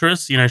incredible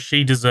actress. You know,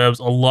 she deserves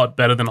a lot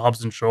better than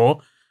Hobbs and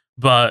Shaw.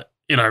 But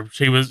you know,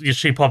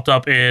 she popped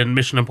up in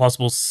Mission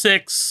Impossible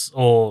 6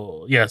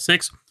 or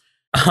 6.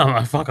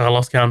 I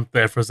lost count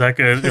there for a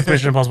second. It's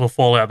Mission Impossible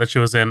Fallout that she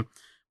was in.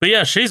 But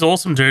yeah, she's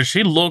awesome, dude.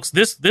 She looks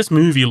this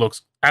movie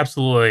looks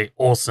absolutely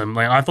awesome.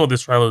 Like I thought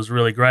this trailer was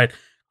really great.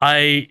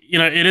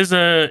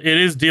 It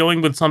is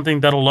dealing with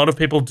something that a lot of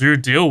people do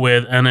deal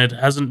with, and it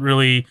doesn't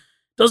really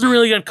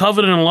get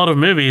covered in a lot of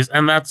movies.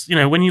 And that's, you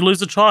know, when you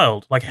lose a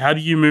child, like how do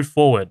you move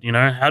forward? You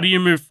know, how do you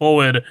move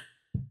forward?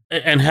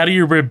 And how do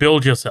you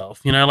rebuild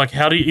yourself? You know, like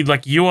how do you,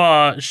 like you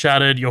are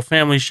shattered, your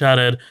family's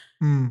shattered.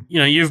 You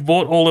know, you've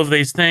bought all of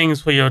these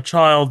things for your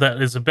child that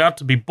is about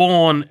to be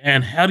born.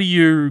 And how do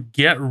you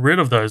get rid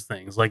of those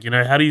things? Like, you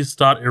know, how do you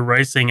start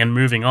erasing and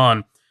moving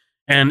on?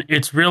 And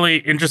it's really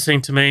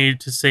interesting to me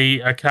to see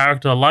a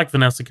character like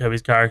Vanessa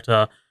Kirby's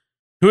character,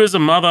 who is a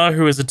mother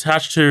who is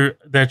attached to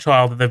their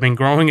child that they've been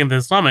growing in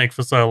their stomach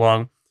for so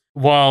long.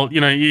 While,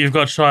 you know, you've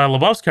got Shia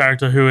LaBeouf's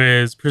character, who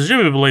is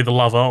presumably the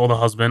lover or the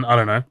husband, I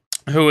don't know,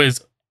 who is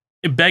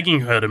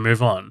begging her to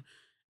move on.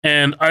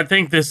 And I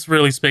think this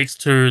really speaks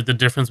to the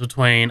difference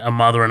between a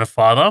mother and a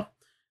father.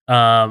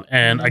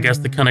 And I guess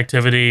the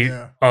connectivity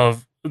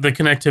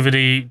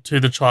to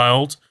the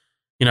child,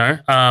 you know,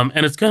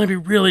 and it's going to be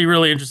really,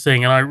 really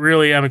interesting. And I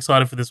really am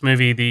excited for this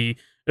movie. The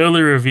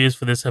early reviews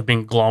for this have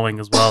been glowing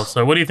as well.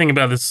 So what do you think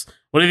about this?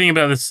 What do you think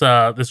about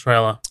this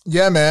trailer?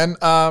 Yeah, man.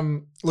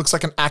 Looks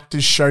like an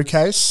actor's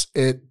showcase.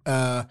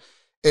 I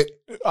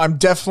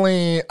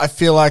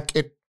feel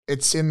like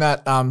it's in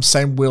that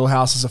same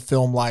wheelhouse as a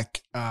film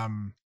like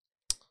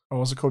what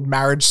was it called?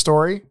 Marriage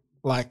Story.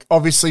 Like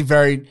obviously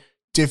very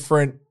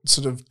different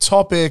sort of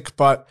topic,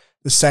 but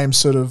the same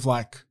sort of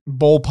like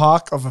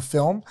ballpark of a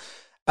film.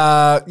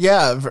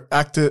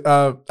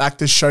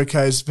 Actors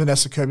showcase.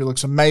 Vanessa Kirby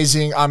looks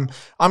amazing.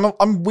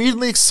 I'm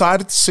weirdly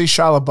excited to see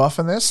Shia LaBeouf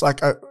in this.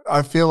 Like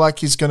I feel like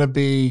he's gonna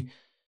be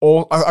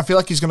I feel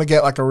like he's gonna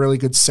get like a really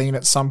good scene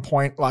at some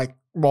point. Like,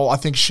 well, I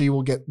think she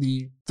will get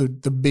the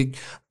big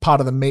part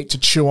of the meat to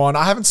chew on.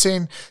 I haven't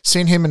seen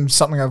him in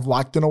something I've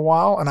liked in a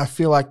while, and I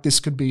feel like this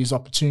could be his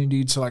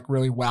opportunity to like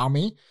really wow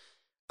me.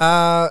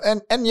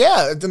 And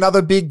yeah,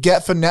 another big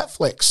get for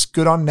Netflix.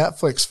 Good on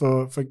Netflix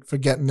for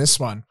getting this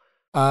one.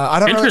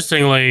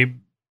 Interestingly,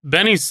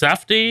 Benny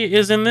Safdie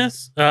is in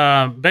this.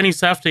 Benny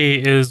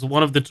Safdie is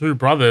one of the two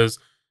brothers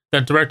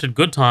that directed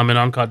Good Time and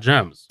Uncut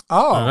Gems.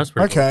 Oh, that's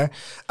pretty okay.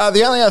 Cool.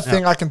 The only other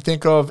thing I can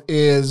think of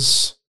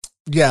is,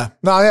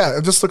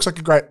 it just looks like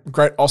a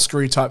great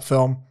Oscar-y type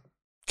film.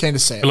 Keen to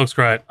see it. It looks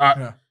great.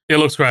 It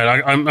looks great.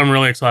 I'm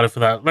really excited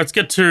for that. Let's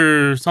get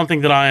to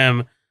something that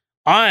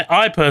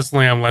I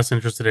personally am less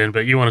interested in,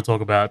 but you want to talk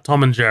about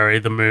Tom and Jerry,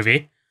 the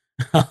movie.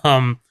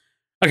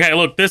 Okay,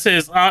 look, this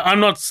is... I'm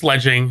not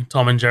sledging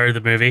Tom and Jerry, the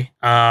movie,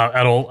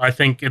 at all. I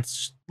think it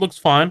looks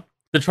fine.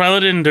 The trailer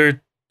didn't do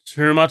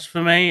too much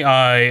for me.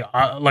 I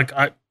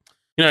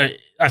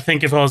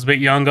think if I was a bit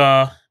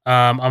younger,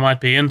 I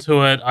might be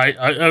into it.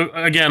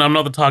 Again, I'm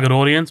not the target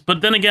audience,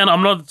 but then again,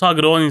 I'm not the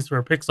target audience for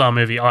a Pixar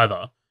movie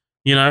either.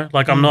 You know,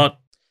 like I'm not...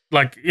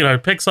 Like, you know,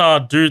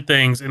 Pixar do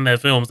things in their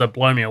films that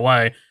blow me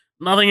away.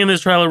 Nothing in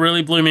this trailer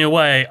really blew me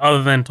away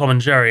other than Tom and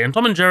Jerry. And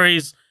Tom and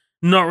Jerry's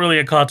not really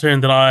a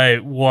cartoon that I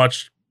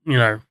watched, you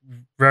know,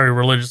 very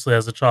religiously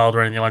as a child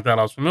or anything like that.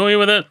 I was familiar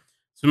with it,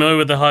 familiar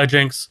with the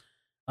hijinks.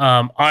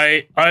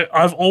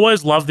 I've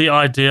always loved the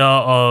idea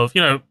of,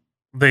 you know,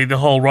 the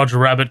whole Roger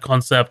Rabbit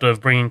concept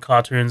of bringing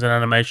cartoons and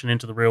animation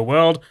into the real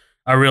world.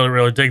 I really,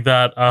 really dig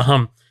that.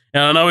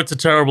 And I know it's a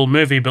terrible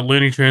movie, but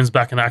Looney Tunes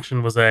Back in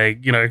Action was a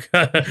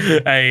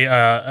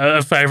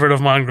favorite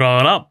of mine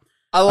growing up.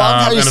 I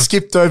love how you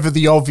skipped over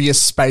the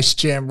obvious Space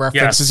Jam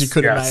references you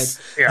could have made.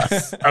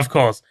 Yes, of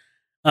course.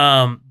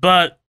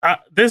 But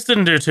this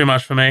didn't do too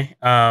much for me.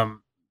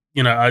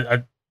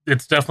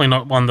 It's definitely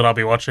not one that I'll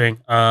be watching.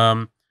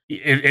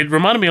 It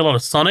reminded me a lot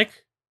of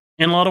Sonic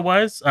in a lot of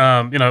ways.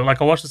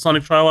 Like I watched the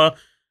Sonic trailer,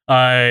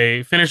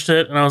 I finished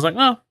it, and I was like,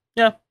 oh,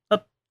 yeah,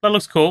 that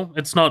looks cool.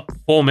 It's not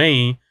for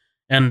me,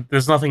 and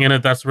there's nothing in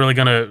it that's really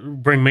going to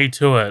bring me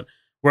to it.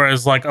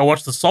 Whereas, like, I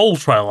watched the Soul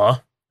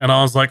trailer, and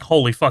I was like,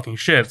 holy fucking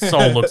shit,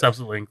 Soul looks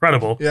absolutely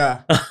incredible.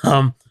 Yeah.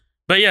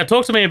 But yeah,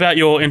 talk to me about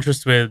your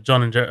interest with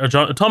Tom and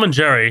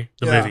Jerry,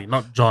 the movie,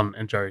 not John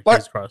and Jerry. Like,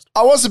 Jesus Christ.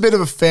 I was a bit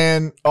of a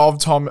fan of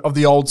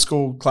the old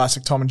school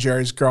classic Tom and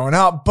Jerry's growing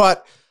up,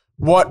 but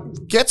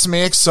what gets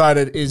me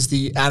excited is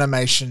the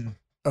animation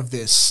of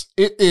this.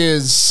 It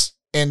is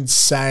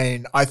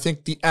insane. I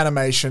think the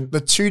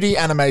 2D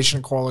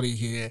animation quality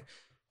here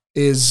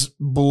is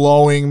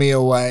blowing me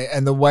away,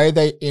 and the way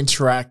they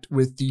interact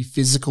with the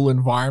physical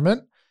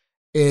environment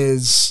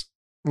is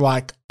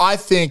like, I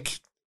think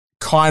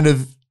kind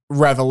of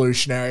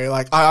revolutionary.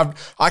 Like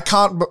I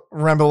can't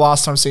remember the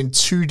last time I've seen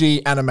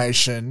 2D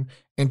animation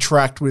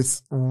interact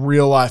with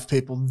real life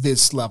people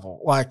this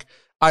level. Like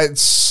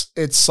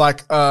it's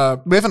like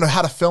we haven't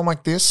had a film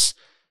like this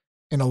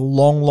in a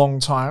long, long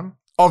time.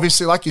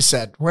 Obviously, like you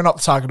said, we're not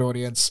the target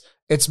audience.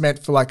 It's meant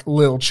for like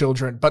little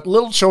children, but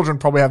little children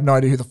probably have no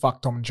idea who the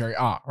fuck Tom and Jerry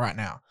are right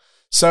now.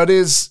 So it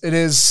is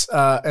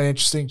an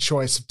interesting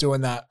choice of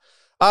doing that.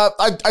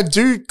 I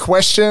do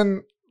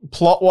question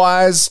plot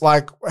wise,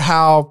 like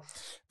how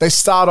they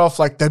start off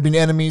like they've been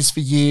enemies for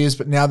years,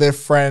 but now they're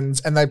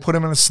friends, and they put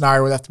them in a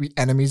scenario where they have to be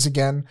enemies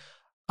again.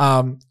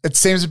 It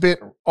seems a bit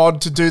odd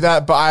to do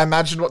that, but I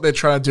imagine what they're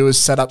trying to do is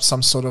set up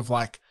some sort of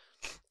like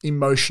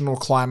emotional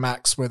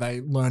climax where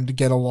they learn to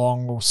get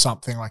along or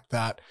something like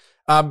that.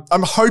 I'm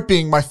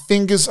hoping, my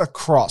fingers are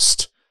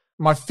crossed,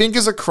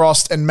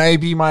 and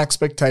maybe my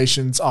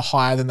expectations are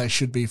higher than they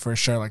should be for a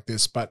show like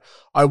this, but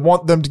I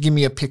want them to give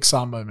me a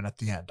Pixar moment at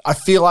the end. I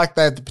feel like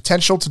they have the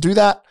potential to do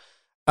that.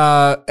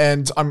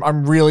 And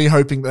I'm really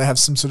hoping they have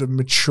some sort of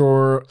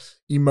mature,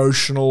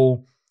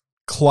 emotional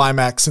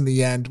climax in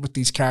the end with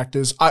these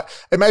characters.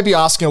 It may be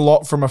asking a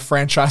lot from a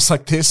franchise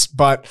like this,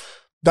 but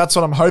that's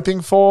what I'm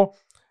hoping for.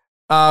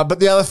 But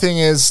the other thing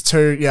is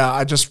too,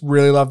 I just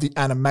really love the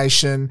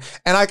animation,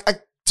 and I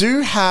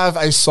do have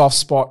a soft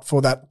spot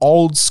for that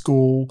old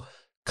school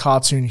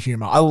cartoon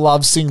humor. I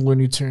love seeing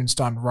Looney Tunes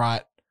done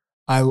right.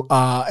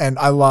 And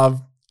I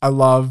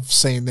love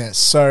seeing this.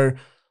 So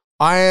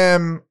I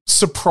am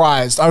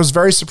surprised. I was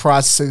very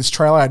surprised to see this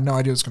trailer. I had no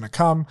idea it was going to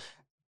come,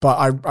 but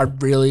I'm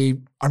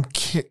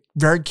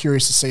very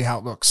curious to see how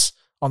it looks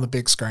on the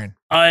big screen.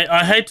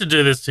 I hate to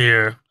do this to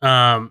you,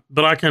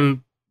 but I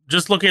can,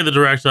 just looking at the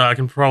director, I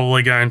can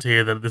probably guarantee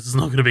you that this is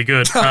not going to be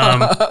good.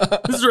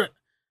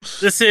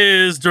 This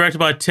is directed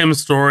by Tim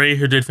Story,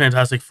 who did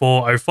Fantastic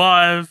Four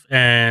 05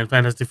 and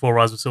Fantastic Four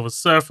Rise of Silver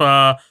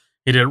Surfer.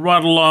 He did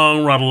Ride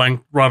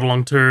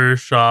Along 2,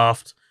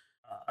 Shaft.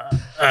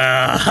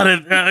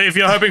 If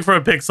you're hoping for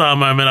a Pixar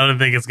moment, I don't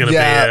think it's going to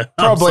be it.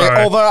 Probably.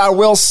 Although I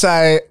will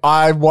say,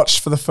 I watched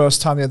for the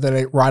first time the other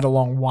day Ride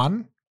Along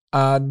 1,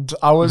 and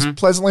I was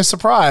pleasantly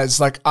surprised.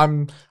 Like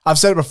I've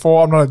said it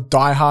before, I'm not a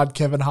diehard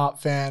Kevin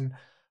Hart fan,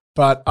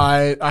 but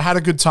I had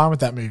a good time with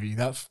that movie.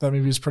 That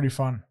movie was pretty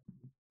fun.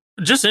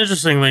 Just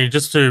interestingly,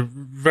 just to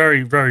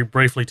very, very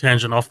briefly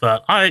tangent off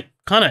that, I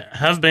kind of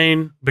have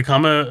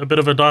become a bit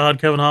of a diehard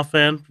Kevin Hart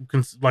fan.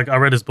 Like, I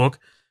read his book.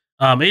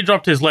 He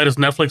dropped his latest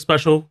Netflix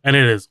special, and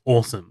it is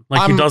awesome.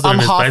 Like, he does it in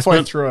his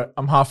basement.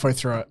 I'm halfway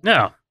through it.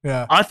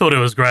 Yeah. I thought it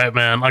was great,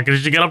 man. Like,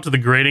 did you get up to the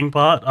greeting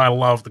part? I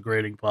love the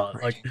greeting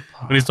part. Like,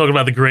 when he's talking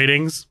about the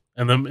greetings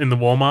and them in the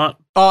Walmart.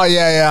 Oh,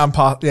 yeah.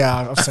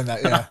 I've seen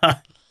that, yeah.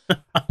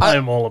 I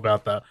am all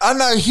about that. I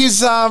know,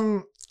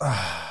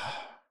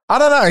 I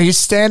don't know. His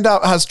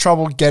stand-up has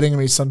trouble getting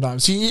me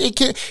sometimes. He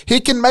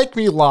can make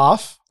me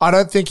laugh. I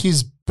don't think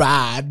he's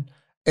bad.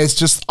 It's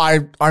just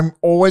I'm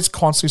always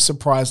constantly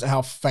surprised at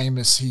how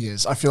famous he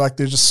is. I feel like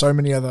there's just so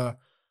many other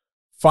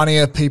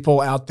funnier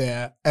people out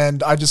there,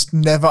 and I just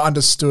never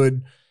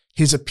understood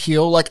his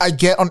appeal. Like, I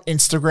get on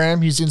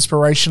Instagram he's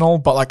inspirational,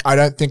 but like I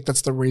don't think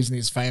that's the reason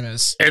he's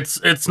famous. It's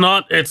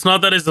not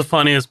that he's the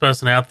funniest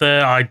person out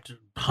there. I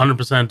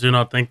 100% do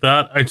not think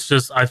that. It's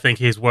just, I think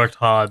he's worked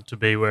hard to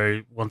be where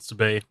he wants to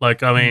be.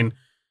 Like, I mean,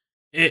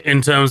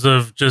 in terms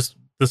of just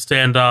the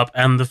stand-up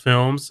and the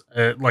films,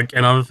 like,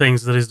 and other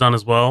things that he's done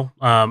as well,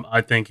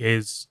 I think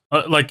he's,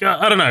 I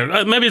don't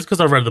know, maybe it's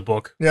because I've read the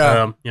book.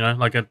 Yeah.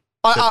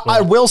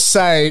 I will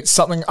say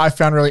something I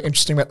found really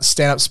interesting about the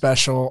stand-up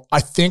special.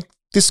 I think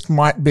this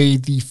might be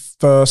the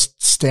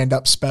first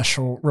stand-up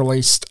special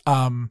released,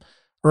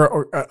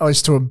 or at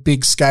least to a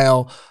big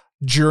scale,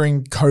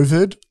 during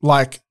COVID.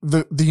 Like,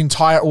 the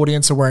entire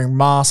audience are wearing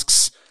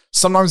masks.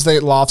 Sometimes their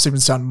laughs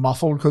even sound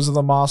muffled because of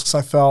the masks.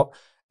 I felt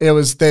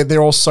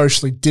they're all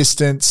socially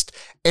distanced.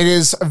 It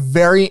is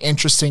very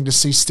interesting to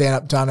see stand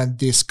up done in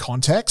this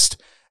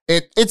context.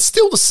 It's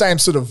still the same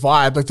sort of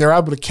vibe. Like, they're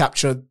able to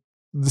capture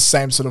the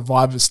same sort of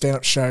vibe of a stand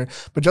up show,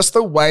 but just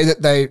the way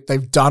that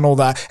they've done all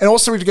that, and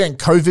also we're getting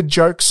COVID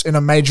jokes in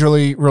a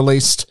majorly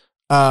released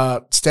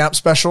stand up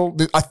special.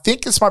 I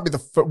think this might be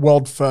the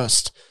world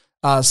first.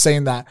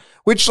 Seeing that,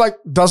 which like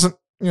doesn't,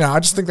 I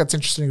just think that's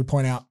interesting to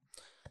point out.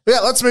 But yeah,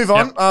 let's move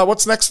on. Yep.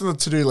 What's next on the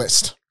to-do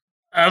list?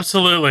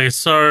 Absolutely.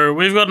 So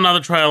we've got another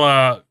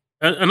trailer,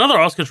 another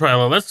Oscar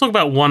trailer. Let's talk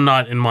about One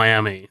Night in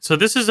Miami. So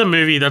this is a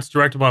movie that's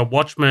directed by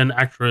Watchmen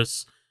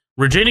actress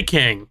Regina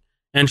King,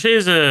 and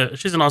she's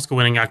an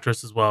Oscar-winning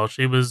actress as well.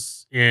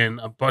 She's been in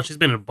a bunch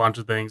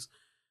of things.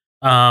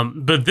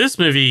 But this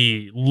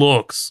movie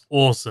looks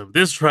awesome.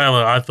 This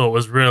trailer I thought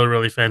was really,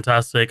 really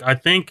fantastic. I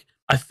think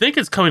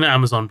it's coming to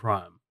Amazon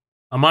Prime.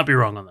 I might be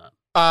wrong on that.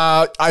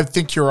 I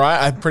think you're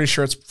right. I'm pretty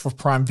sure it's for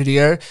Prime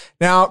Video.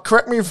 Now,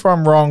 correct me if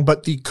I'm wrong,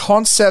 but the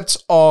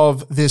concept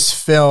of this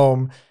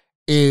film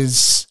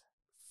is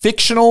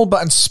fictional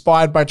but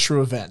inspired by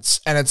true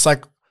events. And it's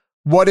like,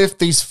 what if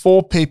these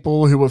four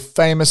people who were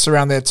famous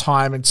around their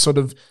time and sort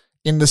of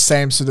in the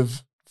same sort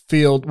of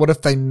field, what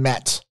if they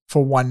met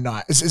for one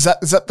night? Is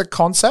that the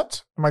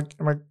concept? Am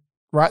I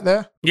right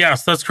there?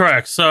 Yes, that's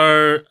correct.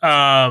 So,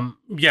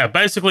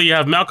 basically you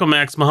have Malcolm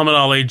X, Muhammad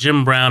Ali,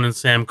 Jim Brown, and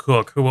Sam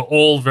Cooke, who were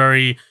all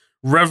very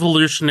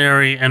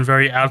revolutionary and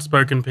very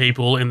outspoken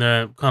people in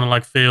their kind of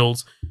like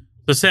fields.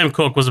 So Sam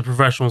Cooke was a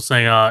professional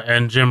singer,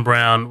 and Jim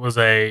Brown was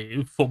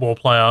a football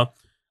player.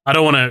 I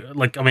don't want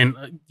to, I'm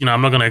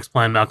not going to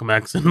explain Malcolm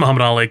X and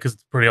Muhammad Ali because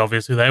it's pretty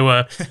obvious who they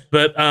were.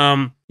 But,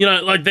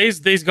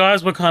 these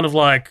guys were kind of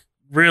like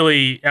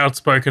really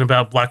outspoken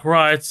about black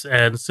rights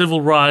and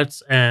civil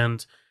rights,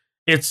 and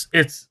it's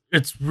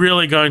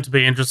really going to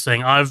be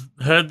interesting. I've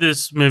heard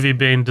this movie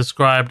being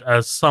described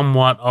as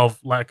somewhat of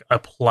like a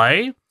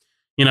play.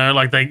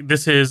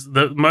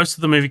 Most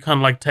of the movie kind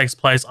of like takes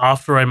place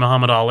after a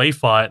Muhammad Ali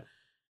fight,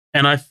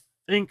 and I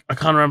think I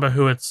can't remember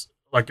who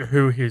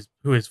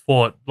he's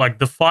fought. Like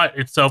the fight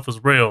itself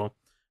is real,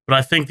 but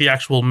I think the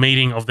actual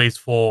meeting of these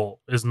four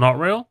is not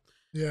real.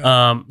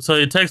 Yeah. So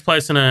it takes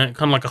place in a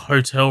kind of like a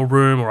hotel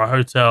room or a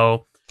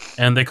hotel,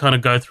 and they kind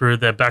of go through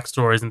their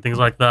backstories and things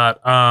like that.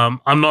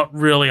 I'm not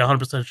really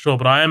 100% sure,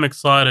 but I am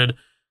excited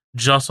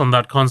just on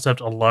that concept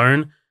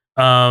alone.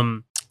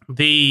 God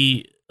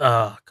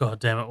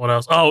damn it, what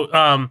else?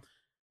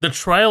 The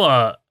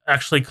trailer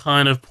actually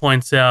kind of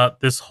points out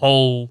this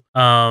whole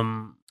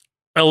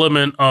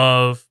element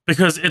of,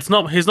 because he's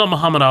not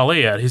Muhammad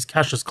Ali yet, he's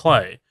Cassius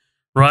Clay,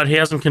 right? He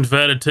hasn't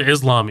converted to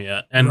Islam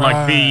yet, and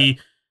Right.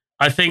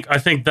 I think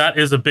that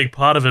is a big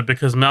part of it,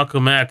 because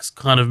Malcolm X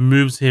kind of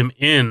moves him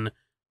in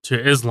to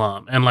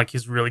Islam, and like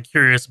he's really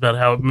curious about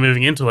how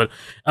moving into it,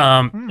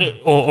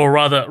 or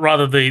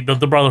rather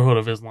the Brotherhood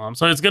of Islam.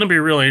 So it's going to be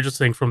really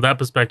interesting from that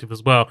perspective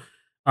as well.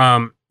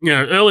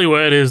 Early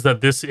word is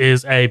that this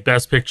is a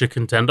Best Picture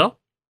contender,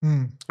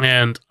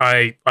 and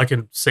I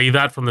can see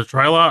that from the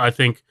trailer. I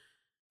think,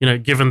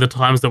 given the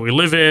times that we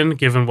live in,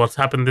 given what's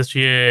happened this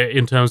year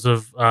in terms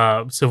of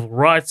civil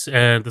rights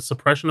and the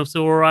suppression of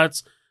civil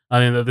rights, I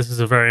think that this is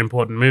a very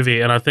important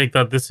movie, and I think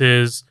that this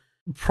is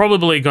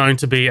probably going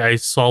to be a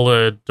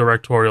solid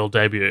directorial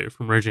debut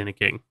from Regina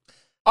King.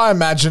 I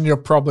imagine you're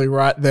probably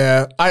right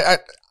there. I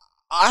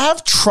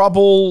have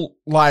trouble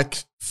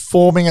like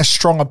forming a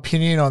strong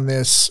opinion on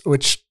this,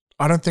 which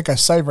I don't think I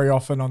say very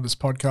often on this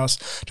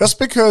podcast, just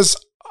because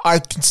I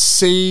can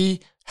see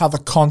how the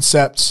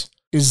concept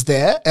is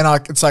there, and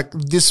it's like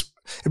this.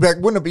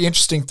 Wouldn't it be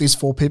interesting if these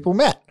four people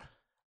met?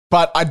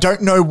 But I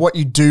don't know what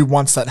you do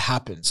once that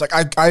happens. Like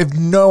I have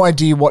no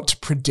idea what to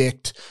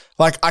predict.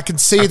 Like I can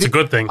see that's a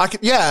good thing.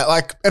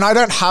 And I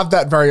don't have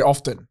that very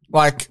often.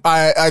 Like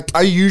I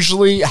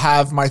usually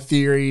have my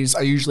theories.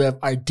 I usually have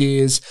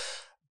ideas,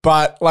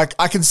 but like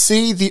I can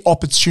see the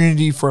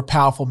opportunity for a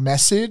powerful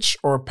message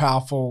or a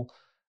powerful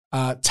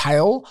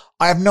tale.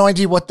 I have no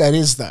idea what that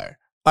is though.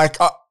 Like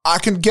I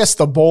can guess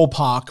the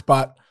ballpark,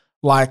 but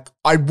like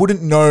I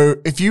wouldn't know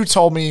if you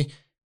told me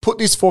put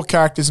these four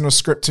characters in a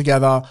script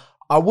together.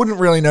 I wouldn't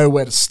really know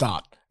where to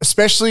start,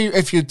 especially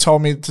if you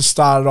told me to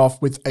start it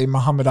off with a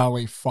Muhammad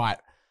Ali fight.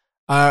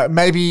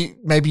 Maybe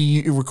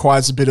it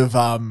requires a bit of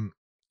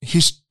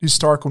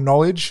historical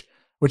knowledge,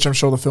 which I'm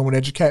sure the film would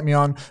educate me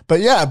on. But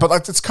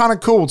like it's kind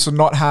of cool to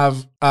not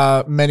have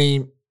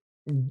many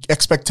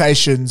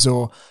expectations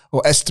or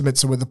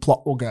estimates of where the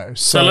plot will go.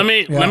 So let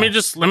me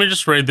just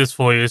read this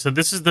for you. So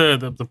this is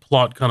the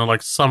plot kind of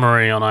like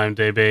summary on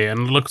IMDb,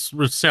 and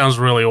it sounds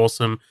really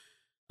awesome.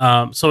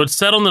 So it's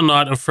set on the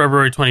night of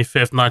February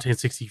 25th,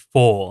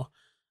 1964.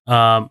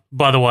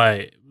 By the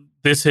way,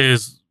 this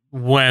is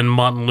when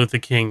Martin Luther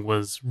King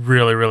was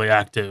really, really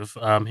active.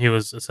 He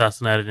was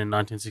assassinated in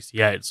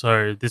 1968.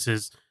 So this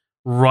is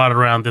right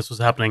around this was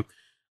happening.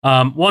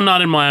 One night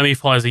in Miami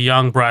follows a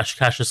young, brash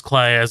Cassius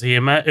Clay as he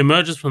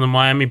emerges from the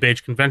Miami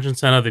Beach Convention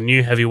Center, the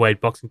new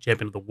heavyweight boxing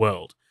champion of the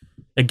world.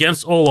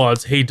 Against all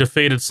odds, he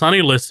defeated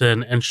Sonny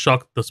Liston and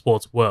shocked the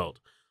sports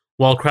world.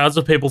 While crowds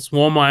of people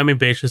swarm Miami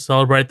Beach to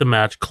celebrate the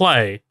match,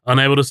 Clay,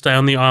 unable to stay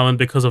on the island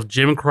because of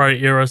Jim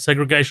Crow-era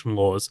segregation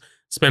laws,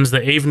 spends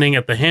the evening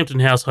at the Hampton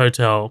House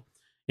Hotel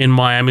in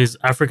Miami's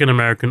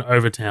African-American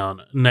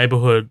Overtown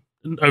neighborhood,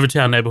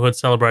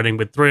 celebrating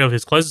with three of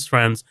his closest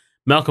friends,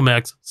 Malcolm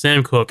X,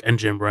 Sam Cooke, and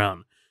Jim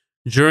Brown.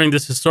 During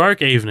this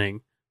historic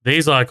evening,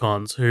 these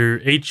icons, who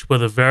each were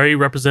the very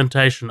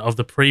representation of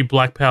the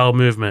pre-Black Power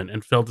movement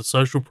and felt the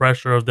social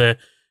pressure of their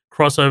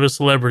crossover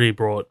celebrity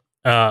brought,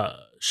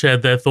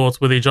 shared their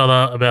thoughts with each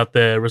other about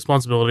their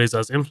responsibilities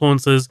as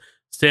influencers,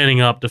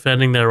 standing up,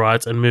 defending their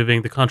rights, and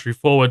moving the country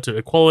forward to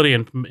equality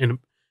and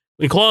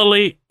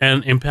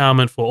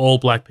empowerment for all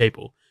black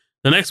people.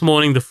 The next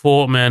morning, the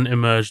four men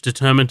emerged,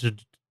 determined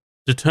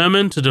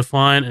to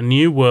define a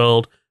new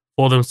world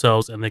for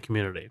themselves and their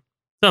community.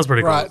 Sounds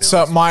pretty cool. Right,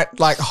 so it might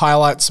like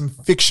highlight some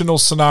fictional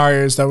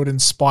scenarios that would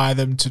inspire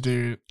them to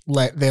do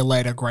their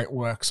later great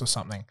works or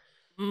something.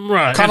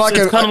 Right, kind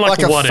of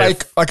like a what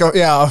fake, if.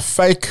 a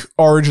fake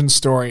origin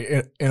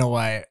story in a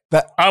way.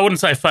 That I wouldn't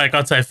say fake;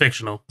 I'd say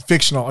fictional.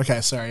 Fictional.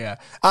 Okay, sorry. Yeah,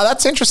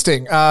 that's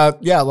interesting. A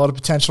lot of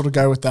potential to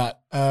go with that.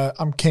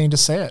 I'm keen to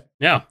see it.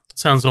 Yeah,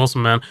 sounds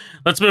awesome, man.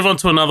 Let's move on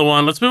to another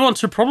one. Let's move on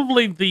to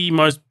probably the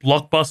most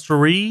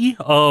blockbustery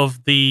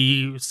of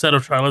the set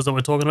of trailers that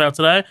we're talking about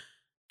today.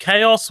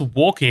 Chaos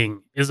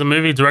Walking is a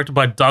movie directed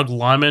by Doug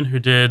Liman, who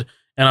did,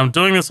 and I'm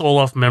doing this all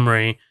off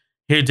memory,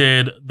 he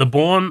did The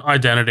Bourne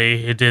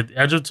Identity, he did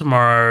Edge of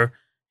Tomorrow,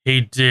 he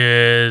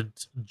did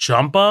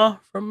Jumper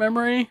from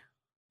memory.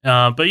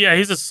 But yeah,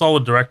 he's a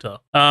solid director.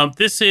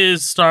 This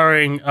is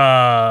starring,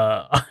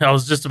 I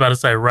was just about to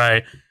say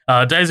Ray,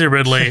 Daisy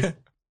Ridley,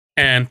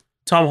 and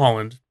Tom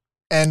Holland.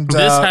 And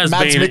this has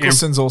Mads been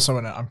Mikkelsen's also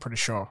in it, I'm pretty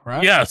sure,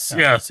 right? Yes,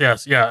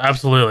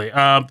 absolutely.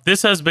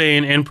 This has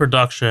been in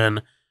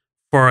production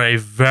for a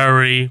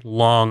very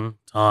long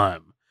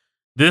time.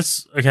 In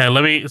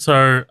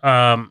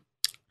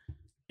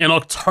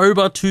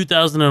October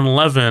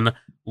 2011,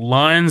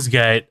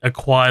 Lionsgate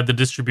acquired the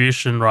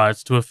distribution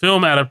rights to a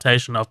film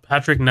adaptation of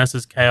Patrick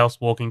Ness's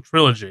Chaos Walking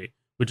trilogy,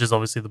 which is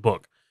obviously the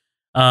book.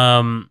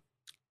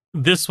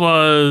 This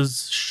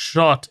was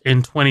shot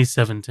in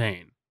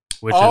 2017.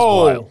 Which is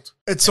wild.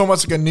 It's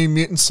almost like a New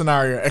Mutant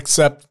scenario,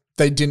 except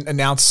they didn't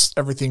announce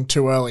everything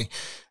too early.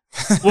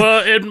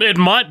 Well, it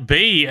might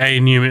be a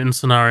New Mutant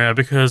scenario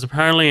because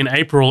apparently in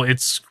April it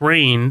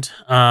screened,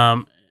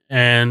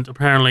 and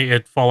apparently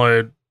it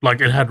followed, like,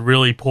 it had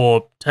really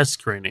poor test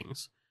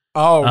screenings.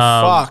 Oh,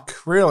 fuck.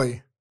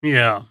 Really?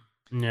 Yeah.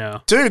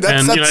 Dude,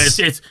 that's...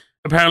 it's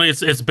apparently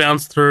it's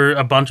bounced through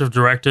a bunch of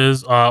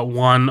directors,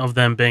 one of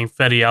them being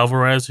Fede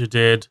Alvarez, who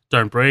did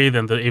Don't Breathe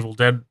and the Evil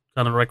Dead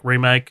kind of like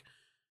remake.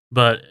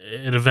 But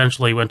it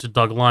eventually went to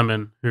Doug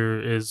Liman, who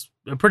is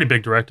a pretty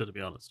big director, to be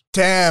honest.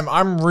 Damn,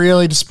 I'm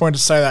really disappointed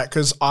to say that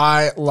because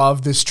I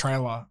love this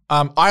trailer.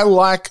 I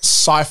like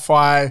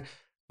sci-fi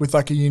with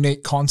like a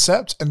unique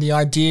concept, and the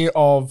idea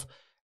of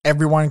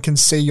everyone can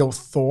see your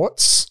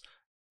thoughts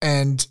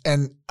and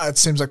it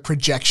seems like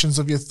projections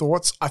of your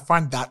thoughts. I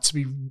find that to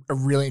be a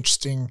really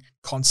interesting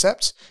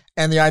concept.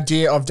 And the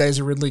idea of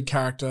Daisy Ridley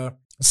character,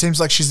 it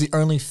seems like she's the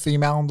only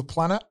female on the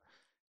planet.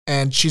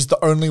 And she's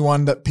the only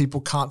one that people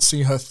can't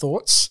see her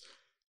thoughts.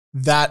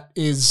 That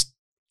is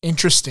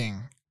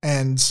interesting.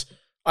 And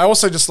I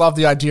also just love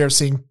the idea of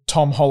seeing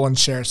Tom Holland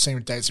share a scene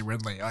with Daisy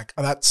Ridley. Like,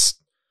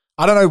 that's,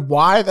 I don't know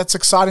why that's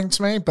exciting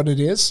to me, but it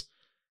is.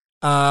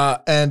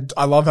 And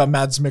I love how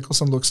Mads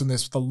Mikkelsen looks in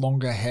this with the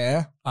longer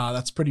hair.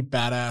 That's pretty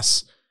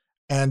badass.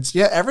 And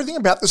yeah, everything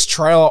about this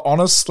trailer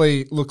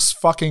honestly looks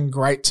fucking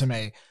great to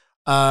me.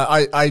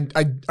 I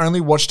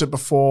only watched it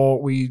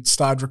before we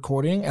started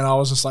recording, and I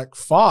was just like,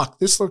 fuck,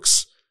 this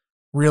looks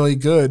really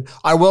good.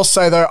 I will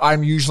say, though,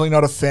 I'm usually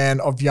not a fan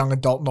of young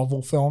adult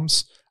novel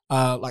films,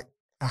 like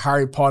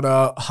Harry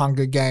Potter,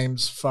 Hunger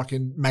Games,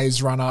 fucking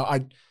Maze Runner.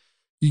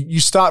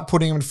 You start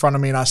putting them in front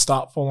of me and I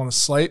start falling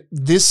asleep.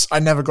 This I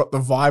never got the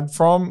vibe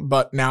from,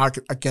 but now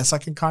I guess I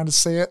can kind of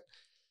see it.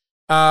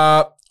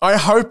 I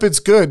hope it's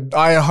good.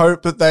 I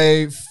hope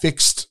they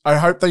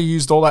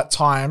used all that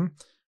time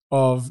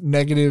of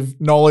negative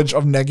knowledge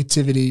of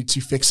negativity to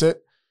fix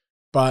it,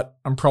 but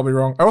I'm probably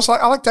wrong. I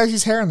like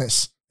Daisy's hair in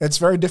this. It's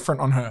very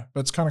different on her, but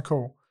it's kind of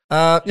cool.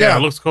 Yeah,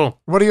 it looks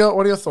cool. What are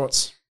your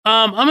thoughts?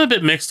 I'm a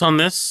bit mixed on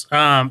this.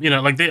 I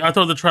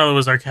thought the trailer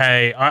was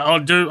okay.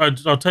 I'll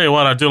tell you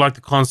what, I do like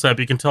the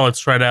concept. You can tell it's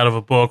straight out of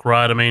a book,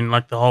 right? I mean,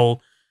 like the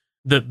whole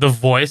the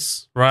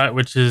voice, right,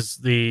 which is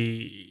them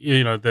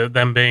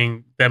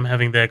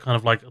having their kind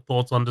of like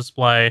thoughts on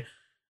display.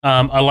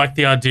 I like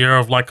the idea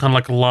of like kind of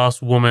like a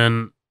last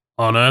woman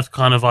on Earth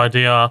kind of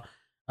idea.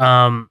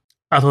 I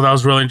thought that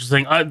was really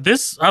interesting. I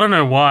don't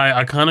know why,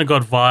 I kind of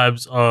got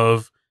vibes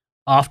of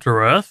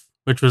After Earth,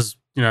 which was,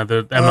 the M.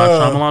 Night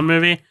Shyamalan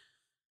movie.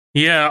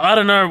 Yeah, I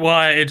don't know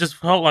why, it just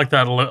felt like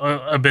that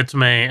a bit to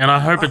me, and I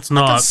hope it's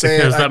not,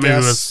 because that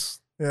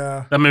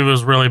movie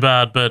was really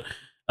bad. But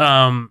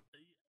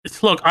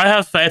look, I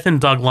have faith in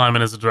Doug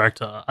Liman as a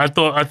director.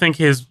 I think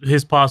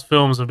his past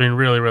films have been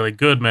really, really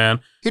good,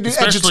 man. He did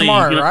Edge of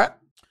Tomorrow, right?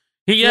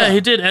 He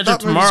did Edge of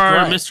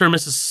Tomorrow, Mr. and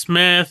Mrs.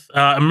 Smith.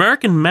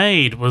 American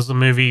Made was the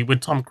movie with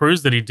Tom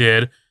Cruise that he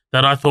did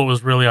that I thought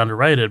was really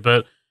underrated.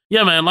 But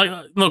yeah, man, like,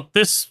 look,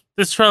 this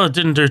trailer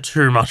didn't do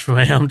too much for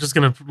me. I'm just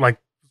gonna like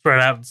straight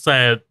out and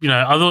say it.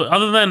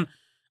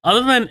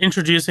 Other than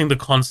introducing the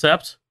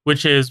concept,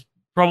 which is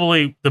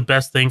probably the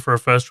best thing for a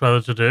first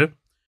trailer to do,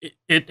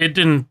 it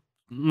didn't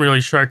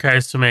really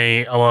showcase to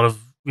me a lot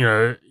of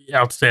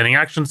outstanding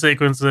action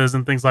sequences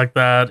and things like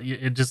that.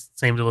 It just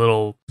seemed a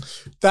little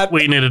that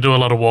we need to do a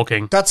lot of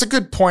walking. That's a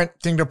good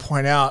thing to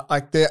point out.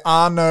 Like, there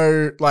are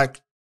no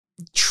like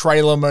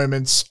trailer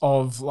moments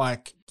of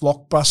like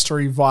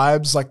blockbustery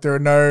vibes. Like,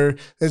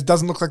 it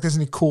doesn't look like there's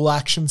any cool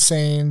action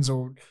scenes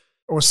or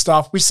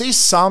stuff. We see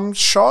some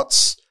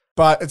shots,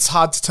 but it's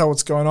hard to tell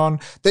what's going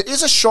on. There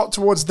is a shot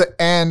towards the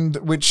end,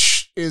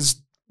 which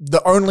is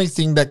the only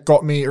thing that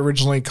got me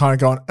originally kind of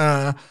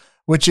going,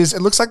 which is,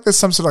 it looks like there's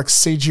some sort of like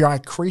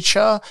CGI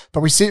creature,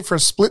 but we see it for a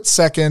split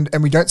second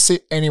and we don't see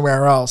it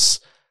anywhere else.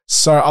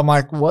 So I'm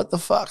like, what the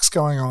fuck's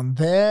going on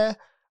there?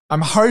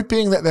 I'm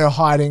hoping that they're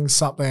hiding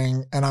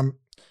something, and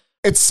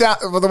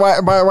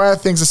the way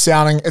things are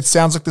sounding, it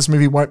sounds like this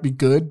movie won't be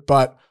good,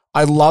 but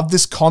I love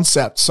this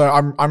concept. So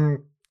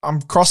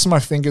I'm crossing my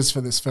fingers for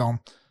this film.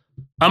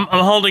 I'm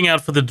holding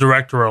out for the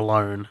director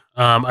alone.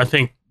 I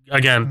think,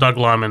 again, Doug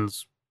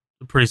Liman's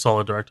a pretty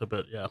solid director.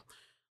 But yeah,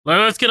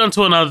 let's get on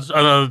to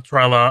another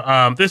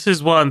trailer. This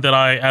is one that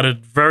I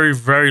added very,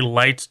 very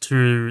late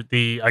to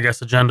the, I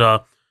guess,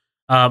 agenda.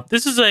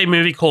 This is a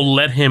movie called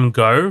Let Him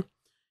Go.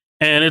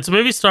 And it's a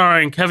movie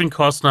starring Kevin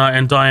Costner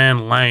and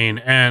Diane Lane.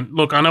 And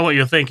look, I know what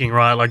you're thinking,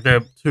 right? Like,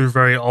 they're two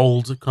very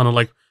old, kind of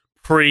like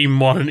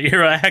pre-modern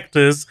era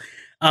actors.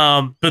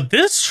 But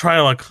this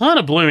trailer kind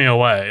of blew me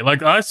away.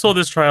 Like, I saw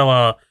this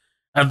trailer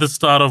at the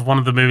start of one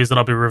of the movies that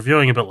I'll be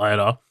reviewing a bit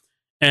later.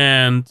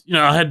 And, you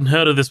know, I hadn't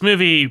heard of this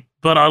movie,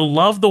 but I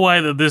love the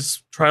way that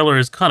this trailer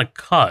is kind of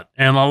cut.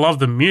 And I love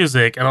the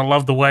music, and I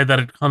love the way that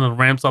it kind of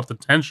ramps up the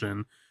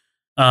tension.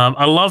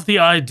 I love the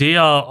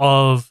idea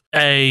of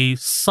a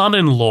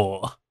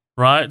son-in-law,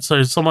 right?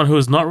 So someone who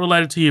is not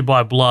related to you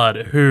by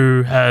blood,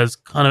 who has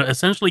kind of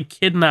essentially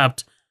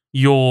kidnapped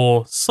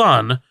your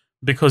son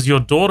because your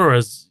daughter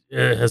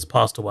has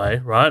passed away,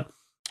 right?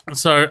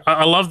 So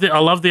I love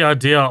the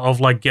idea of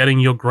like getting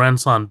your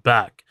grandson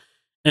back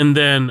and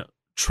then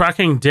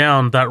tracking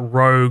down that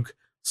rogue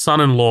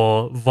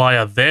son-in-law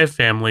via their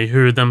family,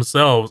 who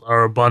themselves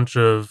are a bunch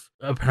of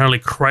apparently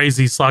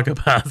crazy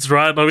psychopaths,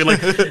 right? I mean, like,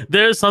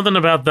 there's something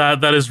about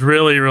that is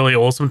really, really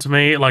awesome to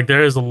me. Like,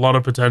 there is a lot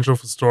of potential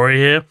for story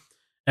here,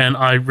 and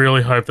I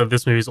really hope that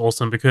this movie is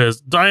awesome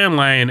because Diane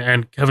Lane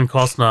and Kevin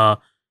Costner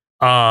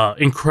are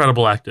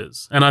incredible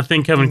actors, and I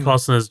think Kevin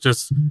Costner is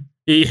just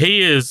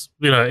he is,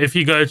 you know, if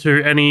you go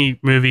to any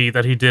movie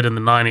that he did in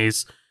the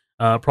 90s,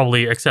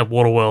 probably except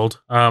Waterworld,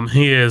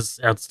 he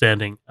is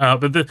outstanding.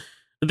 But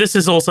this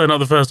is also not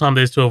the first time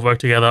these two have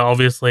worked together.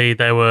 Obviously,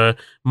 they were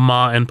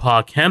Ma and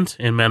Pa Kent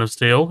in Man of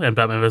Steel and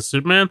Batman vs.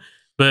 Superman.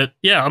 But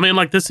yeah, I mean,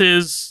 like, this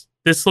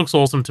looks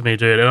awesome to me,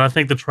 dude. And I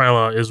think the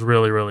trailer is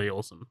really, really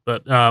awesome.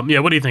 But yeah,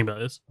 what do you think about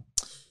this?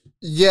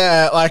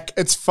 Yeah, like,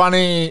 it's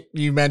funny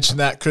you mentioned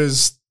that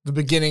because the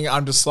beginning,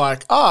 I'm just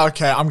like, oh,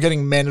 okay, I'm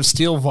getting Man of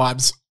Steel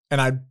vibes, and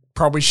I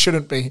probably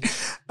shouldn't be.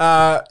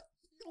 I'm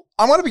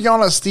going to be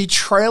honest, the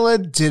trailer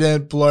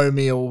didn't blow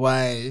me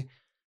away.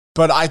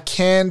 But I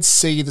can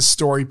see the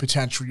story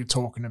potential you're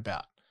talking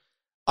about.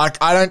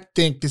 Like, I don't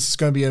think this is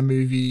going to be a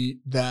movie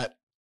that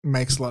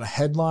makes a lot of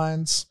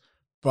headlines,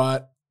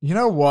 but you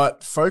know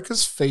what?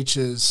 Focus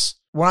Features,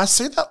 when I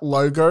see that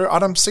logo,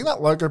 I'm seeing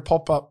that logo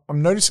pop up.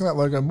 I'm noticing that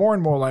logo more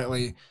and more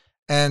lately,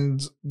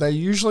 and they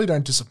usually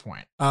don't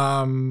disappoint.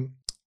 I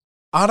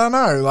don't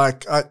know.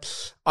 Like,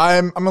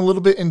 I'm a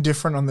little bit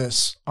indifferent on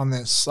this.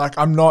 Like,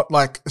 I'm not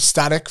like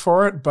ecstatic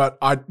for it, but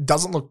it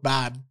doesn't look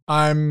bad.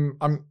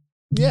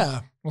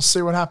 Yeah. We'll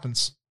see what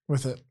happens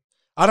with it.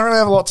 I don't really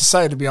have a lot to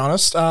say, to be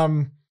honest.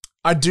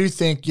 I do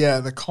think, yeah,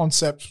 the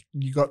concept,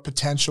 you got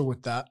potential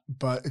with that,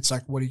 but it's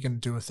like, what are you going to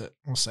do with it?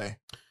 We'll see.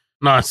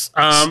 Nice.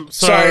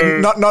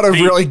 So not a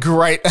really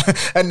great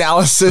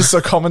analysis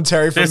or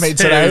commentary from me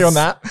today on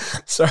that.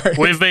 Sorry.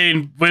 We've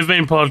been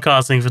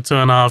podcasting for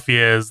 2.5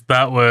 years.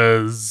 That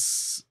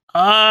was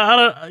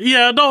not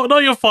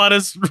your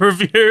finest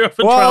review of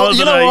a trailer.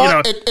 You know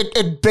what?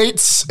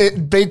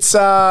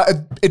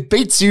 It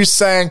beats you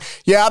saying,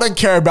 yeah, I don't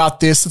care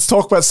about this. Let's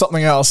talk about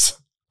something else.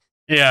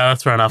 Yeah,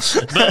 that's fair enough.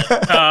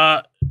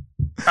 But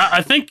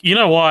I think, you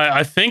know why?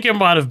 I think it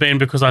might have been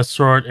because I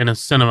saw it in a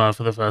cinema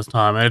for the first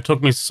time, and it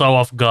took me so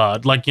off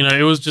guard. Like, you know,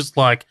 it was just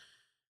like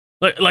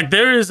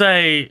there's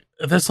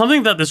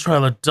something that this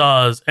trailer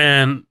does,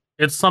 and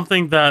it's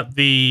something that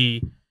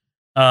the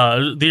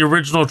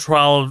original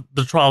trial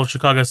of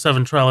Chicago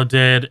 7 trailer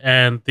did,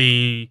 and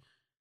the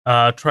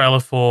trailer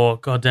for,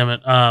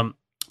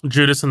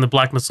 Judas and the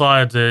Black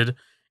Messiah did.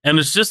 And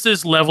it's just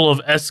this level of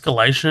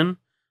escalation.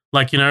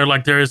 Like, you know,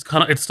 like there is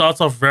it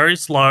starts off very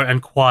slow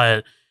and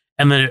quiet,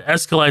 and then it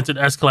escalates and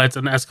escalates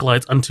and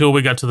escalates until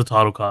we get to the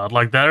title card.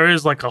 Like, there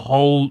is like a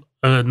whole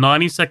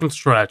 90-second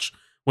stretch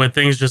where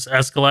things just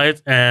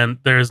escalate, and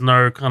there is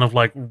no kind of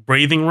like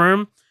breathing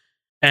room.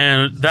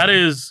 And that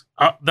is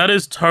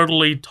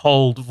totally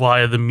told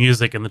via the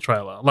music in the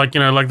trailer. Like,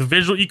 you know, like the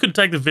visual, you could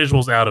take the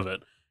visuals out of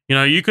it. You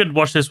know, you could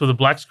watch this with a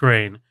black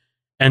screen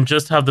and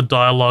just have the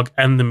dialogue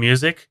and the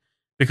music,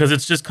 because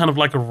it's just kind of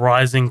like a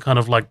rising kind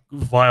of like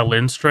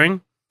violin string.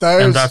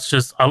 And that's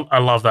just, I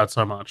love that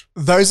so much.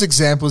 Those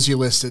examples you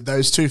listed,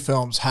 those two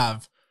films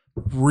have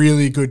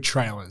really good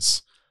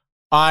trailers.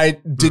 I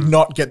did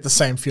not get the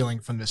same feeling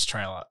from this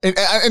trailer. And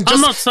just,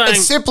 I'm not saying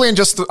it's simply in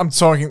just I'm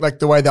talking like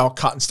the way they'll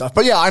cut and stuff.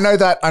 But yeah, I know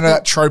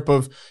that trope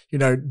of, you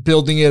know,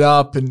 building it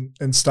up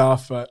and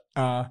stuff. But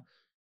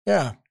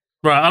yeah,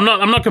 right. I'm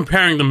not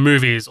comparing the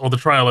movies or the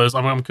trailers.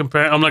 I'm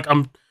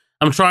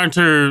trying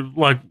to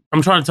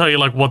tell you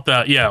like what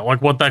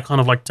that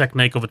kind of like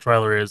technique of a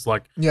trailer is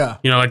like. Yeah,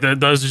 you know, like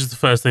those are just the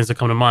first things that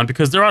come to mind,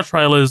 because there are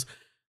trailers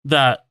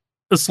that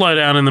slow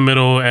down in the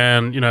middle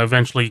and, you know,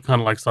 eventually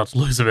kind of like start to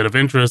lose a bit of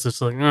interest.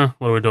 It's like,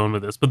 what are we doing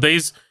with this? But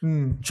these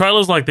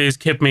trailers like these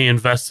kept me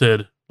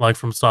invested like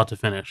from start to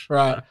finish.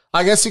 Right.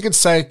 I guess you could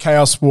say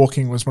Chaos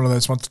Walking was one of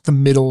those ones. The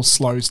middle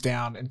slows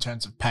down in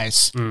terms of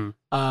pace.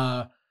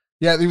 Yeah,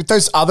 with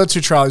those other two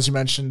trailers you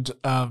mentioned,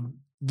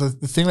 the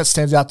thing that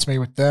stands out to me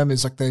with them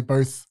is like they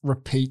both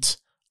repeat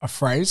a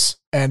phrase.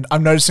 And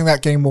I'm noticing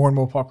that getting more and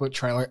more popular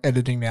trailer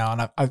editing now,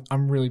 and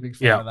I'm really big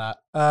fan of that.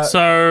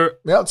 So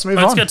let's move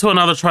on. Let's get to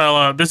another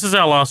trailer. This is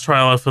our last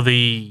trailer for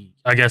the,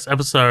 I guess,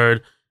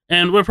 episode,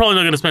 and we're probably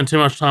not going to spend too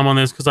much time on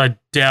this because I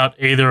doubt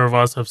either of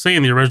us have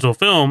seen the original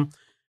film.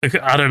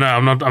 I don't know.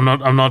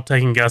 I'm not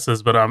taking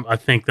guesses, but I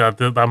think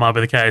that might be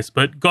the case.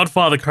 But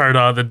Godfather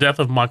Coda: The Death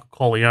of Michael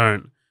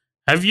Corleone.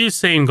 Have you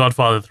seen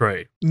Godfather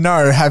 3?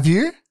 No, have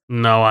you?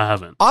 No, I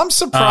haven't. I'm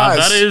surprised.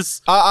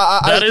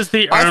 That is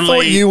the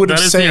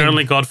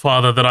only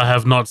Godfather that I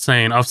have not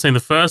seen. I've seen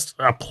the first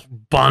a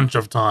bunch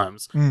of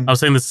times. I've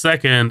seen the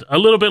second a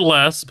little bit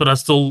less, but I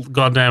still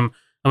goddamn.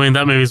 I mean,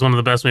 that movie is one of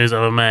the best movies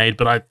ever made.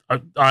 But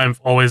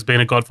I've always been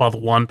a Godfather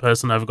 1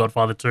 person over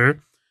Godfather 2.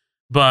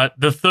 But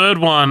the third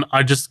one,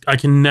 I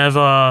can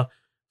never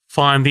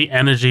find the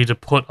energy to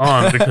put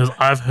on because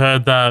I've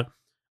heard that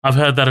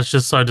it's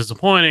just so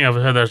disappointing. I've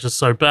heard that it's just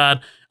so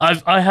bad.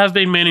 I have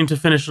been meaning to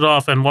finish it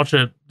off and watch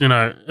it,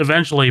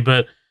 eventually.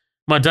 But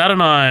my dad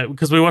and I,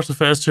 because we watched the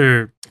first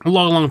two a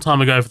long, long time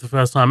ago for the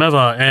first time ever,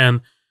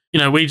 and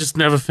we just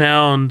never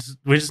found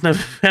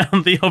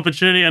the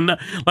opportunity.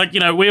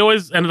 And we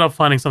always ended up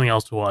finding something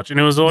else to watch, and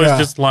it was always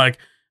just like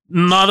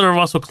neither of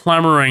us were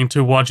clamoring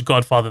to watch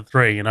Godfather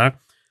 3.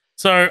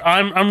 So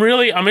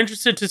I'm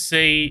interested to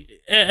see,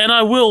 and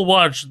I will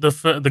watch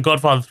the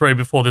Godfather 3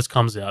 before this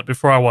comes out,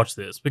 before I watch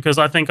this, because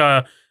I think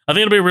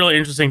it'll be really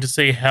interesting to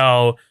see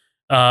how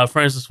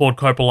Francis Ford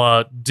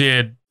Coppola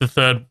did the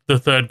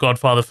third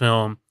Godfather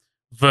film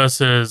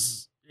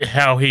versus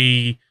how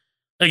he,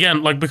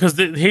 again, because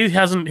he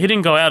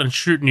didn't go out and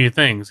shoot new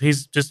things.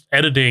 He's just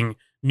editing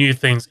new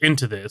things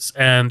into this,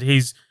 and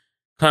he's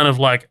kind of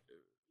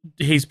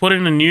he's put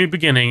in a new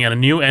beginning and a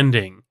new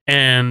ending,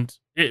 and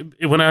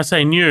when I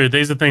say new,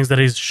 these are things that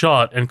he's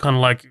shot and kind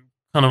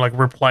of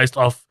replaced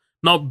off,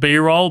 not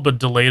B-roll but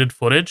deleted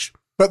footage.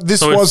 But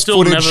this was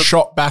footage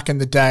shot back in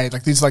the day,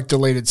 these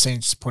deleted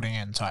scenes putting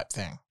in type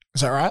thing.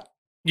 Is that right?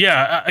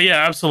 Yeah,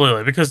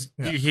 absolutely. Because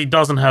he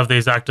doesn't have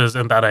these actors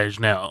in that age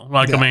now.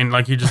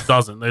 He just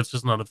doesn't. It's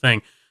just not a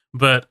thing.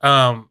 But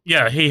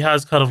he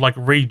has kind of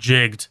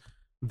rejigged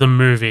the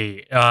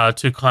movie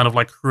to kind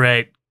of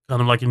create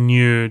kind of a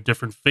new,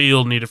 different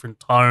feel, new, different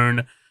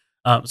tone.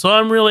 So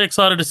I'm really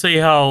excited to see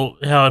how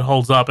it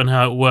holds up and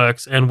how it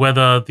works, and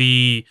whether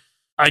the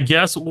kind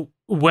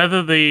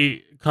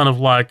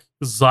of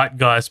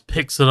zeitgeist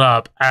picks it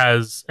up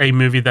as a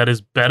movie that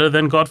is better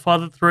than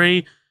Godfather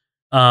 3.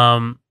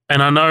 And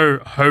I know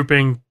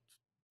hoping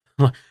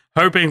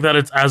that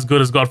it's as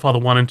good as Godfather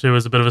 1 and 2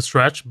 is a bit of a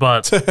stretch,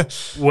 but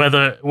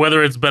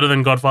whether it's better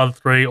than Godfather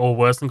 3 or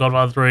worse than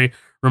Godfather 3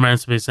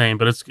 remains to be seen.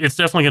 But it's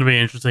definitely going to be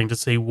interesting to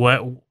see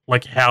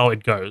how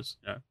it goes.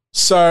 Yeah.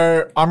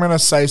 So I'm going to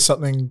say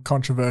something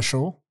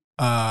controversial.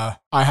 I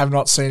have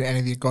not seen any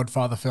of the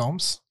Godfather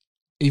films,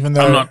 even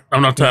though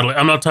I'm not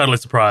totally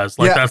surprised.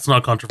 That's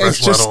not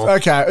controversial at all.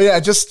 Okay. Yeah.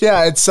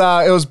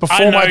 It was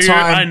before my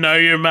time. I know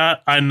you,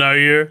 Matt. I know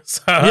you.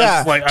 So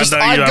yeah. I know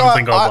you haven't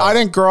seen Godfather. I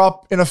didn't grow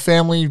up in a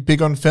family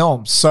big on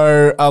films.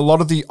 So a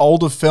lot of the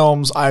older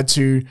films I had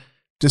to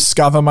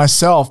discover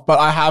myself, but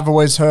I have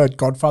always heard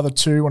Godfather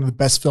 2, one of the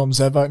best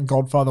films ever, and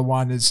Godfather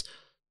 1 is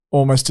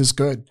almost as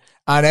good.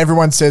 And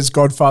everyone says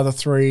Godfather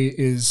 3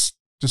 is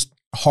just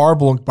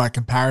horrible by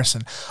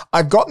comparison.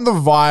 I've gotten the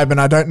vibe,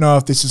 and I don't know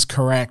if this is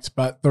correct,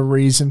 but the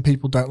reason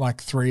people don't like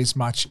 3 as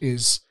much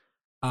is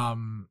I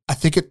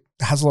think it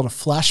has a lot of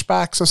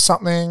flashbacks or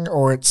something,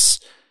 or it's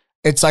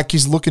like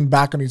he's looking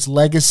back on his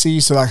legacy,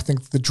 so I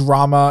think the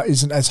drama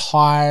isn't as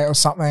high or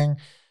something.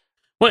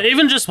 Well,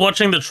 even just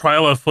watching the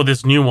trailer for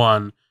this new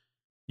one,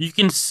 you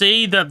can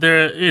see that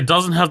it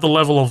doesn't have the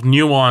level of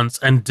nuance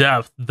and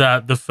depth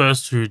that the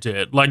first two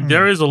did.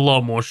 There is a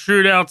lot more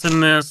shootouts in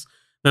this.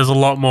 There's a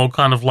lot more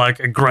kind of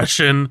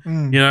aggression.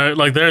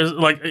 There's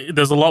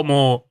a lot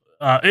more.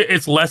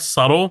 It's less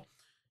subtle.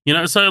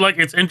 So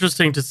it's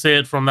interesting to see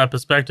it from that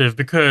perspective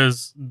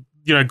because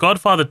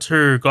Godfather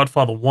 2,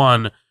 Godfather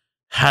 1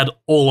 had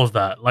all of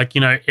that.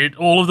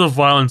 All of the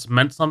violence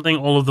meant something.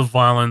 All of the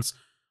violence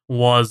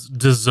was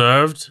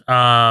deserved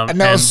and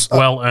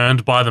well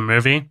earned by the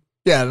movie.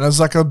 Yeah, and there's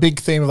a big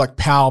theme of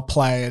power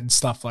play and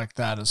stuff like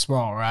that as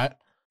well, right?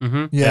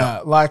 Mm-hmm.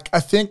 Yeah, I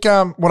think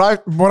what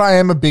I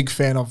am a big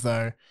fan of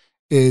though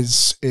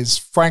is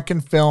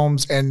Franken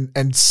films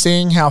and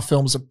seeing how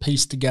films are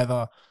pieced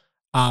together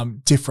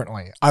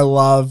differently. I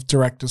love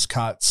director's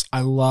cuts.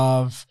 I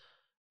love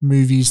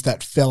movies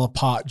that fell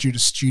apart due to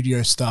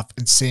studio stuff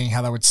and seeing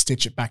how they would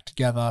stitch it back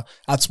together.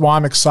 That's why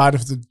I'm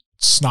excited for the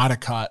Snyder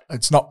cut.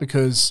 It's not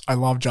because I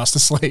love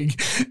Justice League.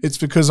 It's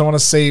because I want to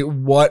see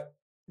what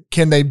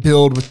can they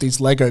build with these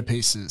Lego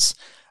pieces.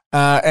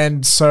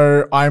 And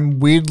so I'm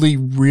weirdly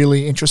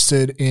really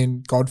interested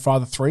in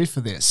Godfather 3 for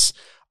this.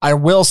 I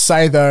will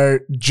say though,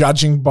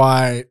 judging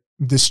by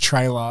this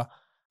trailer,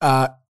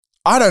 I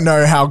don't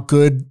know how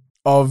good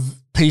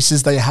of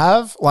pieces they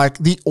have.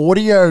 The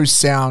audio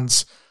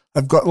sounds,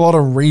 they've got a lot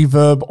of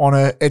reverb on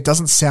it. It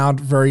doesn't sound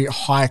very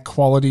high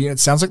quality. It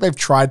sounds like they've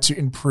tried to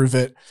improve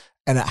it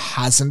and it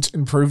hasn't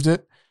improved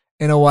it.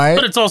 in a way.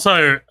 But it's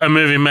also a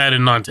movie made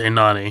in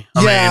 1990. I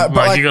mean,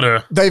 but you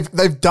gotta.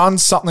 They've done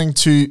something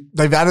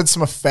they've added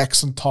some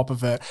effects on top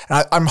of it.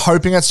 And I'm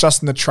hoping it's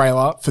just in the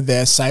trailer for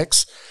their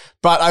sakes.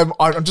 But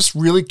I'm just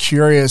really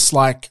curious.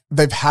 Like,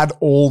 they've had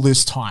all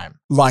this time.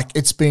 Like,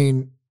 it's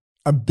been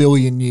a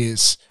billion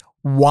years.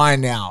 Why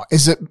now?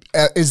 Is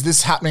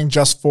this happening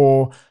just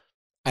for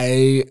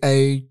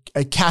a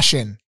cash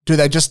in? Did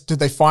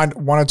they find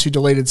one or two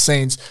deleted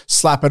scenes,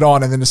 slap it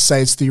on, and then just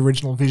say it's the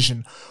original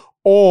vision?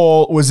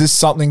 Or was this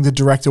something the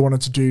director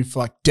wanted to do for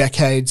like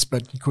decades,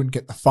 but he couldn't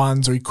get the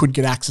funds, or he couldn't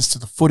get access to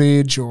the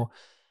footage, or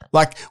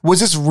like,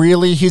 was this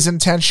really his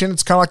intention?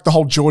 It's kind of like the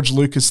whole George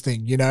Lucas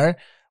thing, you know,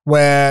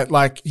 where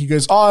like he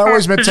goes, "Oh, I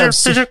always meant to have."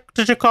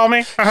 Did you call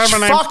me? I heard my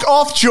name. Fuck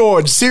off,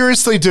 George.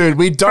 Seriously, dude,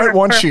 we don't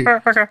want you.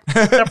 Okay.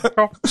 Yep,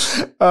 cool.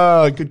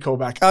 Good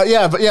callback.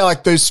 Yeah, but yeah,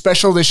 like those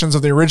special editions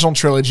of the original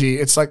trilogy,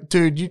 it's like,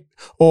 dude,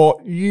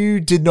 you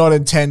did not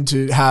intend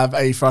to have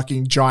a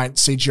fucking giant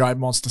CGI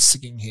monster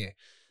singing here.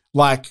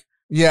 Like,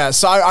 yeah,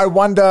 so I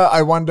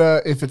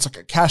wonder if it's like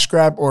a cash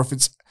grab or if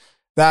it's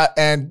that.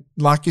 And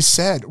like you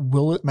said,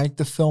 will it make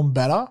the film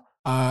better?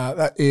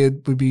 That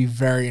it would be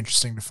very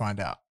interesting to find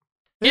out.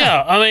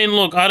 Yeah, I mean,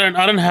 look, I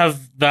don't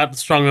have that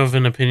strong of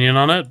an opinion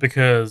on it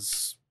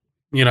because,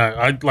 you know,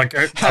 I'm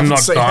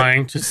not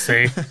dying to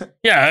see.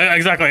 Yeah,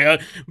 exactly.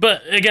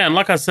 But again,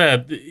 like I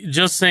said,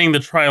 just seeing the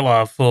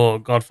trailer for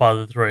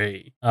Godfather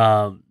 3,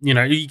 you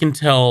know, you can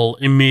tell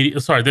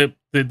immediately. Sorry,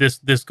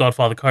 this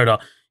Godfather coda.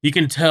 You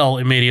can tell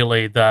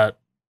immediately that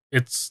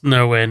it's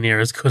nowhere near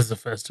as good as the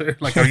first two.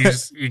 Like,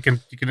 you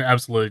can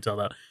absolutely tell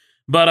that.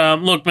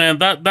 But look, man,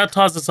 that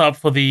ties us up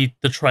for the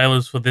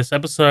trailers for this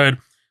episode.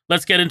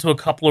 Let's get into a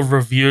couple of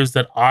reviews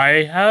that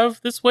I have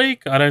this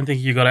week. I don't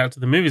think you got out to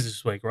the movies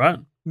this week, right?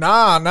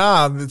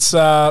 Nah. It's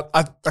I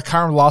can't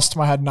remember last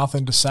time I had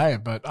nothing to say,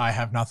 but I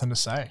have nothing to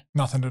say,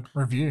 nothing to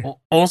review.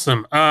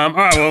 Awesome. All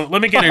right, well,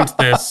 let me get into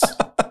this.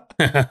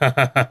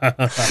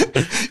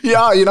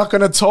 Yeah, you're not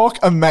going to talk?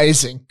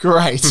 Amazing.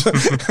 Great.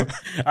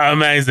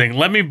 Amazing.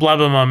 Let me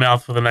blabber my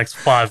mouth for the next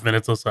 5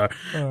 minutes or so.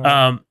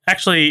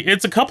 Actually,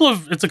 it's a couple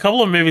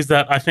of movies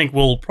that I think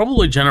will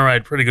probably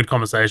generate pretty good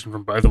conversation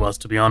from both of us,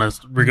 to be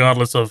honest,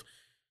 regardless of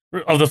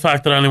the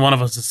fact that only one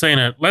of us has seen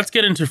it. Let's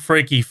get into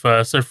Freaky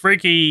first. So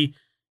Freaky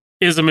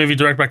is a movie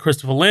directed by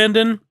Christopher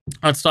Landon.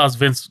 It stars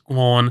Vince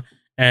Vaughn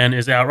and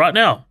is out right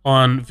now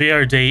on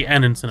VOD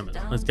and in cinemas.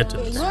 Let's get to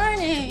this.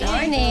 Morning.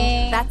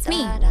 That's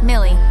me,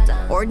 Millie.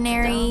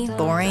 Ordinary,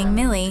 boring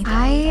Millie.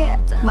 I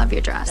love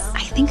your dress.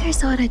 I think I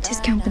saw it at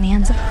Discount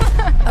Bonanza.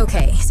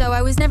 Okay, so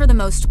I was never the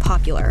most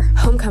popular.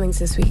 Homecoming's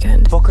this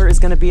weekend. Booker is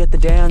going to be at the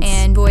dance.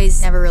 And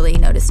boys never really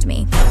noticed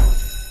me.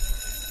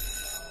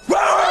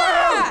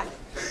 Wow!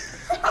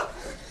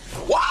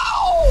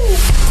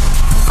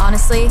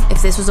 Honestly,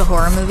 if this was a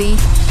horror movie,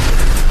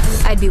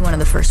 I'd be one of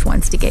the first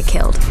ones to get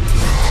killed.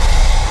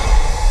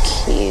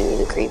 Cue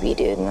the creepy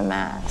dude in the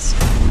mask.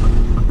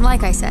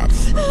 Like I said.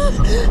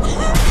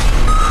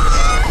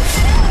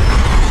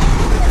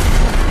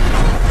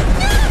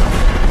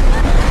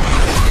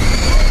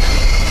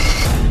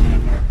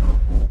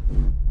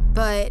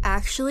 But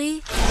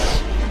actually,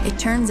 it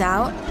turns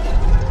out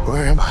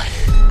Where am I?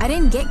 I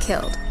didn't get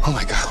killed. Oh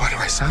my God, why do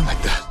I sound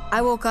like that?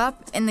 I woke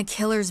up in the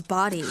killer's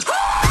body.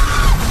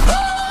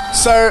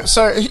 So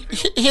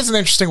here's an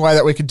interesting way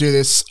that we could do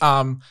this.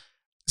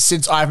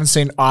 Since I haven't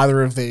seen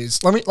either of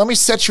these, let me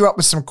set you up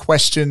with some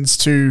questions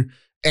to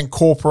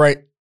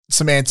incorporate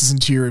some answers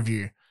into your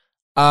review.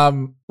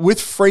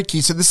 With Freaky,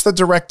 so this is the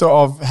director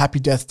of Happy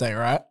Death Day,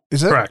 right?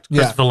 Is it? Correct.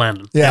 Christopher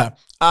Landon. Yeah.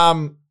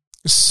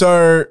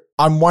 So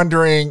I'm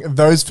wondering,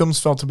 those films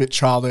felt a bit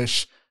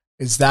childish.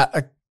 Is that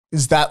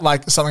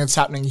like something that's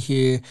happening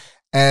here?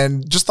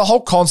 And just the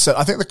whole concept.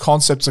 I think the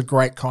concept's a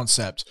great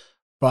concept,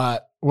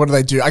 but what do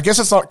they do? I guess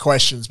it's not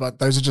questions, but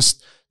those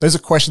are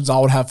questions I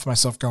would have for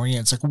myself going in.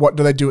 It's like, what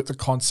do they do with the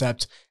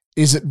concept?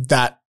 Is it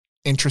that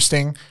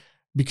interesting?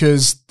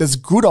 Because there's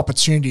good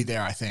opportunity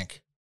there, I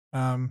think.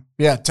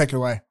 Yeah, take it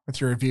away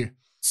with your review.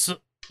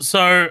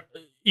 So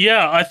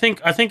yeah, I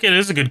think it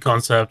is a good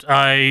concept.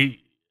 I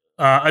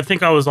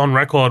think I was on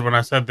record when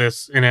I said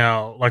this in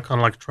our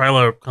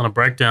trailer kind of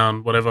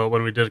breakdown, whatever,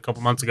 when we did a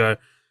couple months ago.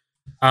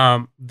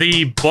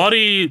 The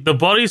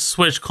body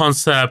switch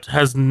concept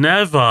has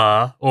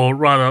never, or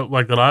rather,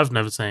 like that I've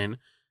never seen,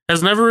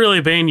 has never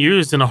really been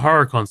used in a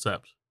horror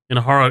concept, in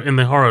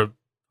the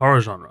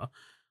horror genre.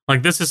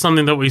 Like, this is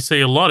something that we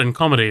see a lot in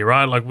comedy,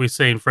 right? Like, we've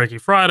seen Freaky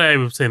Friday,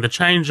 we've seen The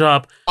Change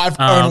Up. I've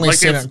only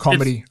seen it in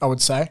comedy, I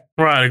would say.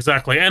 Right,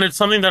 exactly. And it's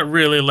something that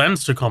really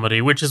lends to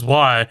comedy, which is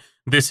why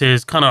this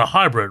is kind of a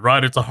hybrid,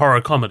 right? It's a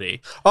horror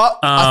comedy. Oh,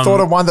 I thought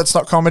of one that's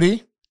not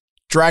comedy.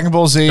 Dragon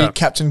Ball Z, Yeah.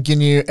 Captain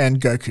Ginyu,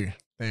 and Goku.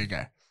 There you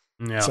go.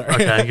 Yeah. Sorry.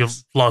 Okay.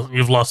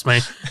 You've lost me.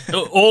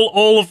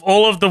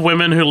 All of the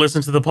women who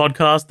listen to the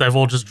podcast, they've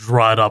all just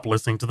dried up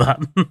listening to that.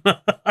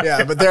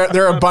 Yeah, but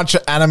there are a bunch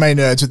of anime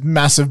nerds with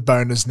massive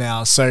boners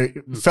now. So,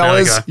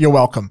 fellas, you're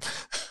welcome.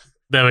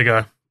 There we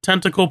go.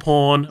 Tentacle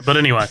porn. But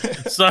anyway,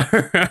 so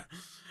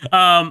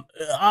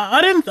I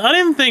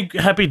didn't think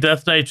Happy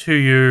Death Day to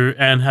You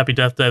and Happy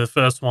Death Day, the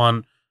first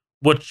one,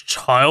 were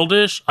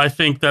childish. I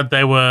think that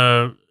they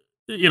were,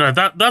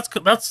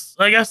 that's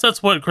I guess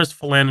that's what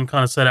Christopher Landon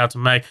kind of set out to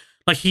make.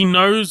 Like, he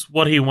knows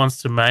what he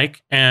wants to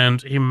make,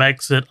 and he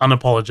makes it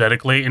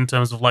unapologetically in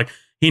terms of, like,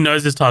 he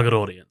knows his target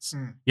audience.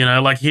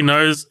 Like, he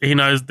knows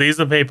these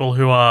are people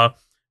who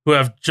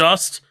have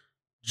just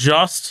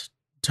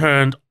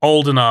turned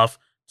old enough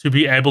to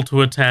be able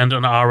to attend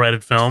an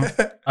R-rated film,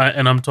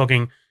 and I'm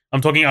talking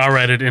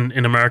R-rated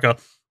in America,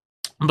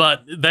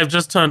 but they've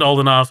just turned old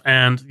enough,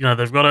 and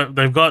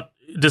they've got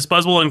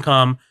disposable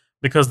income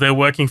because they're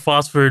working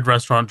fast food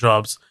restaurant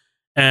jobs,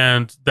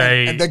 and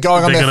they're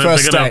going on their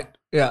first date.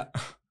 Yeah,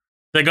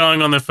 they're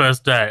going on their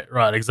first date,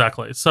 right?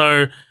 Exactly.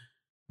 So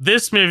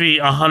this movie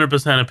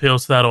 100%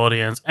 appeals to that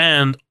audience,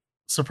 and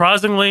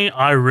surprisingly,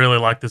 I really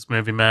like this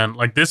movie, man.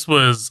 Like, this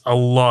was a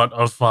lot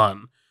of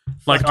fun.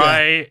 Like,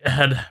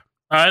 yeah.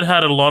 I'd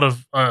had a lot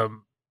of,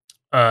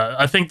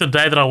 I think the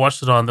night that I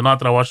watched it on,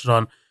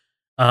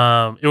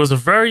 it was a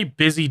very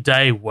busy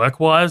day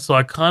work-wise, so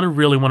I kind of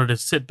really wanted to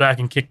sit back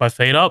and kick my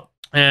feet up,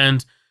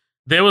 and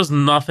there was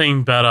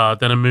nothing better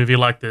than a movie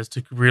like this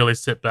to really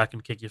sit back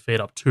and kick your feet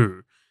up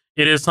to.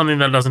 It is something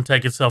that doesn't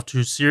take itself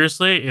too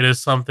seriously. It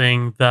is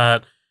something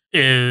that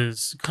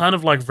is kind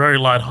of like very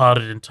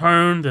lighthearted in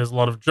tone. There's a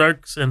lot of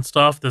jokes and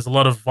stuff. There's a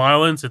lot of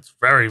violence. It's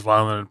very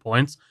violent at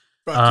points.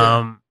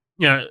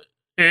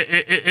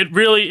 It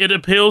really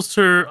appeals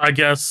to, I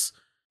guess,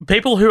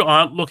 people who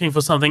aren't looking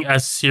for something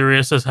as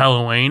serious as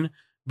Halloween,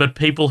 but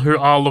people who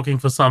are looking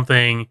for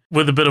something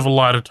with a bit of a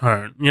lighter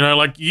tone.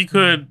 Like, you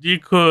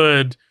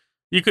could.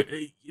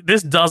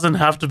 This doesn't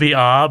have to be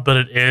R, but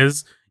it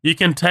is. You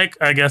can take,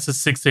 I guess, a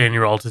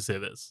 16-year-old to see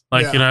this.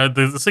 Like, the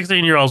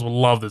 16-year-olds will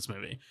love this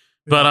movie.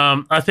 But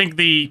I think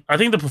the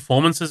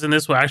performances in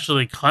this were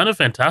actually kind of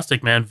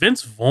fantastic, man.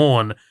 Vince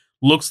Vaughn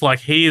looks like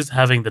he is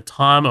having the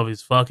time of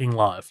his fucking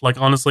life. Like,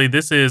 honestly,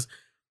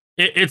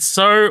 it's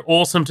so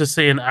awesome to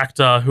see an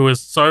actor who is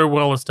so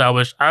well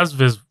established as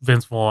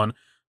Vince Vaughn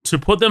to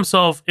put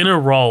themselves in a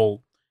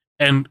role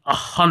and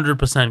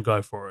 100%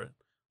 go for it.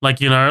 Like,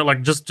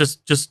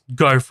 just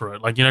go for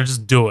it. Like,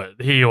 just do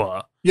it. Here you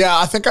are. Yeah,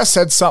 I think I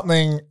said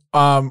something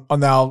on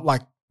our,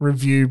 like,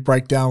 review,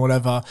 breakdown,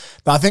 whatever,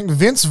 that I think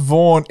Vince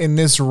Vaughn in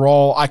this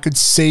role, I could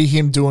see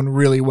him doing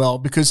really well,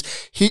 because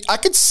I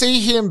could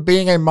see him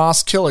being a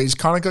mass killer. He's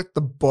kind of got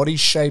the body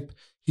shape.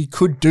 He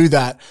could do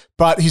that,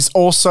 but he's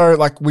also,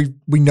 like, we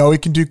know he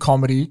can do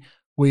comedy.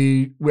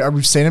 We've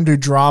seen him do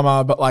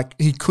drama, but, like,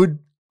 he could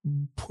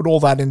put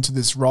all that into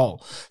this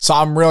role. So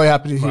I'm really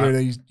happy to hear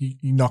that he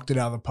knocked it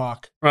out of the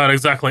park. Right,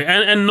 exactly.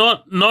 And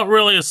not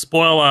really a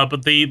spoiler,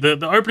 but the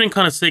opening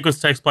kind of sequence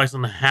takes place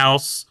in the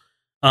house,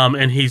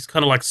 and he's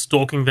kind of like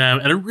stalking them,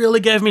 and it really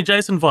gave me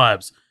Jason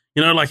vibes.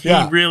 Like, he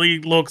really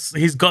looks,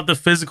 he's got the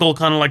physical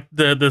kind of like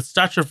the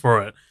stature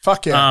for it.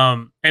 Fuck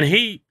yeah. And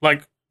he,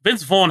 like,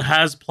 Vince Vaughn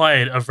has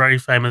played a very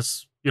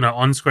famous,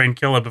 on-screen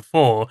killer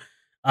before.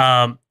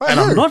 And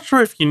I'm not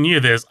sure if you knew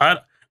this. I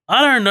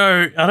don't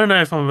know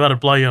if I'm about to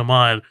blow your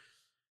mind,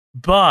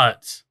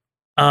 but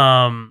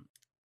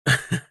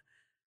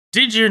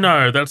did you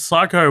know that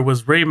Psycho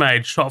was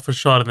remade shot for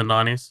shot in the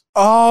 90s?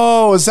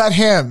 Oh, is that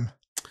him?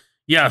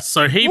 Yes,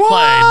 so he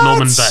played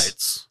Norman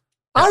Bates.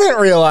 I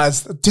didn't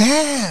realize.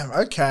 Damn.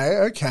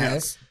 Okay.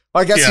 Yes.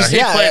 I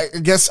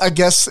guess I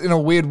guess in a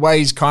weird way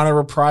he's kind of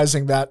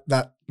reprising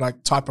that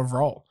like type of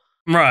role.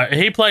 Right,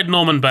 he played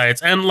Norman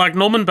Bates, and like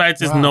Norman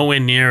Bates is nowhere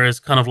near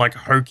as kind of like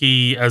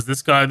hokey as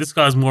this guy. This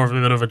guy's more of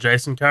a bit of a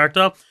Jason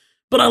character,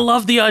 but I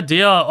love the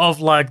idea of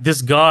like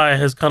this guy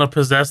has kind of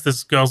possessed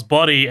this girl's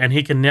body, and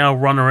he can now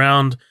run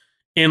around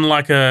in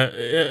like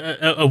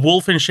a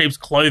wolf in sheep's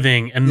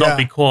clothing and not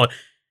be caught.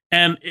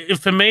 And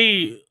for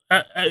me,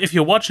 if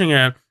you're watching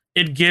it,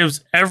 it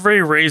gives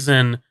every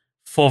reason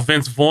for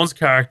Vince Vaughn's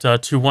character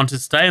to want to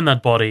stay in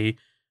that body,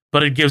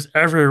 but it gives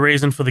every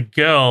reason for the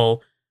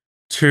girl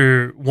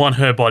to want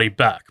her body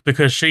back,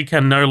 because she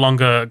can no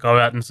longer go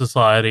out in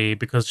society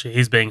because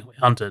he's being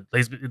hunted.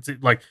 It's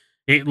like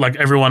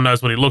everyone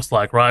knows what he looks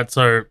like, right?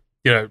 So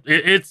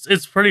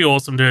it's pretty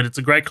awesome, dude. It's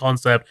a great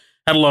concept.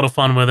 Had a lot of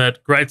fun with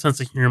it. Great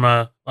sense of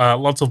humor.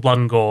 Lots of blood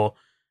and gore.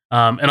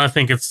 And I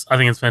think it's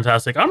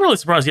fantastic. I'm really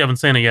surprised you haven't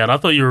seen it yet. I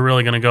thought you were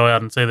really going to go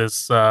out and see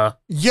this. I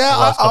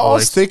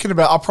was thinking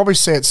about. I'll probably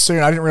see it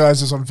soon. I didn't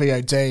realize it was on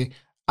VOD.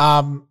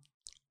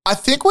 I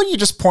think what you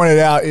just pointed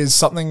out is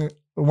something.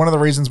 One of the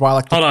reasons why I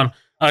like. Hold on,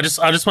 I just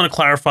want to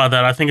clarify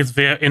that I think it's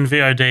in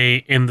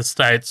VOD in the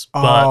States,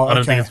 but I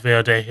don't think it's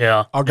VOD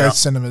here. I'll go to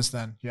cinemas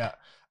then. Yeah.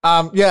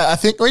 I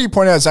think what you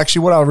pointed out is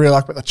actually what I really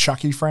like about the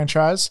Chucky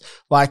franchise.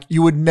 Like,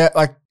 you would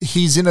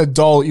he's an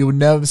adult, you would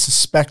never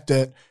suspect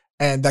it,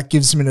 and that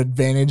gives him an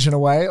advantage in a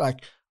way.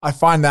 Like, I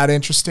find that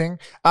interesting.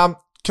 Can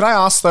I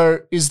ask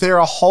though, is there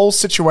a whole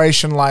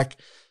situation like,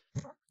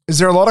 is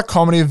there a lot of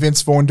comedy of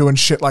Vince Vaughn doing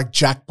shit like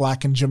Jack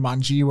Black and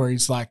Jumanji where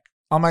he's like,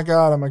 oh my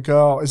God, I'm a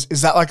girl? Is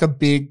that like a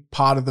big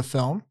part of the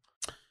film?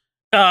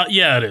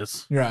 Yeah, it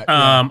is. Right.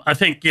 I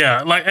think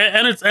like,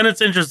 and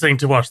it's interesting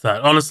to watch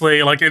that.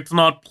 Honestly, like it's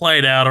not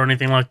played out or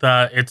anything like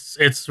that.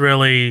 It's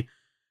really,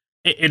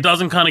 it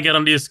doesn't kind of get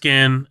under your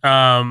skin.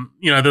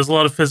 There's a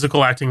lot of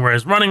physical acting where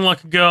he's running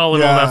like a girl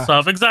and all that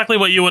stuff. Exactly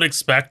what you would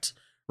expect,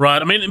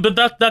 right? I mean, but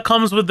that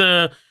comes with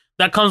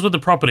the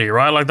property,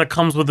 right? Like that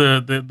comes with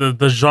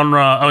the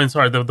genre. I mean,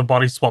 sorry, the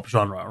body swap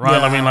genre, right?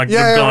 Yeah. I mean, like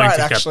you're going right, to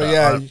get actually,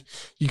 that. right?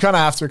 You kind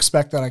of have to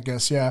expect that, I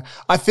guess. Yeah,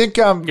 I think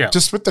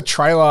just with the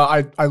trailer,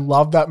 I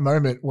love that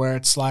moment where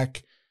it's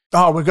like,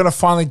 oh, we're gonna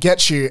finally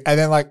get you, and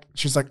then like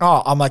she's like,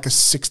 oh, I'm like a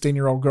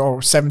 16-year-old girl or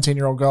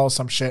 17-year-old girl or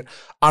some shit.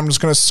 I'm just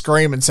gonna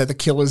scream and say the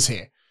killer's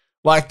here.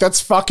 Like that's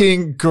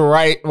fucking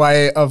great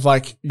way of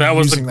like that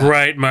was a using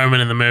great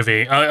moment in the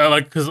movie. I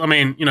like, because I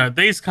mean,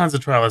 these kinds of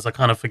trailers I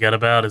kind of forget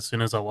about as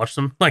soon as I watch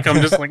them. Like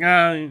I'm just like,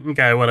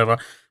 okay, whatever.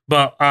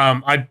 But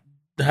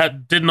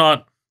did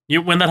not.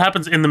 When that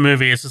happens in the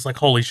movie, it's just like,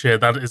 holy shit,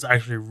 that is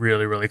actually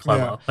really, really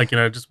clever. Yeah. Like,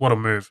 just what a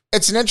move.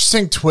 It's an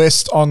interesting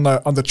twist on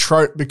the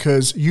trope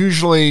because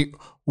usually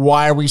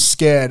why are we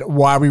scared?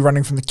 Why are we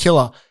running from the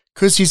killer?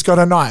 Because he's got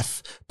a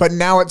knife. But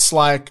now it's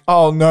like,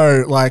 oh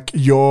no, like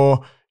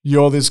you're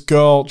this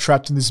girl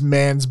trapped in this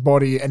man's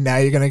body and now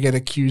you're going to get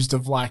accused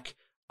of like,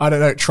 I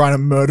don't know, trying to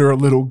murder a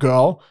little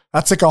girl.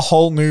 That's like a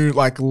whole new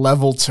like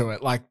level to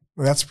it. Like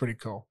that's pretty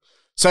cool.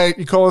 So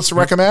you call this a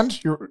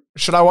recommend?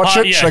 Should I watch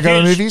it? Yeah, should I go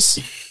to the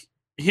movies?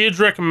 Huge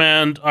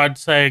recommend. I'd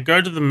say go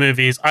to the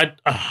movies.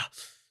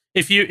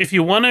 If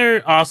you want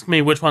to ask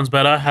me which one's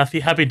better,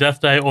 Happy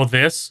Death Day or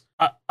this,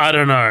 I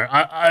don't know.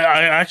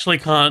 I actually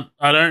can't.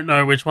 I don't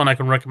know which one I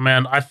can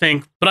recommend. I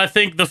think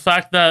the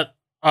fact that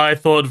I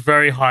thought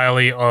very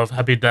highly of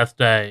Happy Death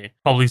Day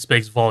probably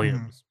speaks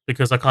volumes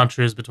because I can't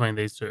choose between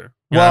these two.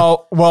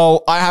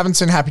 Well, I haven't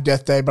seen Happy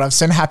Death Day, but I've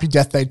seen Happy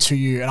Death Day to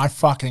You, and I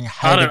fucking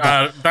hated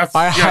that.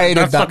 I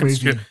hated that movie.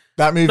 Stupid.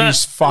 That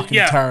movie's fucking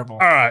terrible.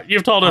 All right,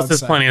 you've told us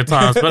this plenty of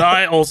times, but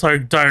I also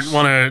don't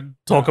want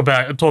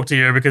to talk to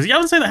you because you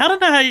haven't seen it. I don't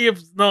know how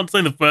you've not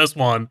seen the first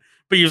one,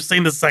 but you've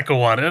seen the second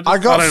one. I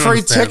got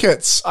free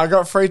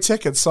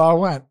tickets. So I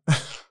went.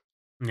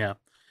 Yeah.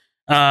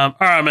 All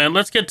right, man.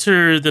 Let's get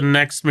to the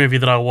next movie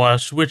that I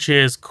watched, which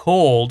is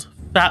called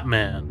Fat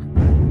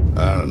Man.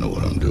 I don't know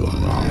what I'm doing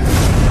wrong.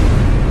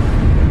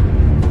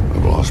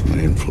 I've lost my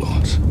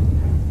influence.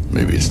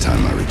 Maybe it's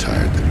time I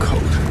retired the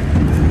coat.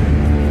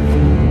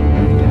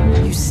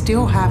 You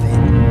still have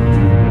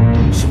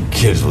it. Some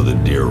kids with a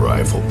deer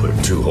rifle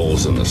put 2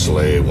 holes in the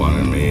sleigh, one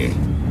in me.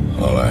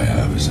 All I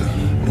have is a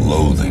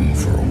loathing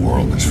for a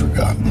world that's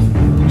forgotten.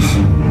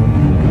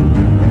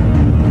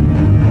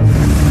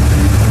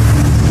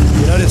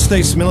 The United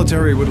States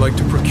military would like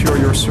to procure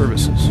your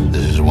services.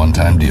 This is a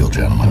one-time deal,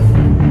 gentlemen.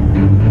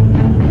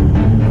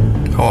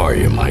 How are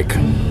you, Mike?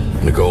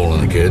 Nicole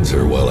and the kids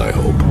are well, I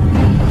hope.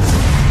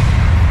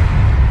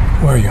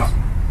 Where are you?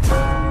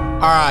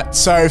 All right,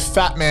 so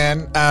Fat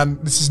Man.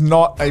 This is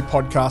not a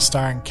podcast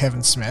starring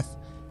Kevin Smith.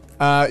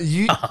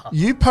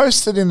 You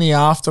posted in the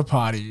after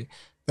party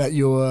that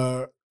you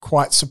were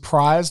quite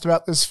surprised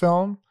about this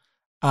film,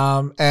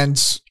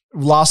 and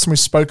last time we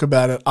spoke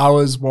about it, I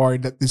was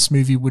worried that this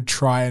movie would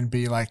try and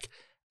be like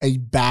a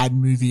bad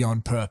movie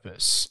on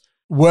purpose.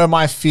 Were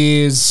my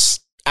fears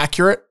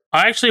accurate?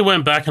 I actually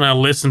went back and I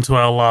listened to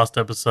our last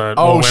episode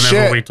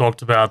whenever we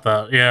talked about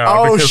that. Yeah,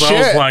 because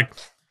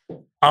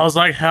I was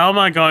like, how am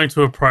I going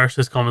to approach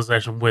this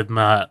conversation with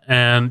Matt?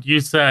 And you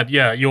said,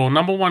 your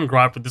number one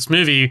gripe with this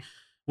movie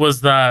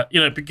was that,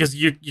 because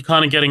you're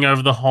kind of getting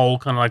over the whole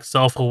kind of like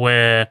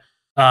self-aware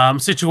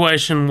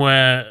situation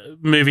where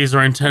movies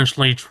are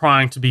intentionally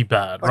trying to be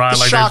bad, right?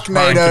 The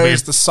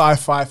Sharknadoes, the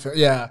sci-fi film.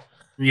 Yeah.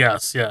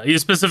 Yes, yeah. You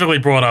specifically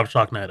brought up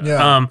Sharknado.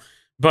 Yeah.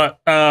 But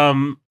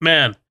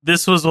man,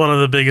 this was one of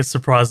the biggest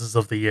surprises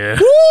of the year.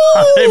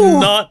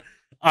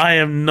 I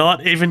am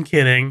not even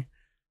kidding.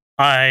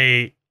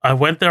 I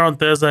went there on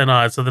Thursday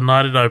night, so the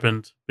night it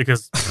opened,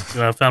 because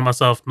I found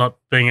myself not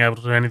being able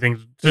to do anything.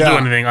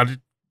 I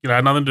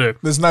had nothing to do.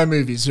 There's no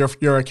movies.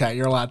 You're okay.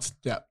 You're allowed to,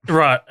 yeah.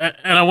 Right.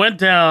 And I went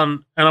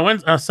down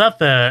and I sat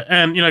there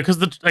and,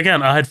 because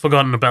again, I had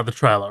forgotten about the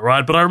trailer,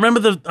 right? But I remember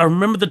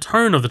the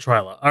tone of the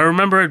trailer. I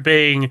remember it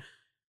being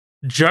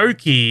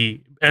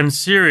jokey and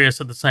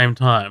serious at the same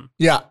time.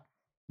 Yeah.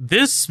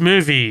 This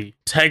movie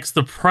takes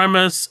the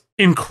premise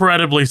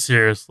incredibly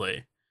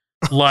seriously.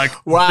 Like,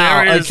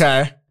 wow,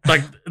 okay.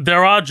 Like,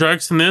 there are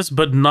jokes in this,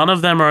 but none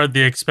of them are at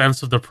the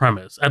expense of the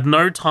premise. At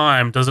no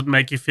time does it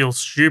make you feel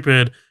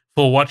stupid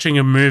for watching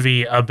a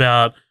movie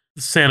about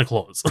Santa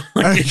Claus.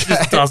 It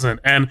just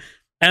doesn't. And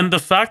the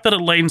fact that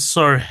it leans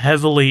so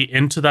heavily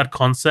into that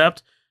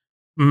concept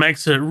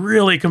makes it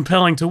really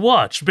compelling to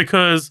watch,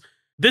 because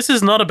this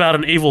is not about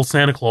an evil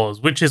Santa Claus,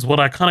 which is what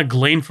I kind of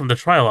gleaned from the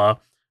trailer.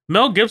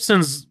 Mel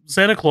Gibson's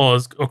Santa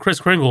Claus, or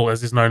Kris Kringle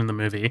as he's known in the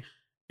movie,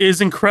 is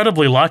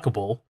incredibly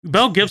likable.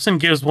 Mel Gibson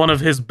gives one of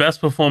his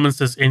best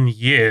performances in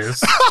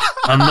years.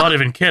 I'm not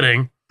even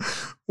kidding.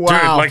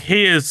 Wow. Dude,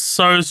 he is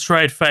so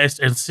straight-faced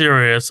and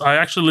serious. I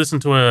actually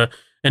listened to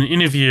an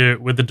interview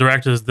with the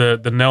directors, the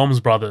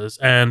Nelms brothers,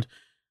 and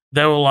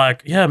they were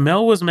like, yeah,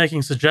 Mel was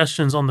making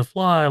suggestions on the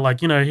fly.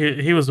 Like, you know,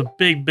 he was a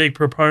big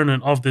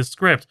proponent of this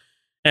script,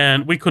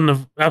 and we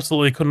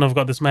absolutely couldn't have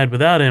got this made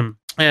without him.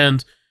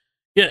 And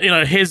yeah, you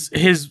know,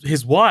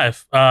 his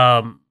wife,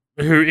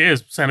 who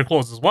is Santa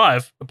Claus's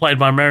wife, played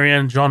by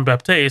Marianne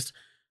Jean-Baptiste,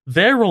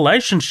 their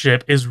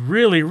relationship is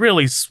really,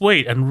 really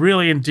sweet and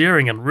really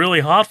endearing and really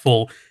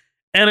heartful.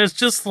 And it's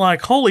just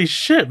like, holy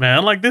shit,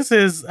 man. Like, this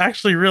is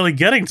actually really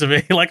getting to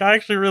me. Like, I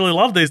actually really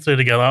love these two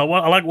together. I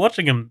like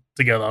watching them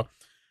together.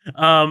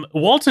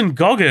 Walton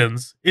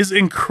Goggins is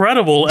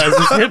incredible as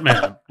his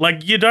hitman.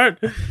 Like,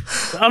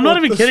 I'm not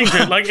even kidding,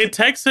 dude. Like, it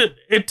takes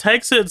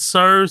it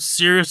so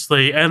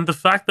seriously. And the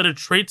fact that it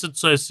treats it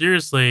so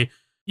seriously,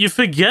 you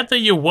forget that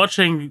you're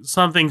watching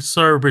something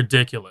so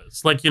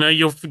ridiculous. Like, you know,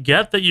 you'll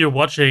forget that you're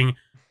watching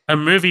a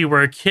movie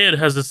where a kid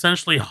has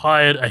essentially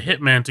hired a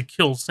hitman to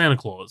kill Santa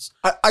Claus.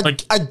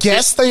 I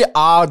guess they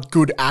are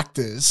good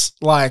actors.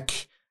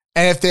 Like,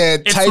 and if they're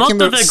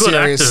taking it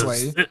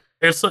seriously.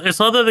 It's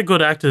not that they're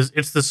good actors,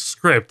 it's the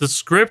script. The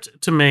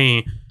script, to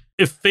me,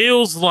 it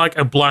feels like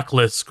a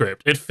blacklist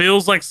script. It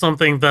feels like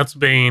something that's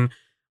been,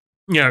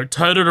 you know,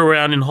 toted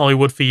around in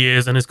Hollywood for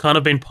years and has kind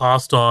of been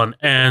passed on.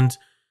 And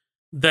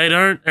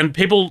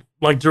people,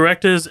 like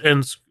directors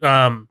and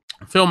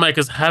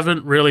filmmakers,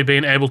 haven't really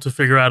been able to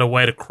figure out a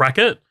way to crack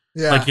it,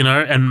 like, you know,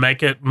 and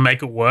make it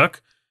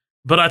work.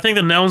 But I think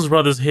the Nelms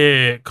brothers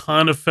here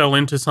kind of fell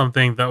into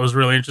something that was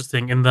really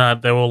interesting in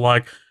that they were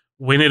like,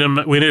 we need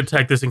to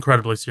take this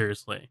incredibly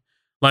seriously.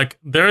 Like,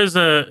 here's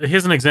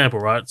an example,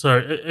 right? So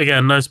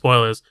again, no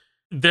spoilers.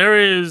 So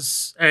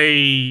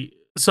the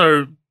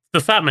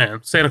fat man,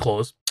 Santa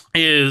Claus,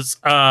 is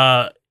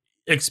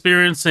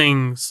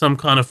experiencing some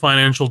kind of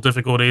financial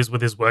difficulties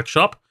with his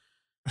workshop,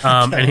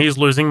 and he's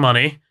losing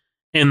money.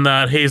 In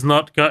that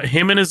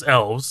him and his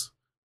elves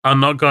are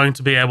not going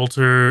to be able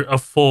to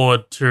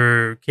afford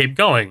to keep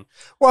going.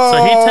 Well,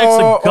 so he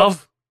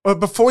takes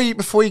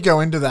before you go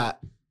into that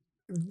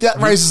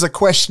raises a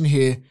question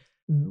here,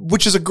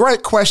 which is a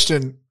great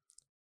question.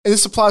 And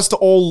this applies to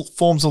all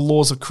forms of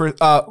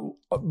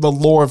the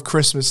law of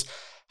Christmas.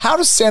 How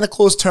does Santa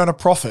Claus turn a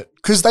profit?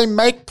 Because they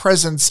make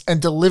presents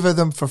and deliver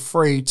them for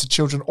free to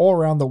children all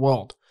around the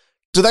world.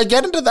 Do they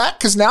get into that?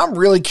 Because now I'm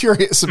really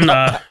curious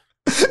about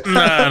that.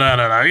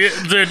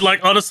 No. Dude,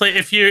 like, honestly,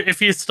 if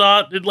you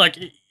start, like,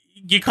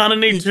 you kind of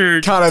need to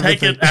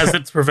take it as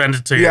it's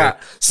presented to you. Yeah.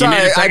 So you need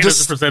to take it as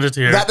it's presented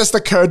to you. That just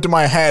occurred to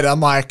my head. I'm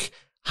like,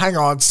 hang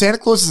on, Santa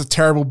Claus is a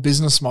terrible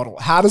business model.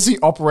 How does he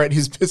operate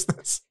his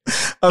business?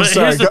 I'm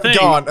sorry,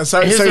 go on.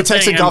 So he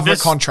takes a government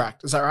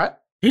contract. Is that right?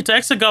 He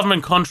takes a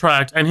government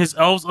contract, and his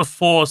elves are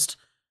forced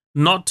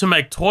not to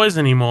make toys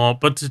anymore,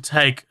 but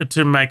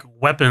to make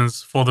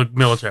weapons for the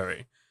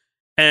military.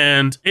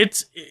 And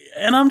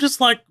I'm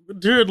just like,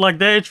 dude, like,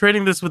 they're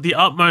treating this with the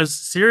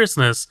utmost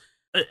seriousness.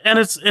 And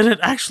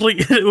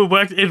it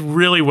worked. It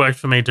really worked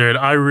for me, dude.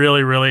 I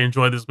really, really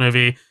enjoyed this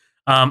movie.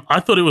 I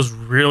thought it was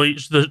really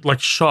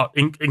shot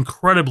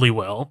incredibly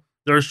well.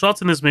 There are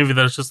shots in this movie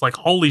that it's just like,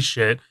 holy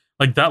shit,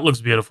 like, that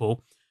looks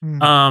beautiful.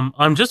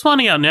 I'm just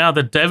finding out now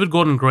that David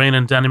Gordon Green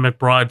and Danny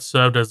McBride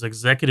served as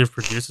executive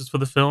producers for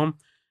the film,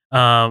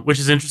 which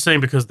is interesting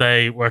because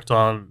they worked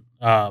on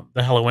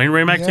the Halloween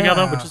remake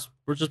together,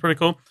 which is pretty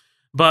cool.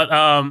 But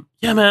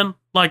yeah, man,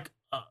 like,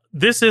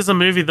 this is a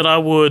movie that I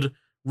would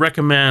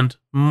recommend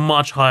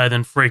much higher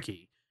than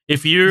Freaky.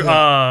 If you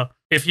are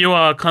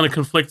kind of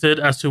conflicted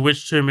as to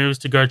which two movies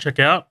to go check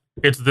out,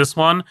 it's this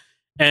one.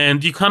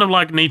 And you kind of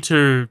like need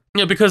to,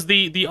 because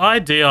the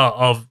idea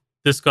of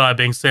this guy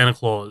being Santa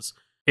Claus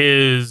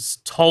is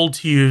told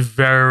to you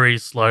very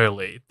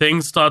slowly.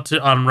 Things start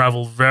to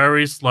unravel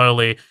very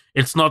slowly.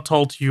 It's not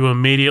told to you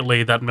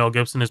immediately that Mel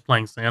Gibson is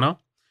playing Santa.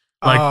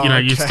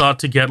 Like, you start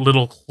to get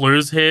little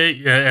clues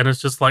here, and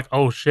it's just like,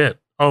 oh shit.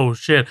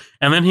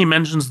 And then he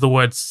mentions the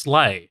word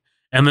sleigh.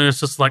 And then it's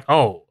just like,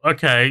 oh,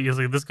 okay. You're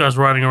like, this guy's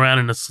riding around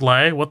in a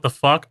sleigh. What the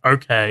fuck?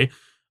 Okay.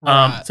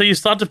 Right. So you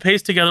start to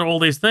piece together all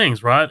these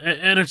things, right?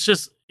 And it's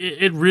just,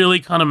 it really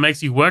kind of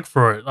makes you work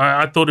for it.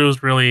 I thought it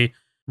was really,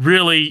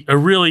 really a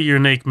really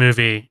unique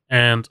movie.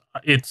 And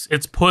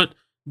it's put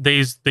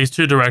these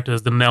two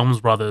directors, the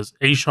Nelms brothers,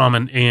 Isham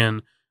and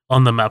Ian,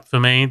 on the map for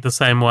me, the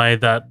same way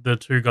that the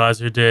two guys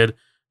who did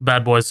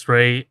Bad Boys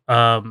 3,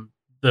 the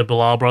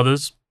Bilal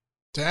brothers,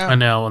 are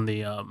now on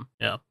the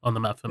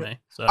map for me.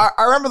 So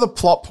I remember the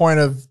plot point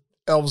of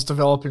elves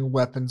developing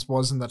weapons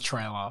was in the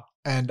trailer,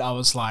 and I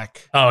was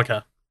like, oh,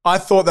 okay. I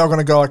thought they were going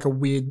to go like a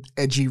weird,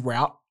 edgy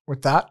route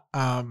with that.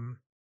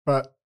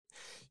 But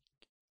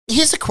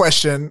here's a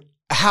question.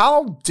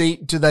 How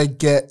deep do they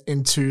get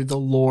into the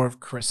lore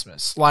of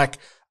Christmas? Like,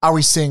 are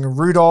we seeing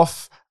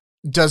Rudolph?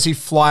 Does he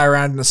fly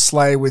around in a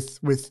sleigh with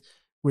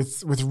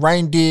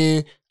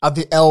reindeer? Are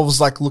the elves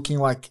like looking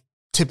like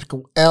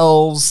typical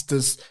elves?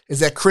 Is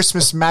there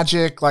Christmas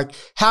magic? Like,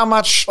 how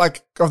much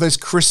like of those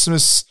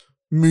Christmas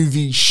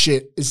movie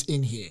shit is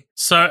in here?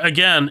 So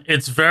again,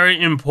 it's very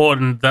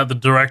important that the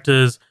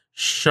directors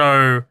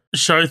show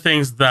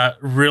things that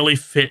really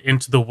fit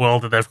into the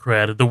world that they've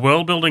created. The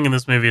world building in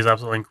this movie is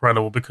absolutely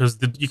incredible because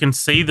you can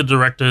see the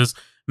directors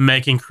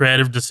making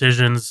creative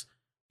decisions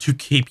to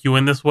keep you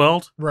in this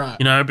world. Right.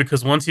 You know,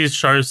 because once you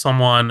show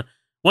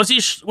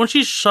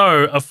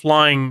a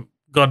flying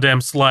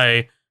goddamn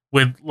sleigh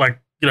with like,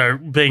 you know,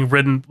 being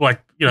ridden,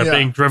 like, you know,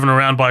 being driven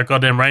around by a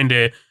goddamn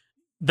reindeer,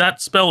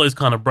 that spell is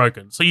kind of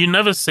broken. So you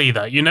never see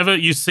that.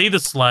 You see the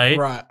sleigh,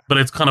 right, but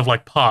it's kind of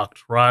like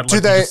parked, right? Like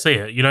you just see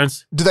it. You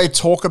don't. Do they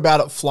talk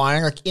about it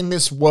flying? Like in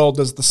this world,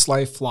 does the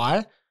sleigh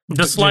fly?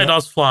 The sleigh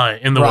does fly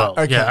in the world.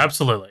 Okay. Yeah,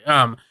 absolutely.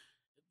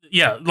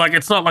 Yeah, like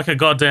it's not like a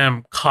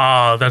goddamn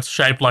car that's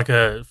shaped like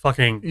a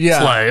fucking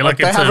sleigh. Like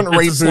they haven't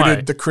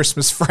rebooted the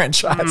Christmas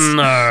franchise.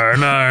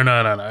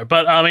 No.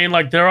 But I mean,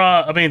 like there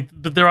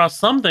are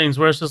some things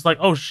where it's just like,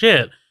 oh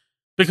shit,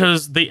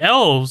 because the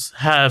elves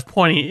have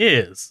pointy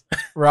ears.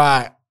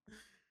 Right.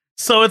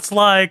 So it's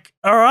like,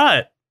 all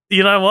right,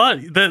 you know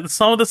what?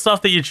 Some of the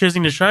stuff that you're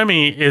choosing to show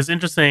me is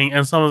interesting,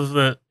 and some of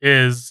it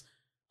is,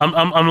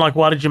 I'm like,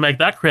 why did you make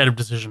that creative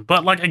decision?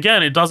 But like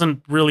again, it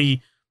doesn't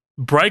really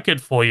break it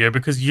for you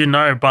because you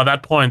know by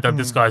that point that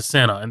this guy's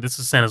Santa and this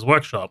is Santa's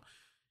workshop.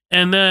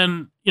 And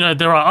then, you know,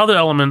 there are other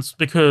elements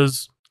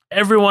because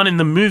everyone in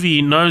the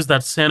movie knows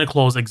that Santa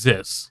Claus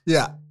exists.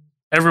 Yeah.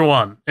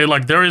 Everyone.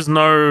 There is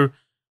no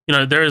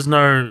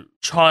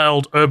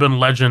child urban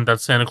legend that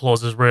Santa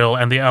Claus is real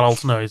and the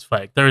adults know he's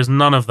fake. There is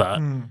none of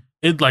that.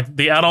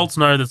 The adults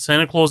know that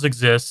Santa Claus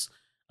exists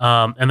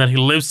and that he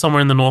lives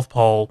somewhere in the North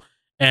Pole,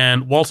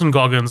 and Walton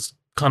Goggins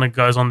kind of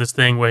goes on this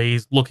thing where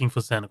he's looking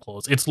for Santa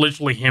Claus. It's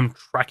literally him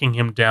tracking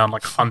him down,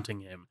 like hunting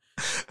him.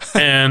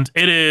 And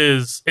it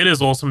is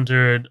awesome,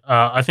 dude.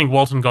 I think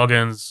Walton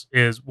Goggins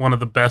is one of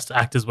the best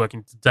actors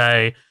working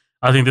today.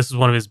 I think this is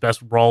one of his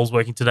best roles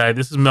working today.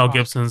 This is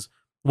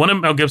one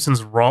of Mel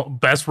Gibson's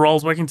best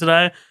roles working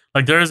today.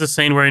 Like there is a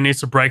scene where he needs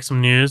to break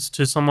some news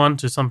to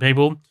some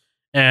people,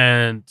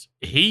 and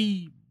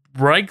he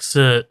breaks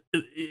it.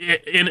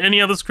 In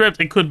any other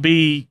script, it could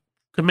be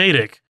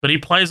comedic, but he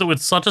plays it with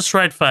such a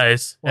straight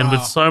face and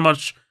with so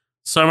much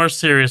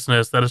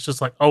seriousness that it's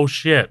just like, oh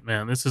shit,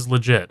 man, this is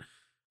legit.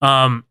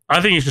 I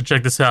think you should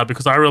check this out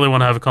because I really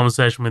want to have a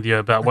conversation with you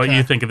about what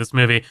you think of this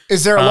movie.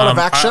 Is there a lot of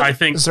action? I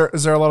think is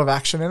there a lot of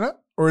action in it,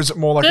 or is it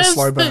more like a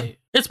slow burn?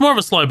 It's more of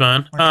a slow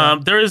burn.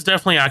 Okay. There is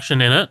definitely action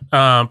in it,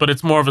 but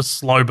it's more of a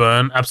slow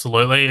burn.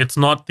 Absolutely, it's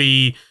not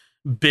the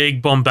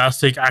big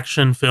bombastic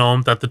action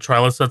film that the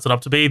trailer sets it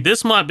up to be.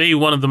 This might be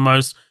one of the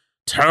most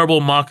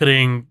terrible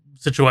marketing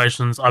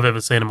situations I've ever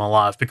seen in my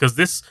life because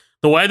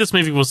the way this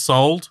movie was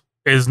sold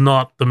is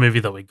not the movie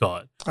that we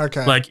got.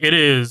 Okay. Like it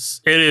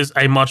is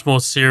a much more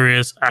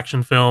serious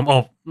action film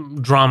or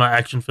drama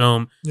action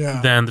film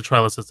than the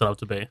trailer sets it up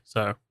to be.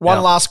 So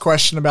one last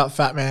question about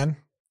Fat Man.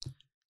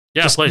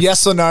 Yeah, please.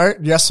 Yes or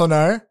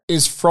no?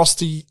 Is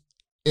Frosty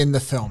in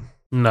the film?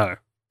 No.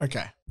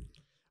 Okay.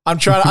 I'm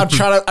trying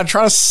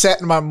to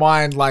set in my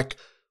mind like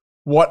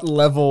what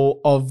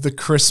level of the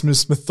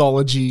Christmas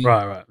mythology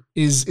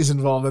is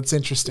involved. That's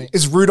interesting.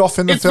 Is Rudolph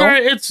in the film?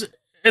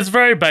 It's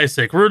very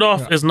basic.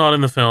 Rudolph is not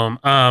in the film.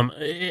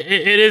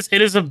 It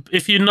is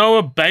if you know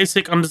a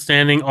basic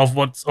understanding of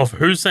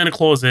who Santa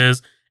Claus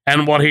is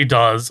and what he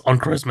does on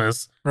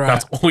Christmas,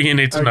 that's all you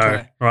need to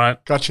know,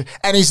 right? Gotcha.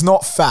 And he's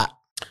not fat.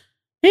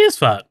 He is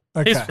fat.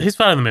 Okay. He's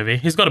fat in the movie.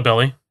 He's got a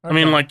belly. Okay. I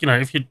mean, like, you know,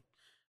 if you...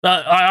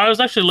 I was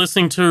actually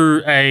listening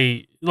to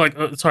I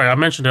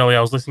mentioned earlier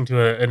I was listening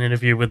to an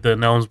interview with the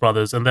Nellens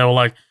brothers, and they were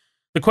like,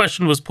 the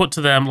question was put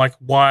to them, like,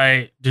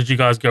 why did you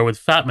guys go with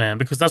Fat Man?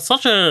 Because that's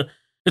such a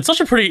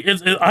pretty...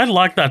 I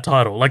like that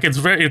title. Like, it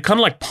kind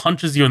of like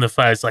punches you in the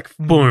face, like,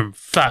 boom,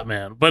 Fat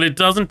Man. But it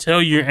doesn't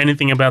tell you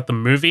anything about the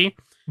movie.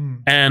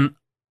 And,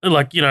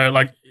 like, you know,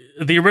 like,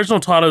 the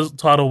original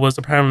title was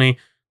apparently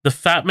The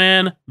Fat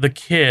Man, the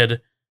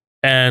Kid,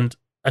 and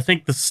I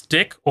think the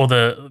stick or I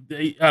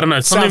don't know,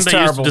 something Sounds they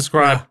terrible. used to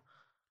describe.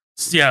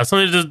 Yeah,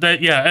 something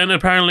and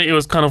apparently it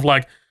was kind of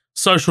like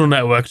social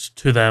networked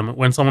to them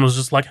when someone was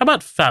just like, how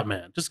about Fat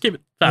Man? Just keep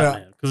it Fat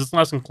Man because it's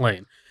nice and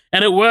clean.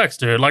 And it works,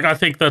 dude. Like I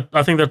think that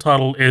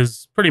title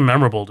is pretty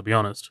memorable, to be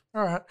honest.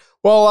 All right.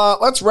 Well,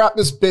 let's wrap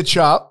this bitch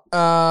up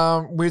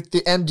with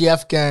the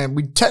MDF game.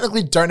 We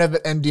technically don't have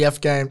an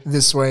MDF game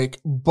this week,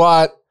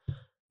 but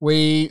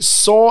we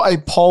saw a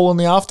poll in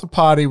the after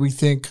party we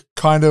think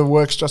kind of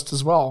works just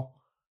as well.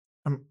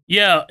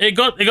 Yeah, it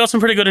got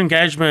some pretty good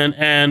engagement,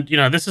 and you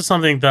know this is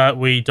something that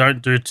we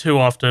don't do too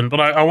often.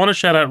 But I want to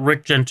shout out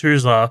Rick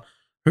Gentuza,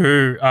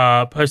 who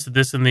posted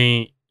this in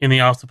the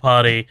after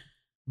party.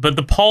 But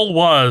the poll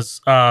was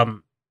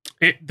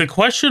the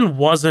question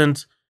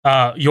wasn't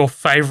your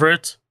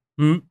favorite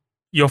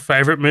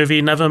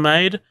movie never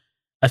made.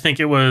 I think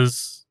it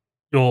was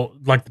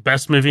the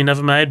best movie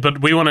never made. But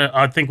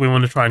I think we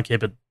want to try and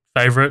keep it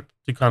favorite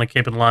to kind of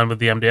keep in line with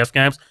the MDF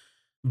games.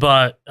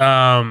 But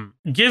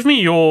give me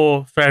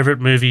your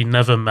favorite movie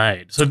never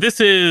made. So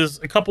this is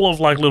a couple of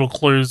like little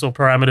clues or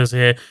parameters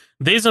here.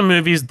 These are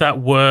movies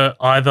that were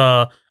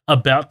either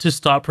about to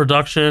start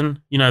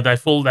production, you know, they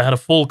had a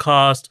full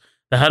cast,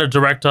 they had a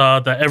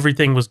director, that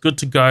everything was good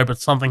to go, but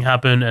something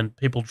happened and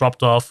people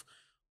dropped off,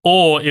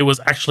 or it was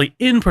actually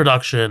in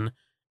production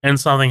and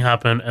something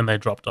happened and they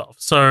dropped off.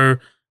 So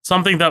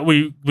something that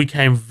we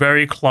came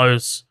very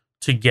close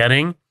to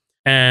getting,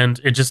 and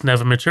it just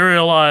never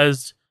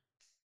materialized.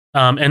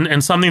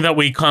 And something that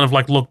we kind of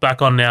like look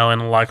back on now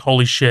and like,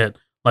 holy shit!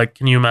 Like,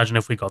 can you imagine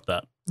if we got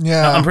that?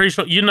 Yeah, I'm pretty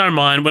sure you know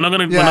mine. We're not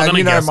gonna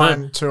guess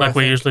it too, like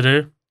we usually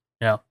do.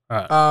 Yeah.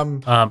 All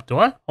right. Do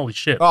I? Holy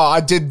shit! Oh,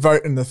 I did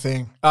vote in the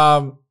thing.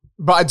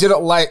 But I did it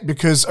late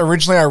because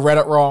originally I read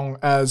it wrong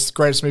as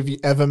greatest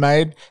movie ever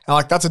made. And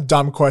like, that's a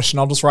dumb question.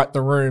 I'll just write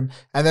The Room.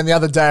 And then the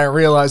other day I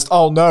realized,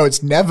 oh no,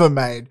 it's never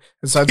made.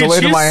 And so I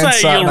deleted my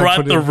answer. You'll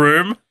write The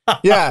Room?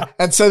 Yeah.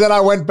 And so then I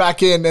went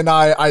back in and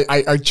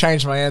I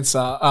changed my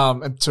answer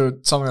to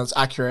something that's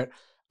accurate.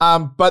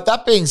 But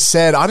that being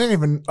said,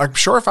 I'm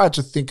sure if I had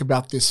to think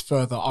about this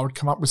further, I would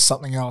come up with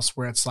something else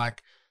where it's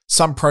like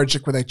some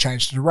project where they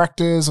changed the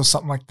directors or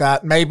something like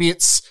that. Maybe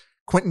it's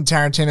Quentin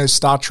Tarantino's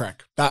Star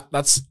Trek. That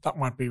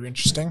might be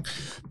interesting.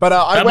 But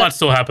that might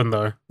still happen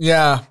though.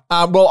 Yeah.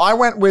 Well, I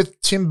went with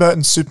Tim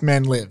Burton's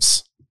Superman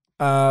Lives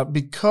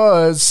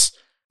because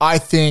I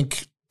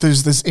think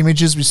there's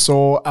images we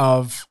saw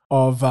of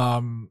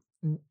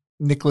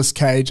Nicolas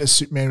Cage as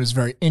Superman was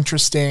very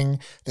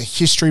interesting. The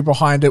history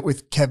behind it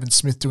with Kevin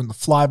Smith doing the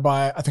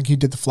flyby. I think he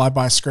did the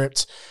flyby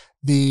script.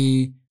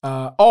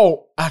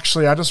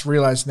 Actually, I just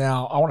realized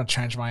now I want to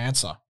change my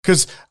answer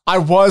because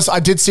I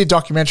did see a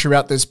documentary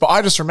about this, but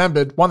I just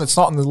remembered one that's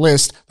not on the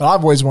list that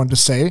I've always wanted to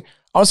see.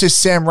 I want to see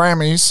Sam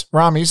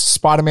Raimi's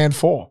Spider-Man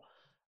 4.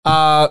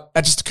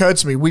 It just occurred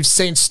to me. We've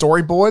seen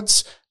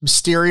storyboards.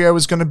 Mysterio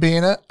was going to be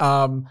in it.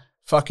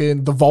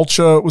 Fucking the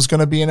Vulture was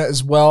going to be in it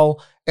as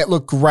well. It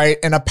looked great.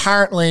 And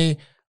apparently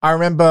I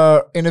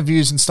remember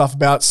interviews and stuff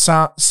about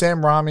Sam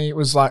Raimi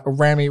was like,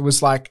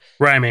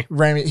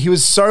 Raimi. He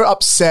was so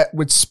upset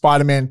with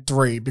Spider-Man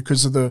 3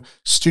 because of the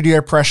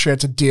studio pressure he had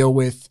to deal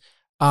with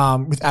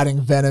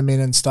adding Venom in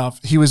and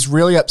stuff. He was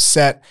really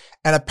upset.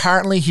 And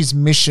apparently his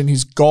mission,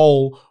 his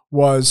goal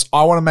was,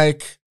 I want to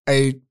make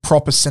a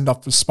proper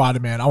send-off for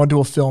Spider-Man. I want to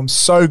do a film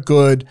so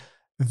good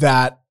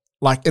that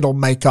like it'll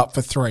make up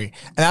for 3.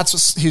 And that's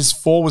what his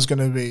 4 was going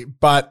to be.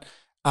 But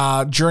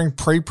during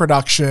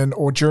pre-production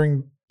or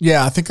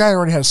I think they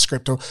already had a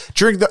script. Or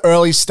during the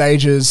early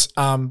stages,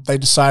 they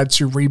decided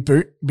to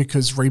reboot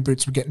because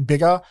reboots were getting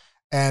bigger.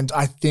 And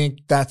I think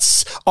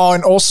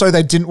and also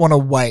they didn't want to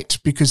wait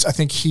because I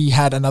think he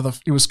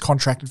was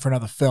contracted for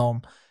another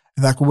film.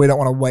 And like, well, we don't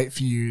want to wait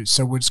for you.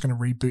 So we're just going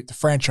to reboot the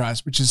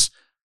franchise, which has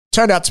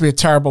turned out to be a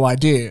terrible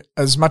idea.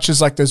 As much as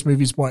like those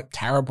movies weren't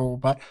terrible,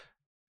 but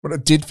what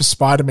it did for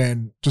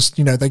Spider-Man, just,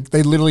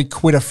 they literally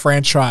quit a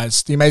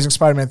franchise. The Amazing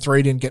Spider-Man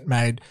 3 didn't get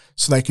made,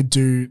 so they could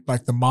do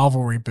like the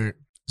Marvel reboot.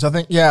 So I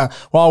think, I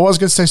was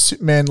going to say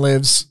Superman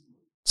Lives,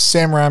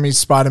 Sam Raimi's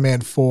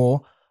Spider-Man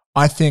 4,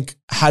 I think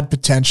had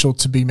potential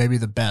to be maybe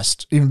the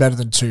best, even better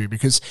than 2,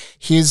 because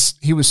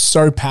he was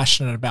so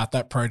passionate about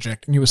that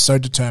project and he was so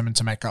determined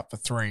to make up for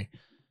 3.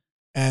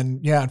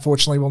 And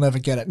unfortunately we'll never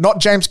get it. Not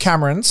James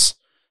Cameron's,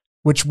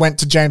 which went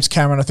to James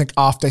Cameron, I think,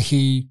 after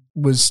he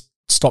was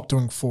stopped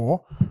doing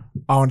 4.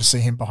 I want to see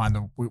him behind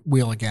the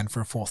wheel again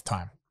for a 4th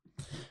time.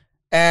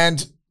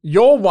 And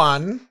your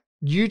one,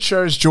 you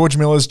chose George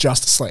Miller's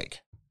Justice League.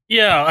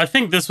 Yeah, I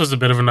think this was a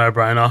bit of a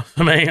no-brainer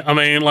for me. I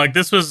mean, like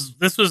this was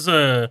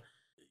a.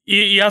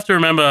 You have to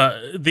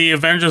remember the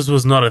Avengers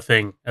was not a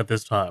thing at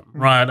this time,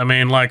 right? I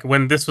mean, like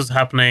when this was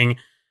happening,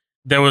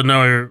 there was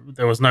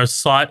no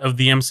sight of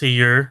the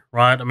MCU,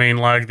 right? I mean,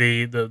 like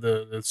the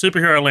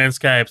superhero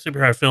landscape,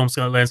 superhero film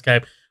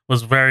landscape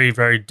was very,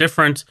 very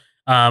different.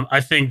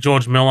 I think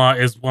George Miller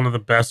is one of the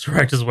best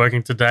directors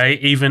working today,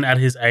 even at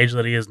his age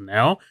that he is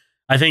now.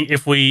 I think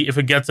if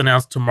it gets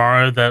announced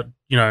tomorrow that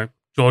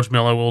George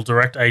Miller will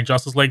direct a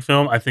Justice League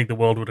film, I think the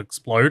world would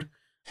explode.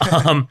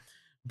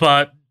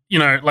 But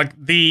like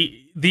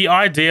the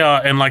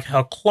idea and like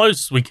how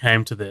close we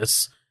came to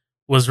this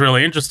was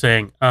really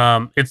interesting.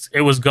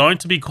 It was going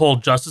to be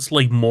called Justice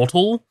League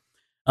Mortal,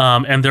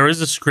 and there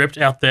is a script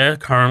out there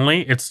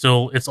currently. It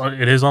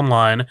is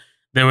online.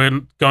 There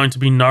were going to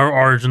be no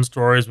origin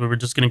stories. We were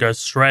just going to go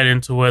straight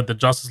into it. The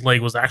Justice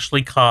League was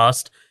actually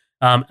cast.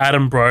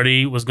 Adam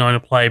Brody was going to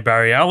play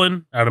Barry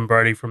Allen. Adam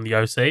Brody from the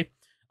OC.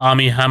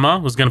 Armie Hammer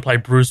was going to play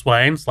Bruce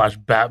Wayne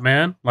 /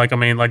 Batman.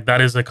 That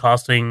is a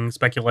casting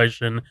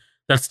speculation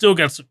that still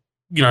gets,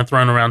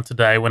 thrown around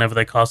today whenever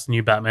they cast a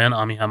new Batman,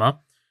 Armie Hammer.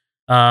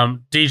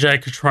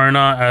 DJ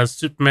Catrona as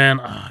Superman.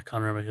 I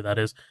can't remember who that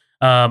is.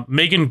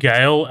 Megan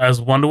Gale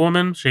as Wonder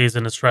Woman. She's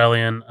an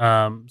Australian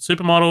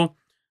supermodel.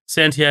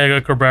 Santiago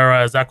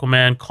Cabrera as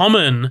Aquaman.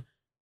 Common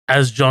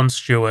as Jon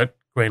Stewart,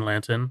 Green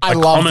Lantern. I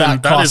love Common,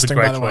 that that is a casting,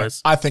 great by the way.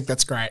 choice. I think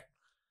that's great.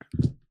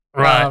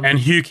 Right, and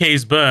Hugh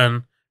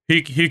Keys-Byrne,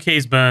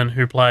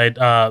 who played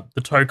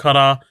the Toe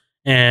Cutter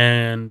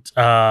and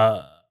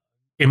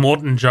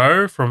Immortan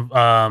Joe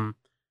from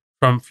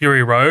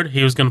Fury Road.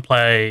 He was going to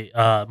play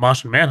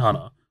Martian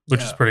Manhunter,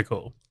 which is pretty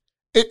cool.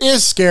 It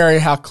is scary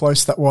how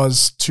close that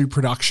was to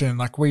production.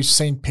 Like, we've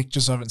seen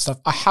pictures of it and stuff.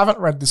 I haven't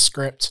read the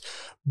script,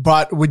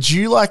 but would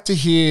you like to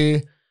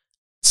hear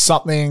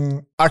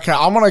something? Okay,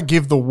 I'm going to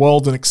give the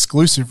world an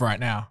exclusive right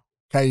now.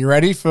 Okay, you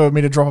ready for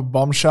me to drop a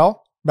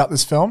bombshell? about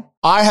this film.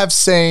 I have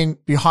seen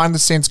behind the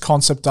scenes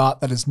concept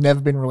art that has never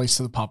been released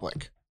to the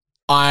public.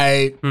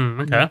 I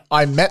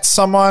met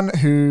someone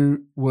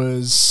who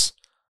was,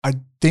 I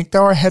think they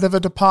were head of a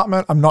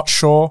department. I'm not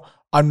sure.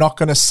 I'm not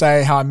going to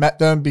say how I met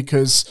them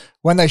because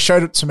when they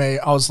showed it to me,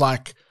 I was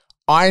like,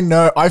 I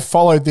know, I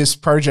followed this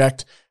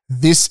project.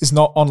 This is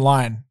not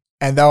online.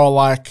 And they were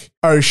like,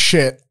 oh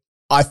shit,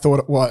 I thought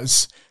it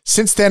was.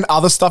 Since then,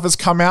 other stuff has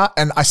come out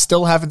and I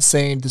still haven't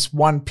seen this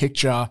one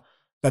picture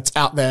that's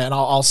out there. And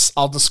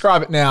I'll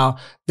describe it now.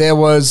 There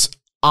was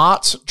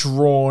art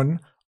drawn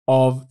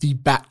of the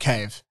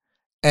Batcave.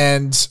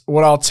 And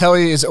what I'll tell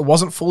you is it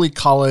wasn't fully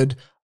colored.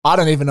 I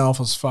don't even know if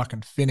it was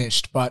fucking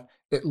finished, but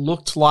it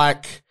looked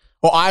like,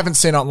 well, I haven't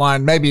seen it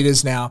online. Maybe it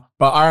is now,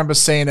 but I remember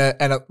seeing it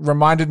and it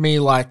reminded me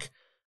like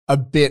a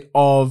bit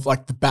of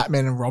like the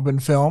Batman and Robin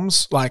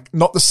films, like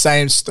not the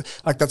same,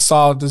 like that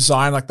style of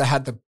design. Like they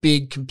had the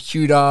big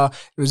computer.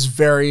 It was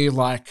very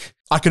like,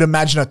 I could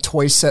imagine a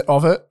toy set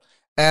of it.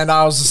 And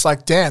I was just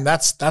like, damn,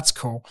 that's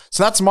cool.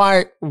 So that's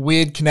my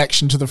weird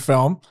connection to the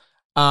film.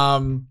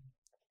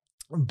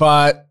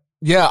 But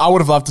yeah, I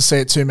would have loved to see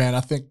it too, man.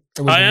 I think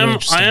it was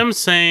I am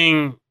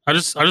seeing, I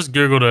just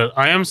Googled it.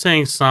 I am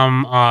seeing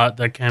some art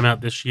that came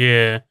out this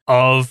year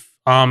of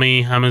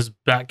Armie Hammer's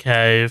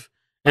Batcave.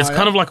 It's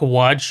kind of like a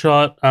wide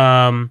shot.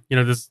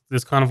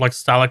 There's kind of like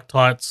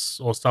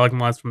stalactites or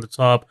stalagmites from the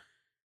top.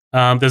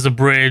 There's a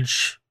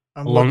bridge,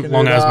 long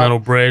as metal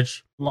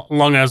bridge.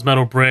 Long as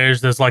metal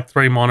bridge. There's like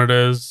 3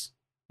 monitors.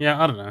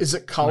 Yeah, I don't know. Is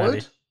it colored?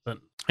 Maybe, but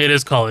it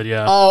is colored,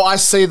 yeah. Oh, I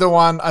see the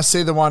one.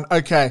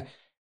 Okay.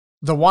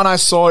 The one I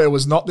saw, it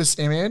was not this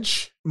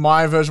image.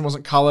 My version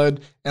wasn't colored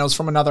and it was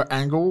from another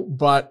angle.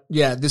 But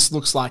yeah, this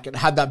looks like it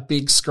had that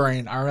big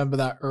screen. I remember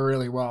that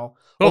really well.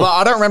 Cool. Although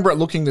I don't remember it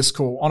looking this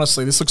cool.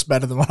 Honestly, this looks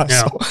better than what I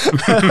saw.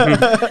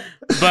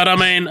 But I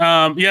mean,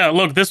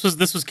 look, this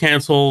was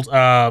cancelled.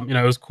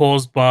 It was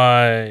caused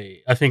by,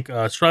 I think,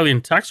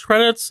 Australian tax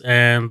credits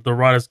and the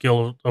Writers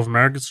Guild of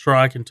America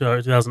strike in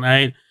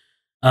 2008.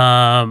 And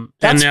now,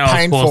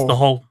 painful, of course, the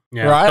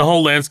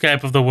whole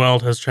landscape of the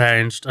world has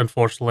changed.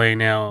 Unfortunately,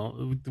 now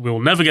we will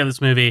never get this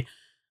movie.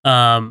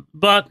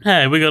 But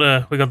hey, we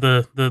got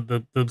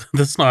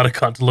the Snyder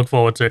Cut to look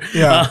forward to.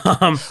 Yeah.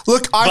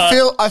 Look,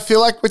 I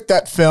feel like with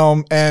that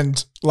film,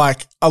 and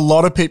like a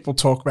lot of people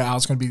talk about how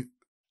it's going to be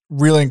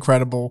really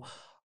incredible.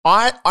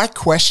 I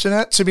question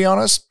it, to be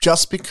honest,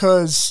 just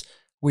because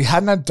we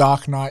hadn't had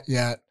Dark Knight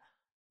yet.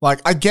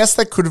 Like, I guess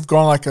they could have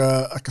gone like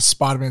a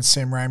Spider-Man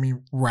Sam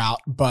Raimi route,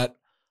 but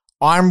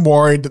I'm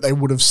worried that they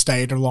would have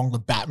stayed along the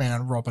Batman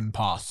and Robin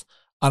path.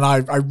 And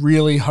I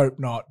really hope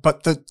not.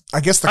 But I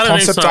guess the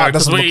concept art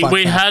doesn't look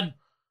like that.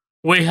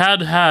 We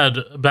had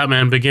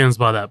Batman Begins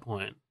by that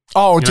point.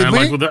 Oh, did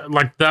we?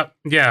 Like that,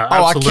 yeah,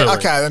 absolutely.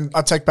 Okay, then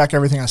I take back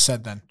everything I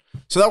said then.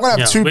 So they're going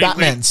to have two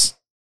Batmans.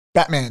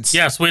 Batmans.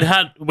 Yes, we'd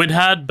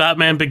had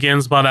Batman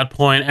Begins by that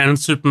point and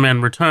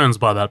Superman Returns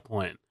by that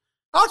point.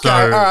 Okay,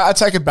 all right, I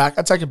take it back.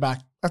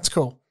 That's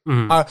cool.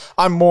 Mm-hmm.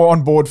 I'm more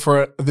on board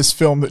for it. This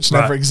film that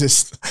never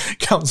exists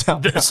comes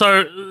out.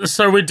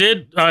 So we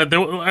did.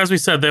 As we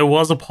said, there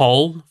was a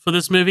poll for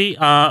this movie.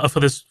 For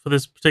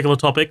this particular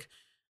topic,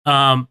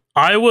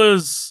 I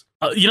was.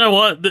 You know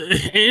what?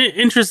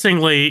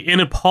 Interestingly, in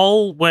a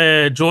poll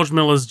where George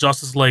Miller's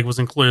Justice League was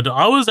included,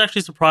 I was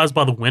actually surprised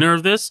by the winner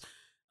of this.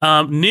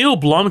 Neil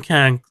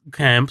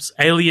Blomkamp's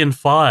Alien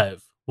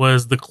 5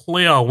 was the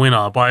clear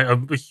winner by a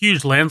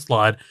huge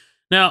landslide.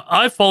 Now,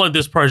 I followed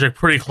this project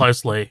pretty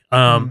closely,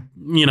 when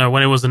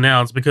it was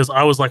announced, because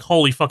I was like,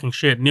 holy fucking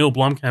shit, Neil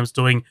Blomkamp's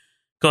doing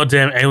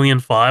goddamn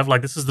Alien 5.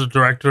 Like, this is the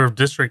director of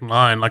District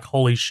 9. Like,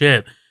 holy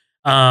shit.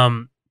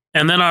 And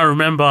then I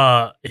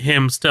remember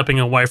him stepping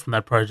away from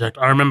that project.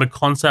 I remember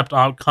concept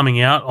art coming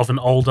out of an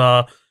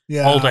older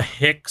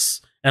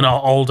Hicks and an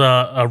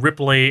older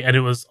Ripley, and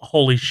it was,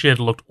 holy shit,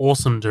 it looked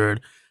awesome,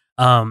 dude.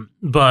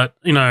 But,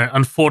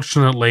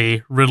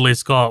 unfortunately, Ridley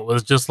Scott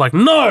was just like,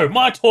 no,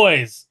 my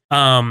toys.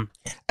 And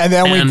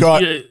then we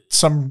got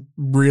some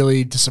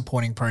really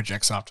disappointing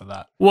projects after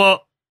that.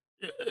 Well,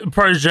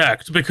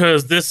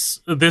 because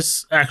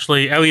this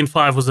actually, Alien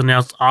 5 was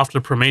announced after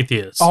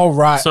Prometheus. Oh,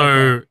 right.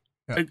 So,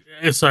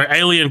 so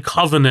Alien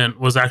Covenant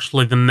was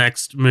actually the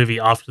next movie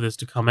after this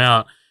to come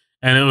out.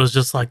 And it was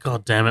just like,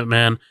 God damn it,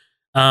 man.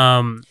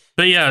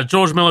 But yeah,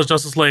 George Miller's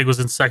Justice League was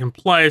in second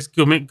place.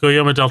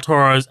 Guillermo del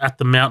Toro's At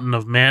the Mountain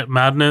of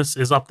Madness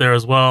is up there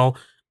as well.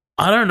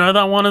 I don't know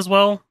that one as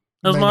well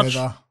as much.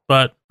 Neither.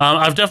 But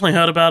I've definitely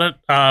heard about it.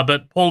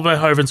 But Paul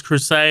Verhoeven's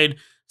Crusade,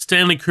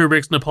 Stanley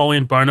Kubrick's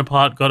Napoleon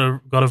Bonaparte got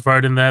a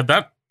vote in there.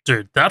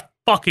 That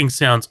fucking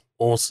sounds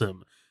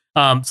awesome.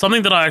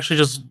 Something that I actually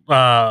just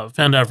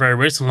found out very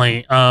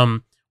recently.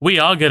 We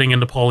are getting a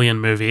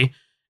Napoleon movie,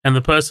 and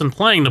the person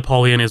playing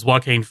Napoleon is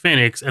Joaquin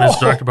Phoenix, and it's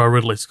directed by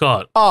Ridley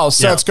Scott. Oh,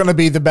 so it's going to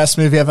be the best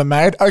movie ever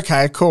made?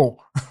 Okay,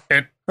 cool.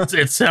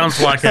 It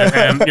sounds like it,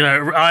 and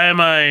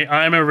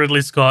I am a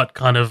Ridley Scott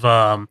kind of.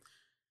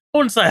 I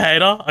wouldn't say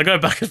hater. I go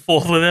back and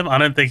forth with him. I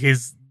don't think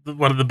he's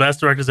one of the best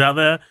directors out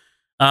there.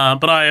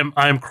 But I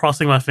am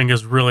crossing my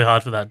fingers really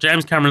hard for that.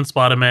 James Cameron's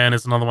Spider-Man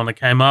is another one that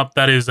came up.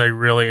 That is a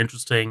really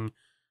interesting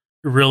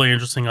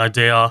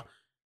idea.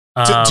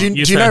 Do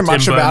you know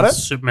much about it?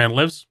 Superman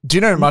Lives. Do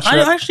you know much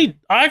about it?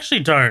 I actually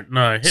don't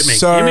know. Hit me.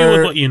 So, Hit me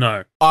with what you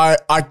know.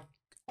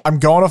 I'm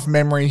going off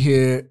memory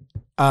here,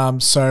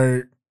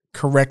 so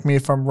correct me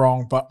if I'm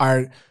wrong, but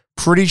I'm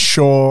pretty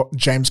sure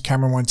James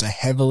Cameron wanted to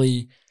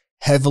heavily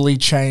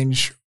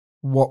change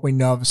what we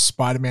know of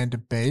Spider-Man to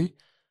be.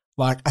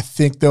 Like, I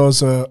think there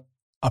was a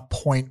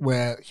point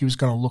where he was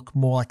going to look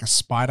more like a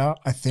spider,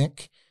 I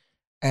think.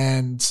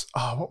 And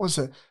what was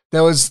it?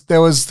 There was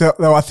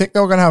I think they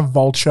were going to have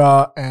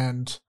Vulture,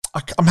 and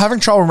I'm having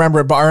trouble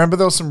remembering it, but I remember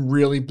there was some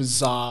really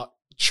bizarre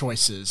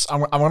choices.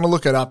 I'm going to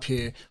look it up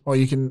here, or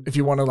you can, if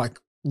you want to like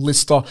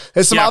list off.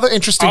 There's some other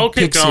interesting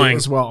picks here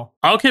as well.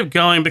 I'll keep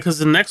going because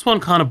the next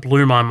one kind of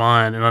blew my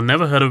mind, and I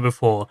never heard of it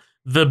before.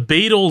 The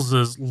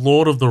Beatles'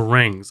 Lord of the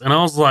Rings, and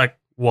I was like,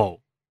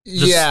 whoa.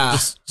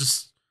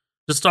 Just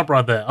stop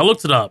right there. I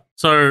looked it up.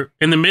 So,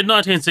 in the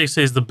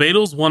mid-1960s, the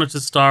Beatles wanted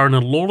to star in a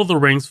Lord of the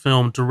Rings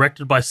film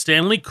directed by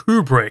Stanley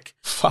Kubrick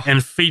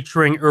and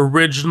featuring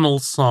original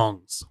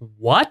songs.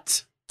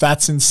 What?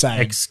 That's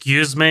insane.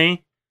 Excuse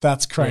me?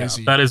 That's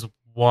crazy. Yeah, that is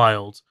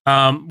wild.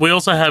 We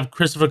also have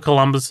Christopher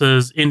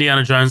Columbus's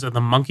Indiana Jones and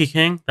the Monkey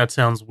King. That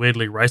sounds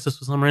weirdly racist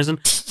for some reason.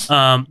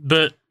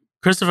 But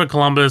Christopher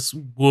Columbus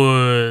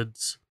would...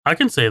 I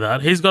can see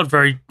that. He's got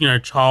very,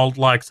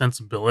 childlike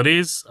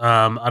sensibilities.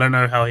 I don't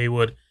know how he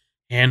would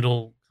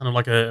handle kind of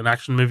like an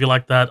action movie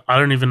like that. I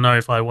don't even know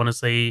if I want to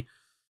see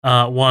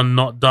one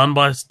not done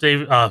by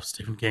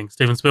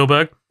Steven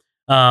Spielberg.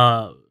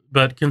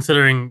 But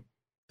considering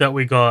that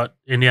we got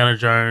Indiana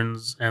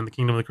Jones and the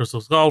Kingdom of the Crystal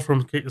Skull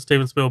from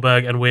Steven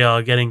Spielberg, and we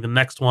are getting the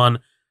next one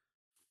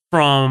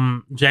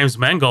from James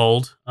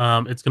Mangold,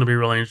 it's going to be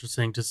really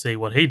interesting to see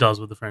what he does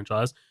with the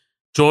franchise.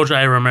 George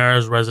A.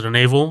 Romero's Resident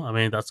Evil. I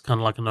mean, that's kind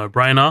of like a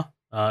no-brainer.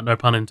 No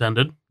pun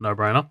intended.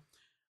 No-brainer.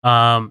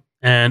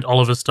 And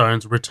Oliver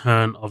Stone's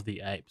Return of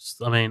the Apes.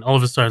 I mean,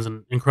 Oliver Stone's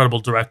an incredible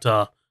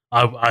director.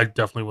 I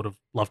definitely would have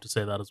loved to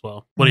see that as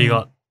well. What do you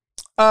got?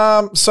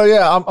 So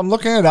yeah, I'm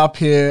looking it up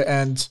here,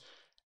 and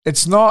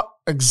it's not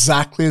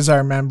exactly as I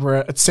remember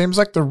it. It seems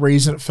like the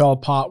reason it fell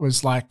apart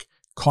was like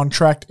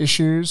contract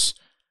issues.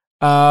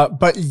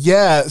 But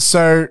yeah,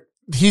 so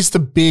he's the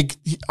big.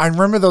 I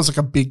remember there was like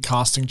a big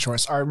casting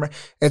choice. I remember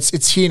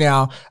it's here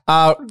now.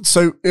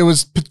 So it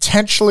was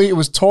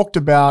talked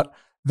about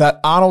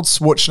that Arnold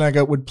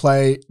Schwarzenegger would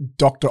play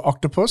Dr.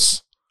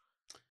 Octopus,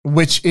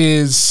 which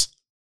is...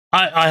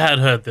 I had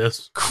heard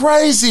this.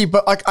 Crazy,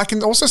 but like I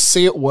can also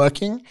see it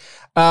working.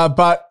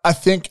 But I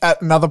think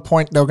at another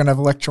point, they were going to have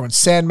Electro and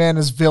Sandman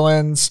as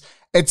villains.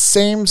 It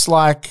seems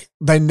like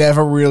they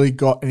never really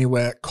got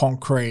anywhere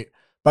concrete,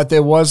 but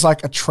there was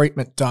like a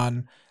treatment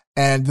done.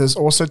 And there's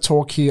also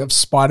talk here of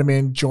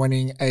Spider-Man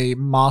joining a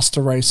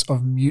master race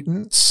of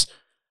mutants.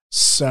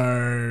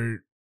 So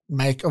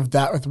make of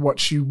that with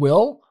what you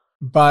will.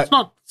 But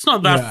it's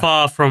not that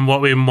far from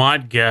what we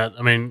might get.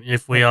 I mean,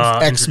 if we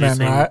are X-Men,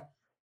 right?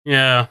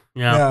 Yeah.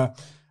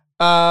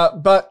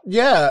 But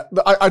yeah,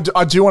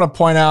 I do want to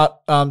point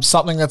out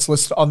something that's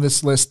listed on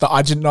this list that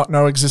I did not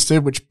know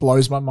existed, which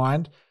blows my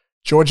mind.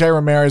 George A.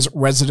 Romero's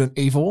Resident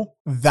Evil.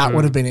 That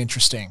would have been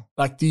interesting.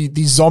 Like the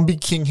Zombie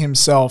King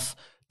himself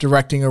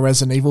directing a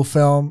Resident Evil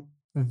film.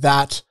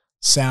 That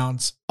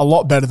sounds a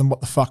lot better than what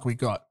the fuck we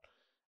got.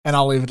 And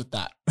I'll leave it at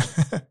that.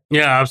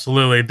 Yeah,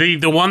 absolutely.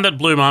 The one that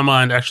blew my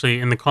mind actually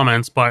in the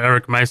comments by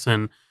Eric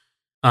Mason,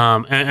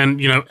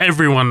 and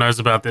everyone knows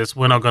about this.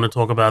 We're not going to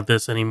talk about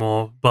this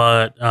anymore.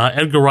 But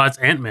Edgar Wright's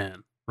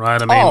Ant-Man,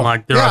 right? I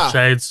mean, there are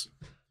shades.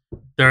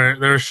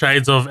 There are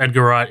shades of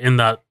Edgar Wright in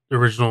that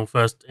original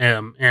first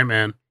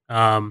Ant-Man,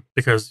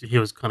 because he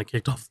was kind of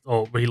kicked off,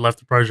 or he left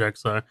the project.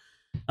 So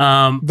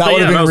that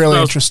would have been really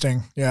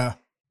interesting. Yeah,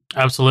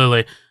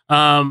 absolutely.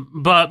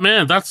 But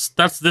man, that's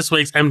this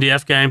week's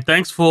MDF game.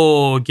 Thanks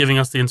for giving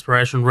us the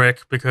inspiration,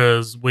 Rick,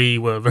 because we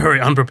were very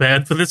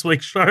unprepared for this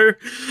week's show.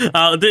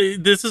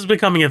 This is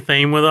becoming a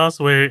theme with us.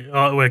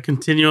 We're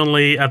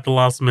continually at the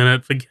last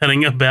minute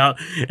forgetting about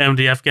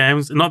MDF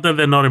games. Not that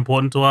they're not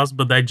important to us,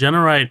 but they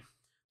generate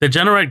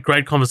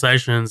great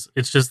conversations.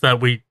 It's just that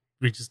we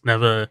just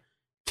never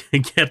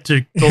get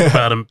to talk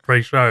about them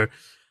pre-show,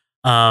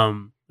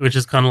 which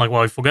is kind of like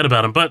why we forget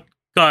about them. But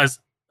guys.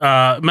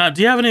 Matt,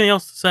 do you have anything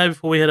else to say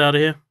before we head out of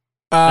here?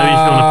 Maybe if you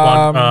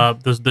want to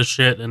plug the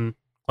shit and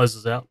close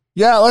us out.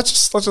 Yeah,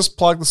 let's just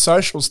plug the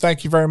socials.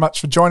 Thank you very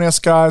much for joining us,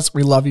 guys.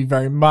 We love you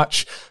very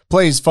much.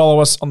 Please follow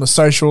us on the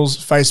socials,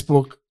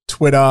 Facebook,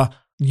 Twitter,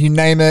 you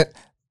name it.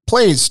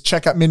 Please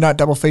check out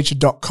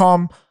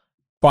midnightdoublefeature.com,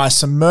 buy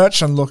some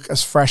merch and look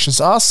as fresh as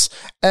us.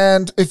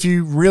 And if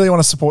you really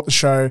want to support the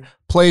show,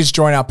 please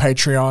join our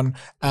Patreon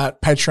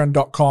at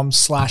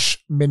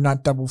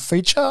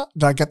patreon.com/midnightdoublefeature.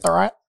 Did I get that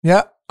right?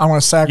 Yeah. I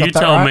want to say I got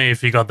that right. You tell me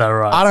if you got that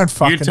right. I don't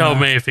fucking know. You tell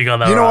me if you got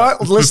that right. You know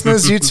what?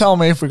 Listeners, you tell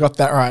me if we got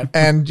that right.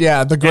 And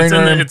yeah, the green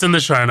room. It's in the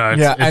show notes.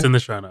 Yeah, it's in the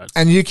show notes.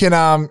 And you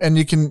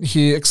can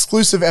hear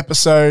exclusive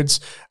episodes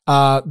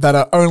that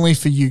are only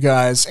for you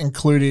guys,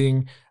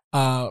 including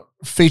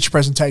feature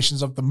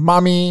presentations of The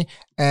Mummy,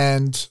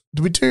 and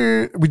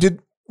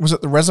was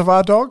it the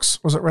Reservoir Dogs?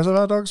 Was it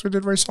Reservoir Dogs we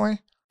did recently?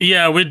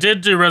 Yeah, we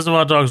did do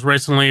Reservoir Dogs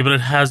recently, but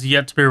it has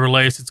yet to be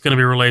released. It's going to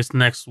be released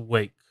next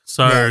week.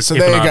 So there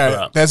you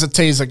go. There's a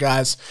teaser,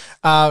 guys.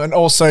 And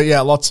also,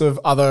 lots of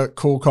other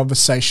cool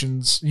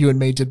conversations. You and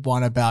me did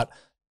one about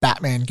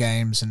Batman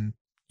games, and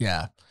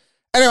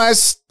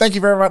Anyways, thank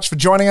you very much for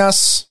joining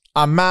us.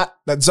 I'm Matt.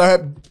 That's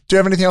Zoheb. Do you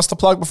have anything else to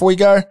plug before we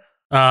go?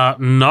 No.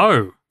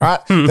 All right.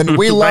 Then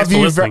we love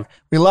you.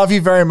 We love you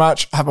very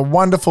much. Have a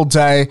wonderful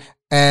day,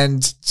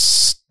 and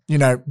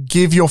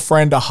give your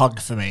friend a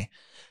hug for me.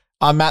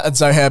 I'm Matt.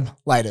 That's Zoheb.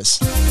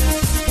 Laters.